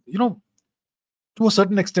 to a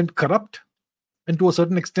certain extent corrupt, And to a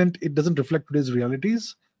certain extent, it doesn't reflect today's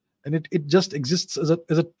realities, and it just exists as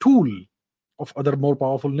a tool of other more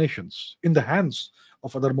powerful nations, in the hands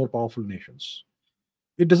of other more powerful nations.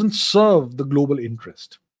 It doesn't serve the global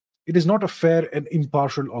interest. It is not a fair and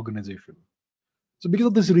impartial organization. So, because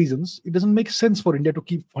of these reasons, it doesn't make sense for India to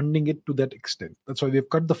keep funding it to that extent. That's why we've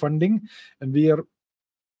cut the funding, and we are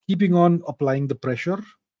keeping on applying the pressure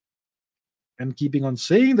and keeping on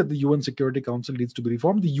saying that the UN Security Council needs to be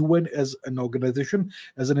reformed. The UN as an organization,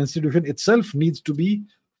 as an institution itself, needs to be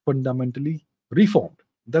fundamentally reformed.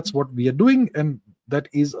 That's what we are doing, and that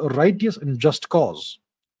is a righteous and just cause.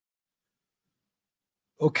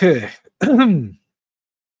 Okay.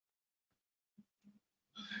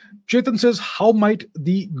 Chetan says, how might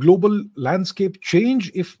the global landscape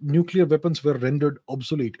change if nuclear weapons were rendered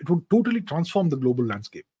obsolete? It would totally transform the global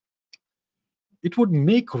landscape. It would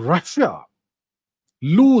make Russia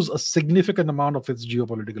lose a significant amount of its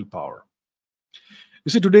geopolitical power.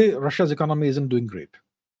 You see, today, Russia's economy isn't doing great.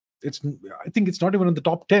 It's, I think it's not even in the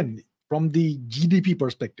top 10 from the GDP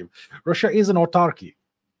perspective. Russia is an autarky.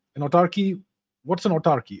 An autarky, what's an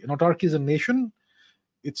autarky? An autarky is a nation.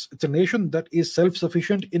 It's a nation that is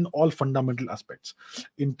self-sufficient in all fundamental aspects,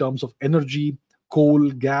 in terms of energy,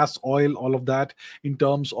 coal, gas, oil, all of that, in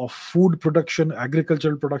terms of food production,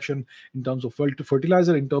 agricultural production, in terms of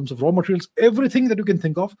fertilizer, in terms of raw materials, everything that you can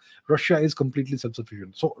think of. Russia is completely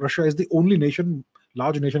self-sufficient. So Russia is the only nation,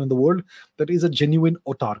 large nation in the world, that is a genuine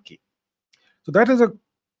autarky. So that is a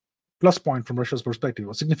plus point from Russia's perspective,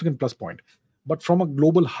 a significant plus point. But from a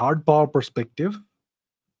global hard power perspective,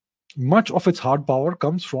 much of its hard power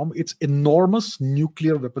comes from its enormous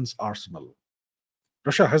nuclear weapons arsenal.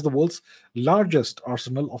 Russia has the world's largest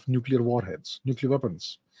arsenal of nuclear warheads, nuclear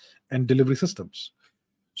weapons, and delivery systems.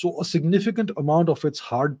 So, a significant amount of its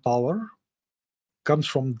hard power comes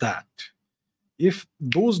from that. If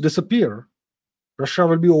those disappear, Russia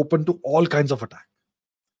will be open to all kinds of attack.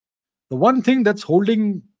 The one thing that's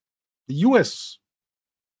holding the US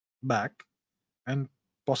back, and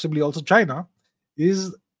possibly also China,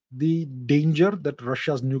 is the danger that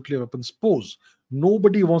Russia's nuclear weapons pose.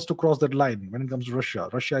 Nobody wants to cross that line when it comes to Russia.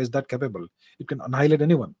 Russia is that capable. It can annihilate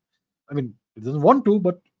anyone. I mean, it doesn't want to,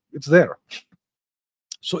 but it's there.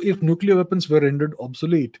 So if nuclear weapons were rendered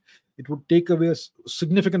obsolete, it would take away a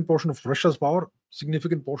significant portion of Russia's power,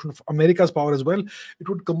 significant portion of America's power as well. It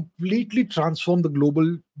would completely transform the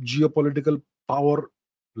global geopolitical power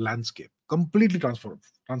landscape, completely transform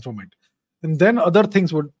it. And then other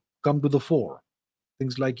things would come to the fore.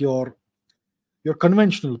 Things like your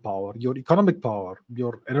conventional power, your economic power,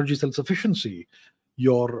 your energy self-sufficiency,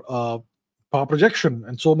 your power projection,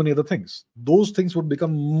 and so many other things. Those things would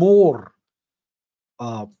become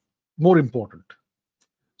uh, more important.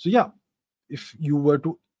 So yeah, if you were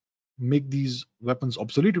to make these weapons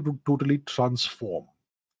obsolete, it would totally transform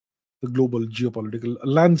the global geopolitical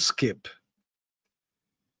landscape.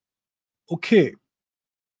 Okay.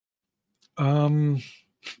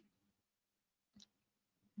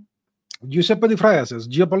 Giuseppe Di Fraia says,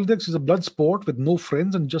 geopolitics is a blood sport with no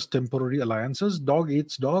friends and just temporary alliances. Dog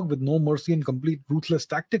eats dog with no mercy and complete ruthless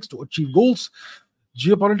tactics to achieve goals.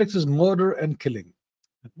 Geopolitics is murder and killing.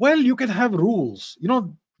 Well, you can have rules.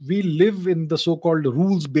 We live in the so-called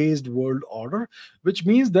rules-based world order, which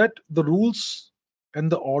means that the rules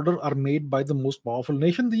and the order are made by the most powerful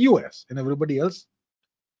nation, the US, and everybody else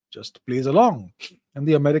just plays along. And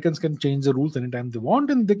the Americans can change the rules anytime they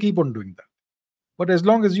want, and they keep on doing that. But as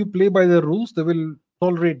long as you play by their rules, they will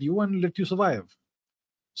tolerate you and let you survive.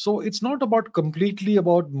 So it's not about completely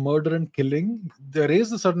about murder and killing. There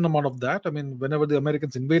is a certain amount of that. I mean, whenever the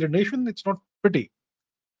Americans invade a nation, it's not pretty.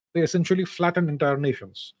 They essentially flatten entire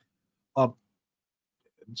nations. Uh,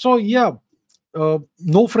 so yeah,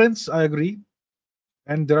 no friends. I agree.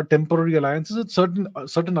 And there are temporary alliances.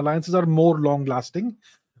 Certain alliances are more long lasting.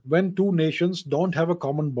 When two nations don't have a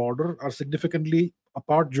common border, are significantly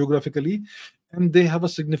apart geographically, and they have a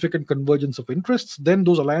significant convergence of interests, then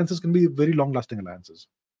those alliances can be very long lasting alliances.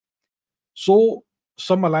 So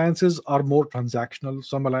some alliances are more transactional,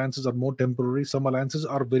 some alliances are more temporary, some alliances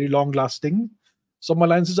are very long lasting, some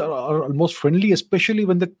alliances are almost friendly, especially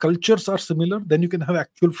when the cultures are similar. Then you can have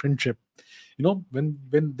actual friendship. When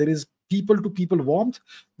there is people to people warmth,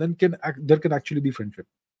 then there can actually be friendship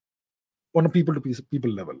on a people to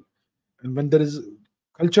people level. And when there is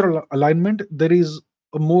cultural alignment, there is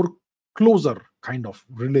a more closer kind of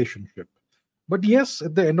relationship. But yes,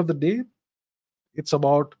 at the end of the day, it's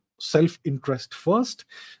about self-interest first.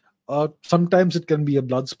 Sometimes it can be a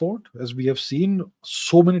blood sport, as we have seen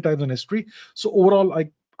so many times in history. So overall,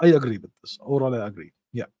 I agree with this. Overall, I agree.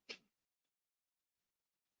 Yeah.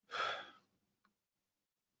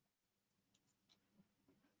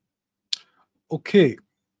 Okay.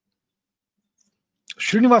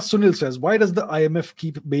 Srinivas Sunil says, why does the IMF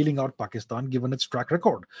keep bailing out Pakistan given its track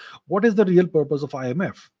record? What is the real purpose of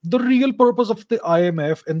IMF? The real purpose of the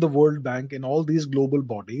IMF and the World Bank and all these global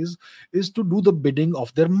bodies is to do the bidding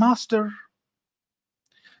of their master.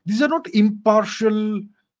 These are not impartial,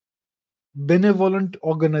 benevolent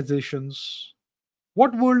organizations.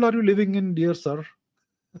 What world are you living in, dear sir?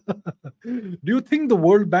 Do you think the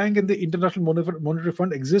World Bank and the International Monetary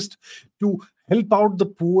Fund exist to help out the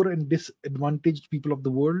poor and disadvantaged people of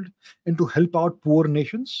the world and to help out poor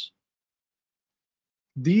nations?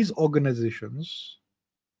 These organizations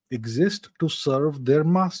exist to serve their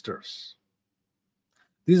masters.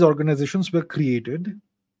 These organizations were created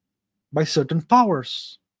by certain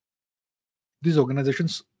powers. These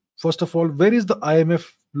organizations, first of all, where is the IMF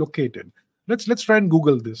located? Let's try and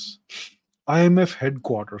Google this. IMF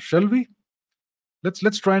headquarters, shall we?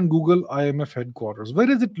 Let's try and Google IMF headquarters. Where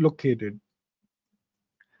is it located?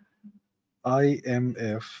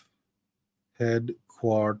 IMF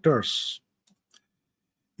headquarters.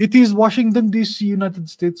 It is Washington D.C., United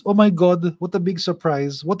States. Oh my God, what a big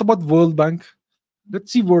surprise! What about World Bank?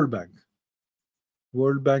 Let's see World Bank.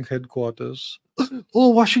 World Bank headquarters. Oh,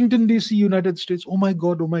 Washington D.C., United States. Oh my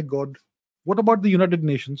God, oh my God. What about the United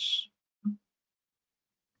Nations?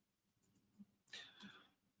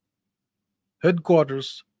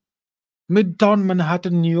 Headquarters. Midtown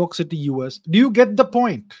Manhattan, New York City, US. Do you get the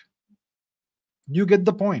point? Do you get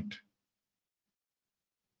the point?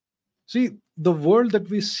 See, the world that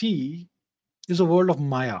we see is a world of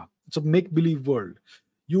Maya. It's a make-believe world.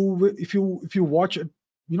 If you watch a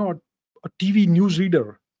TV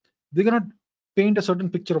newsreader, they're gonna paint a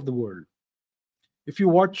certain picture of the world. If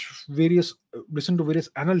you listen to various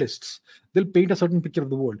analysts, they'll paint a certain picture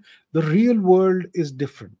of the world. The real world is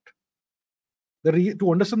different.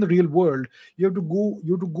 To understand the real world, you have to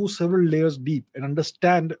go several layers deep and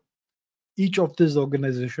understand each of these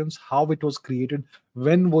organizations, how it was created,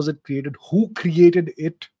 when was it created, who created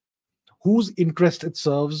it, whose interest it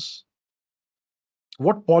serves,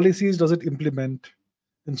 what policies does it implement,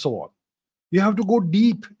 and so on. You have to go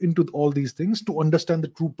deep into all these things to understand the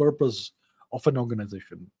true purpose of an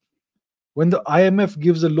organization. When the IMF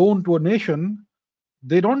gives a loan to a nation,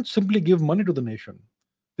 they don't simply give money to the nation.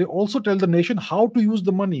 They also tell the nation how to use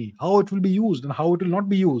the money, how it will be used, and how it will not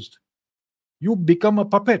be used. You become a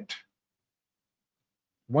puppet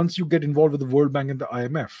once you get involved with the World Bank and the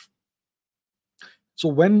IMF. So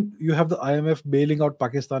when you have the IMF bailing out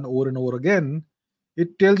Pakistan over and over again,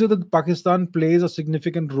 it tells you that Pakistan plays a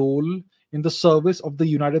significant role in the service of the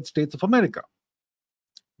United States of America.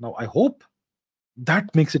 Now, I hope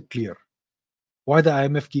that makes it clear why the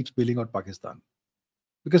IMF keeps bailing out Pakistan.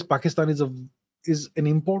 Because Pakistan is an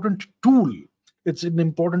important tool. It's an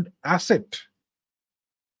important asset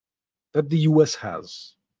that the US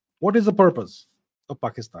has. What is the purpose of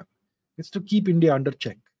Pakistan? It's to keep India under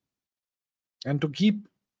check and to keep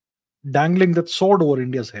dangling that sword over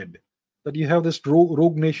India's head, that you have this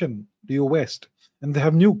rogue nation to your west and they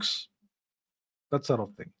have nukes, that sort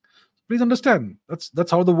of thing. Please understand,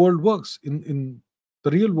 that's how the world works in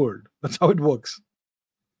the real world. That's how it works.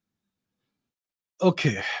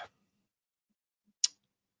 Okay.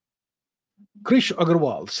 Krish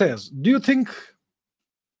Agarwal says, do you think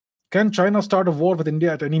can China start a war with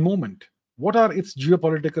India at any moment? What are its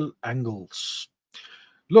geopolitical angles?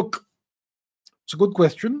 Look, it's a good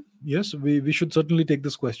question. Yes, we should certainly take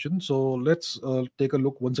this question. So let's take a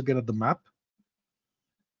look once again at the map.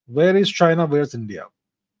 Where is China? Where's India?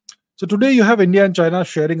 So today you have India and China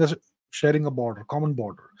sharing a border, common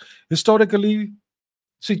border. Historically,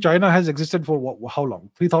 see, China has existed for how long?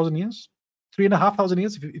 3,000 years? 3,500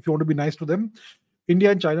 years, if you want to be nice to them.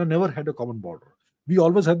 India and China never had a common border. We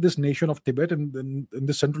always had this nation of Tibet in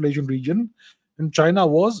the Central Asian region, and China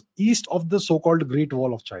was east of the so-called Great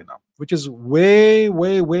Wall of China, which is way,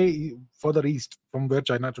 way, way further east from where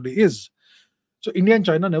China today is. So India and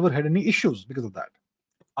China never had any issues because of that.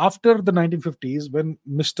 After the 1950s, when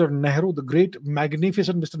Mr. Nehru, the great,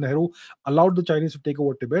 magnificent Mr. Nehru, allowed the Chinese to take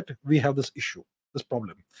over Tibet, we have this issue, this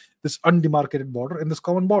problem, this undemarcated border and this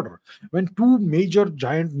common border. When two major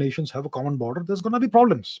giant nations have a common border, there's going to be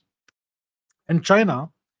problems. And China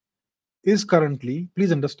is currently,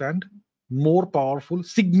 please understand, more powerful,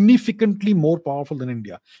 significantly more powerful than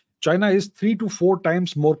India. China is 3 to 4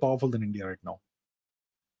 times more powerful than India right now.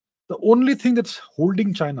 The only thing that's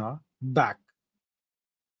holding China back,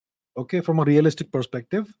 okay, from a realistic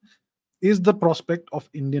perspective, is the prospect of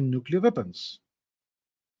Indian nuclear weapons.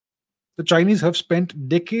 The Chinese have spent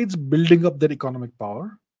decades building up their economic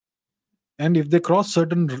power, and if they cross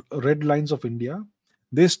certain red lines of India,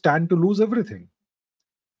 they stand to lose everything.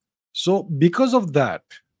 So because of that,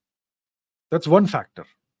 that's one factor.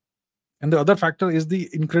 And the other factor is the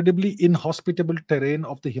incredibly inhospitable terrain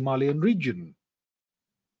of the Himalayan region.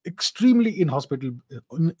 Extremely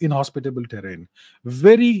inhospitable terrain,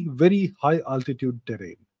 very high altitude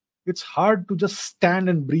terrain. It's hard to just stand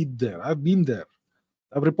and breathe there. I've been there.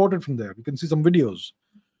 I've reported from there. You can see some videos.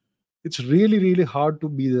 It's really hard to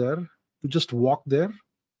be there, to just walk there.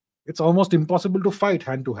 It's almost impossible to fight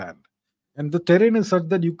hand to hand. And the terrain is such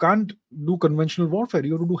that you can't do conventional warfare.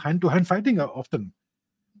 You have to do hand to hand fighting often.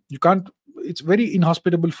 You can't. It's very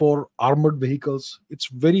inhospitable for armored vehicles. It's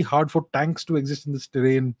very hard for tanks to exist in this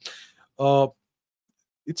terrain. uh,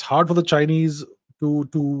 it's hard for the Chinese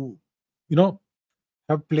to you know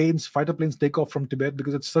have fighter planes take off from Tibet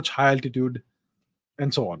because it's such high altitude,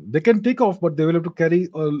 and so on. They can take off, but they will have to carry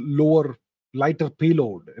a lower, lighter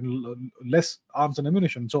payload and less arms and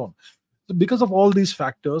ammunition, and so on. So because of all these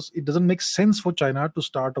factors, it doesn't make sense for China to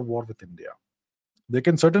start a war with India. They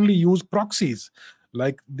can certainly use proxies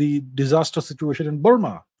like the disaster situation in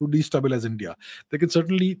Burma to destabilize India. They can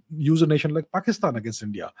certainly use a nation like Pakistan against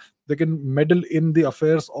India. They can meddle in the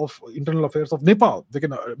internal affairs of Nepal. They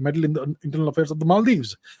can meddle in the internal affairs of the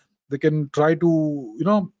Maldives. They can try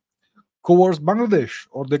to, coerce Bangladesh,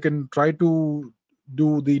 or they can try to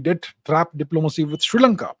do the debt trap diplomacy with Sri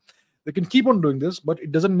Lanka. They can keep on doing this, but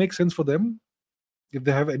it doesn't make sense for them, if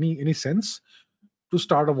they have any sense, to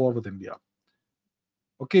start a war with India.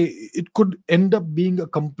 Okay, it could end up being a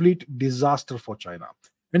complete disaster for China.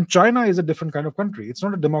 And China is a different kind of country. It's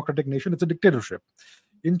not a democratic nation, it's a dictatorship.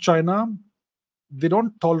 In China, they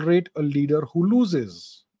don't tolerate a leader who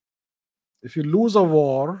loses. If you lose a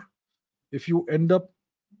war, if you end up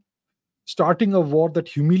starting a war that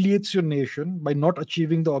humiliates your nation by not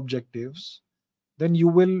achieving the objectives, then you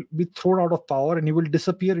will be thrown out of power and you will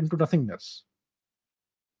disappear into nothingness.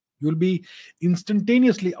 You will be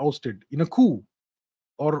instantaneously ousted in a coup,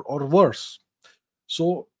 or worse.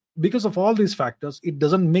 So, because of all these factors, it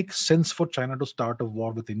doesn't make sense for China to start a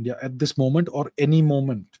war with India at this moment or any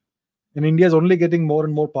moment. And India is only getting more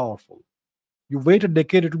and more powerful. You wait a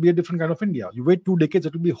decade, it will be a different kind of India. You wait 2 decades,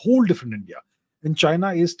 it will be a whole different India. And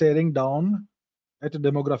China is staring down at a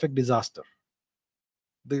demographic disaster.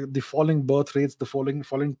 The falling birth rates, the falling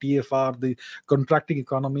TFR, the contracting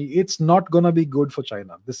economy, it's not gonna be good for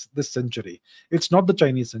China this century. It's not the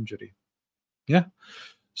Chinese century. Yeah.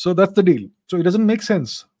 So that's the deal. So it doesn't make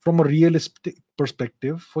sense from a realistic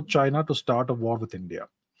perspective for China to start a war with India.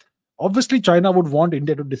 Obviously, China would want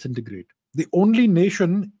India to disintegrate. The only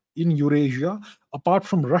nation in Eurasia, apart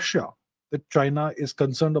from Russia, that China is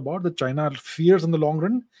concerned about, that China fears in the long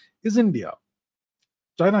run, is India.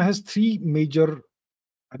 China has three major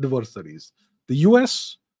adversaries: the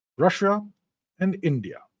US, Russia, and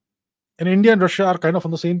India. And India and Russia are kind of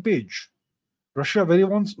on the same page. Russia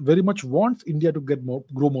very much wants India to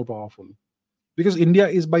grow more powerful, because India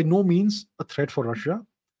is by no means a threat for Russia,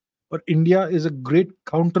 but India is a great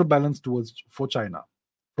counterbalance for China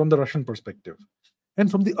from the Russian perspective, and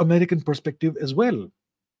from the American perspective as well,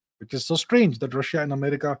 which is so strange that Russia and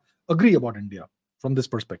America agree about India from this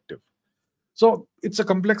perspective. So it's a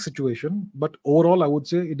complex situation, but overall, I would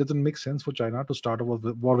say it doesn't make sense for China to start a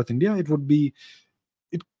war with India.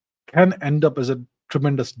 It can end up as a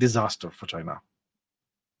tremendous disaster for China.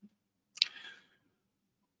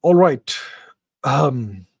 All right.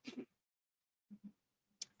 Um,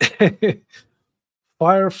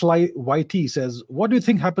 Firefly YT says, what do you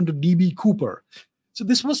think happened to DB Cooper? So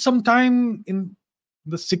this was sometime in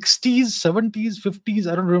the 60s, 70s, 50s.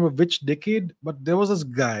 I don't remember which decade, but there was this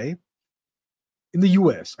guy in the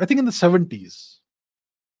US, I think in the 70s.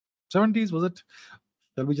 70s, was it?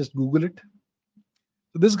 Shall we just Google it?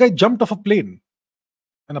 So this guy jumped off a plane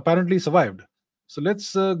and apparently survived. So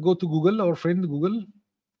let's go to Google, our friend Google.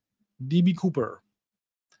 DB Cooper.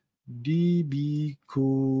 DB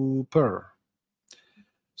Cooper.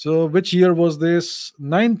 So which year was this?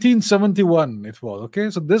 1971 it was. Okay,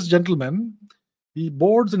 so this gentleman, he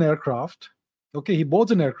boards an aircraft. Okay, he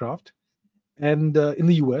boards an aircraft, and in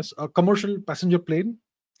the US, a commercial passenger plane.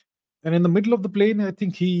 And in the middle of the plane, I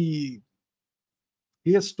think he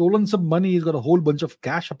has stolen some money. He's got a whole bunch of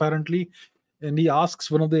cash apparently, and he asks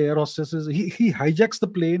one of the air hostesses. He hijacks the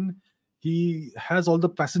plane. He has all the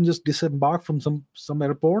passengers disembark from some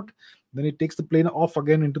airport. Then he takes the plane off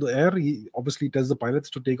again into the air. He obviously tells the pilots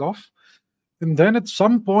to take off. And then at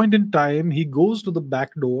some point in time, he goes to the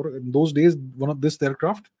back door. In those days, one of this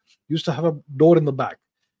aircraft used to have a door in the back.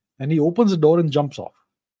 And he opens the door and jumps off.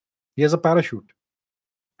 He has a parachute.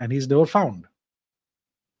 And he's never found.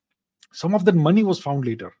 Some of that money was found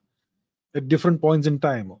later at different points in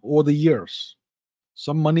time over the years.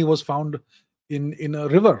 Some money was found in a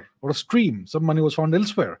river or a stream. Some money was found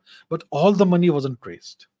elsewhere, but all the money wasn't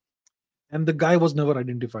traced, and the guy was never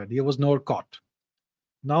identified. He was never caught.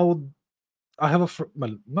 Now I have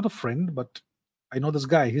well, not a friend, but I know this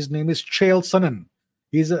guy. His name is Chael Sonnen.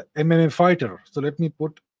 He's a MMA fighter. So let me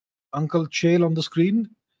put Uncle Chael on the screen.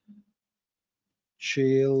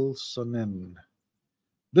 Chael Sonnen.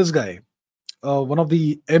 This guy, one of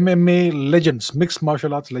the MMA legends, mixed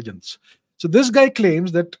martial arts legends. So this guy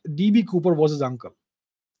claims that DB Cooper was his uncle,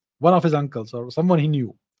 one of his uncles, or someone he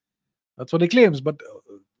knew. That's what he claims. But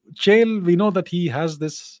Chael, we know that he has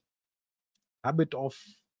this habit of,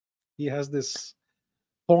 he has this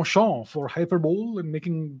penchant for hyperbole and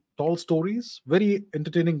making tall stories. Very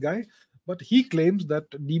entertaining guy. But he claims that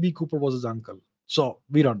DB Cooper was his uncle. So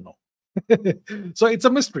we don't know. So it's a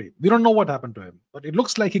mystery. We don't know what happened to him. But it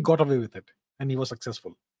looks like he got away with it. And he was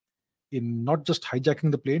successful in not just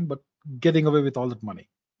hijacking the plane, but getting away with all that money.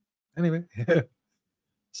 Anyway,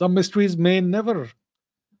 some mysteries may never.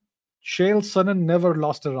 Chael Sonnen never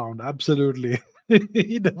lost a round. Absolutely.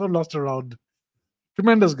 He never lost a round.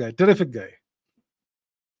 Tremendous guy. Terrific guy.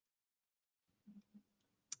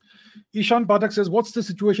 Ishan Pathak says, what's the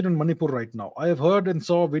situation in Manipur right now? I have heard and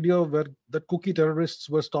saw a video where the Kuki terrorists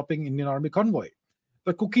were stopping Indian Army convoy.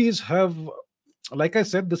 The Kukis have, like I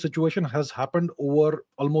said, the situation has happened over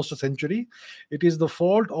almost a century. It is the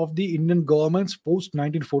fault of the Indian governments post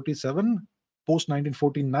 1947, post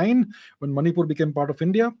 1949, when Manipur became part of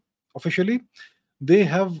India officially. They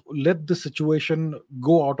have let the situation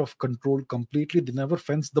go out of control completely. They never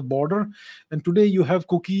fenced the border. And today you have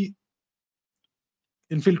Kuki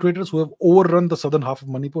infiltrators who have overrun the southern half of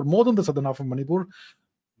Manipur, more than the southern half of Manipur,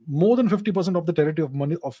 more than 50% of the territory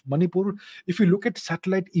of Manipur. If you look at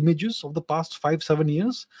satellite images of the past 5-7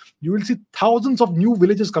 years, you will see thousands of new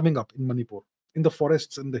villages coming up in Manipur, in the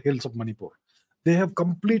forests and the hills of Manipur. They have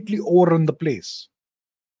completely overrun the place.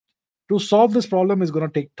 To solve this problem is going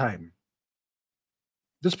to take time.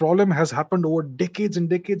 This problem has happened over decades and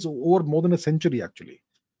decades, over more than a century actually.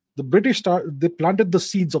 The British they planted the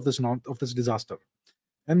seeds of this disaster.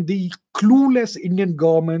 And the clueless Indian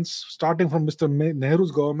governments, starting from Mr.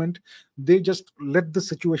 Nehru's government, they just let the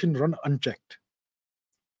situation run unchecked.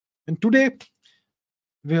 And today,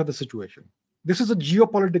 we have the situation. This is a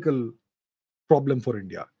geopolitical problem for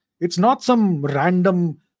India. It's not some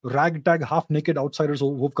random ragtag, half-naked outsiders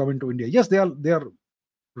who've come into India. Yes, they are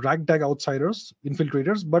ragtag outsiders,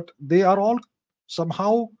 infiltrators, but they are all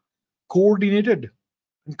somehow coordinated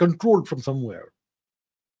and controlled from somewhere.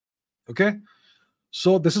 Okay?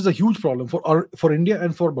 So this is a huge problem for India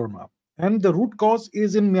and for Burma. And the root cause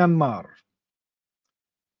is in Myanmar.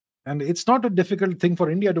 And it's not a difficult thing for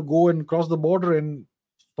India to go and cross the border and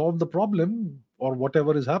solve the problem or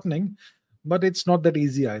whatever is happening, but it's not that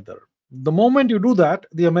easy either. The moment you do that,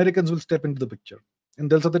 the Americans will step into the picture. And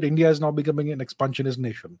they'll say that India is now becoming an expansionist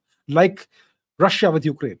nation, like Russia with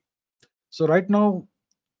Ukraine. So right now,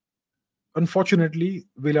 unfortunately,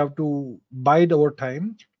 we'll have to bide our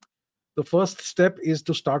time. The first step is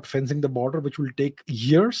to start fencing the border, which will take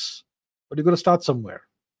years, but you're going to start somewhere.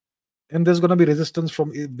 And there's going to be resistance from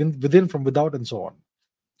within, from without, and so on.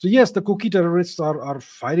 So yes, the Kuki terrorists are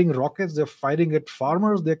firing rockets. They're firing at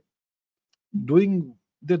farmers. They're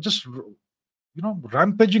just,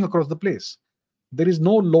 rampaging across the place. There is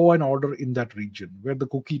no law and order in that region where the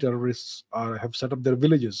Kuki terrorists have set up their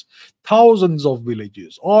villages. Thousands of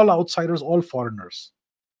villages, all outsiders, all foreigners.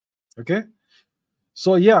 Okay?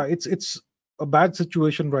 So yeah, it's a bad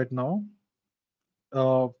situation right now.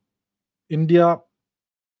 India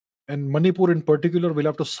and Manipur in particular will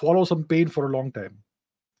have to swallow some pain for a long time.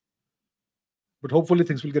 But hopefully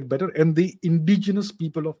things will get better, and the indigenous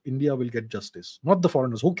people of India will get justice, not the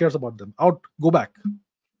foreigners. Who cares about them? Out, go back.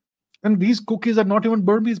 And these cookies are not even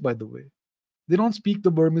Burmese, by the way. They don't speak the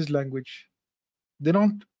Burmese language. They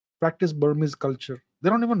don't practice Burmese culture. They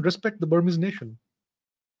don't even respect the Burmese nation.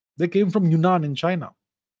 They came from Yunnan in China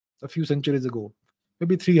a few centuries ago,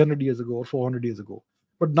 maybe 300 years ago or 400 years ago.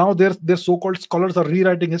 But now their so-called scholars are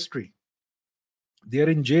rewriting history. They are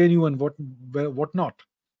in JNU and whatnot.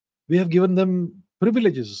 We have given them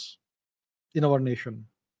privileges in our nation.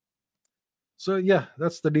 So yeah,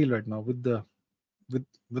 that's the deal right now with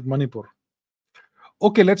Manipur.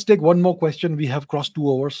 Okay, let's take one more question. We have crossed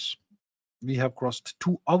 2 hours.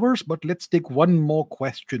 But let's take one more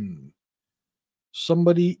question.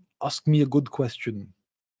 Somebody ask me a good question.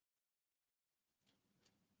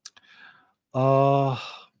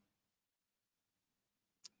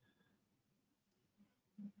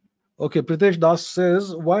 Okay, Pritesh Das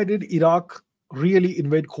says, why did Iraq really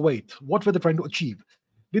invade Kuwait? What were they trying to achieve?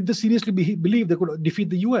 Did they seriously believe they could defeat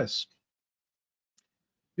the US?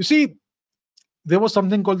 You see, There was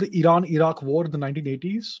something called the Iran-Iraq War in the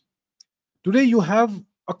 1980s. Today, you have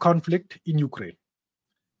a conflict in Ukraine.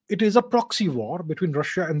 It is a proxy war between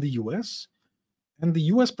Russia and the US, and the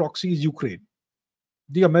US proxy is Ukraine.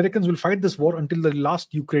 The Americans will fight this war until the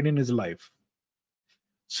last Ukrainian is alive.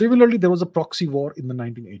 Similarly, there was a proxy war in the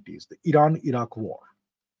 1980s, the Iran-Iraq War.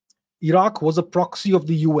 Iraq was a proxy of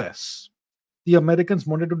the US. The Americans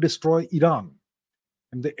wanted to destroy Iran,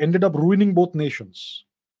 and they ended up ruining both nations.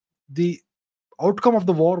 The outcome of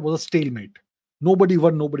the war was a stalemate. Nobody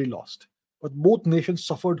won, nobody lost. But both nations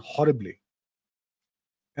suffered horribly.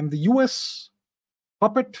 And the US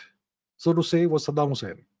puppet, so to say, was Saddam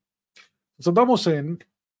Hussein. Saddam Hussein,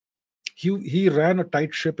 he ran a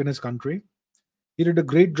tight ship in his country. He did a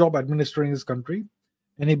great job administering his country.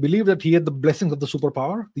 And he believed that he had the blessings of the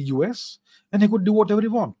superpower, the US, and he could do whatever he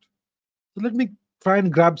wanted. So let me try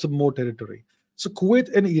and grab some more territory. So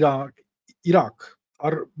Kuwait and Iraq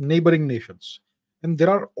are neighboring nations. And there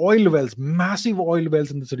are oil wells, massive oil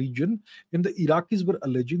wells in this region. And the Iraqis were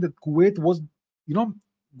alleging that Kuwait was,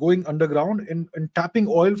 going underground and tapping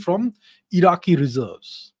oil from Iraqi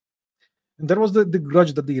reserves. And that was the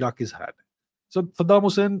grudge that the Iraqis had. So Saddam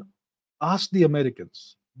Hussein asked the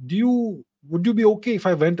Americans, would you be okay if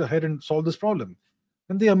I went ahead and solved this problem?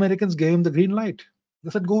 And the Americans gave him the green light.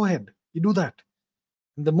 They said, go ahead, you do that.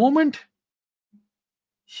 And the moment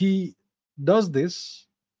he does this,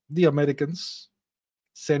 the Americans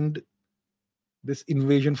send this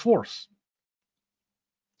invasion force.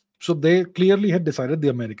 So they clearly had decided, the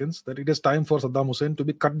Americans, that it is time for Saddam Hussein to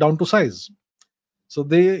be cut down to size. So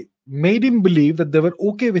they made him believe that they were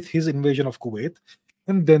okay with his invasion of Kuwait,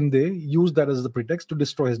 and then they used that as the pretext to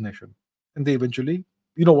destroy his nation. And they eventually,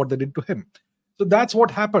 what they did to him. So that's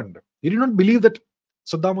what happened.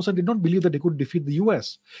 Saddam Hussein did not believe that he could defeat the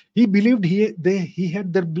US. He believed he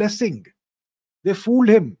had their blessing. They fooled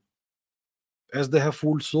him, as they have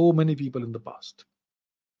fooled so many people in the past.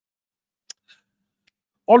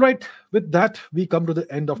 All right, with that, we come to the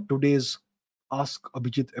end of today's Ask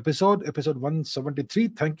Abhijit episode 173.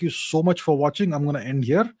 Thank you so much for watching. I'm going to end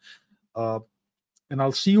here. And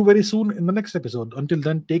I'll see you very soon in the next episode. Until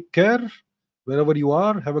then, take care. Wherever you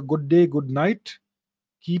are, have a good day, good night.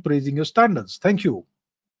 Keep raising your standards. Thank you.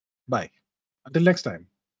 Bye. Until next time.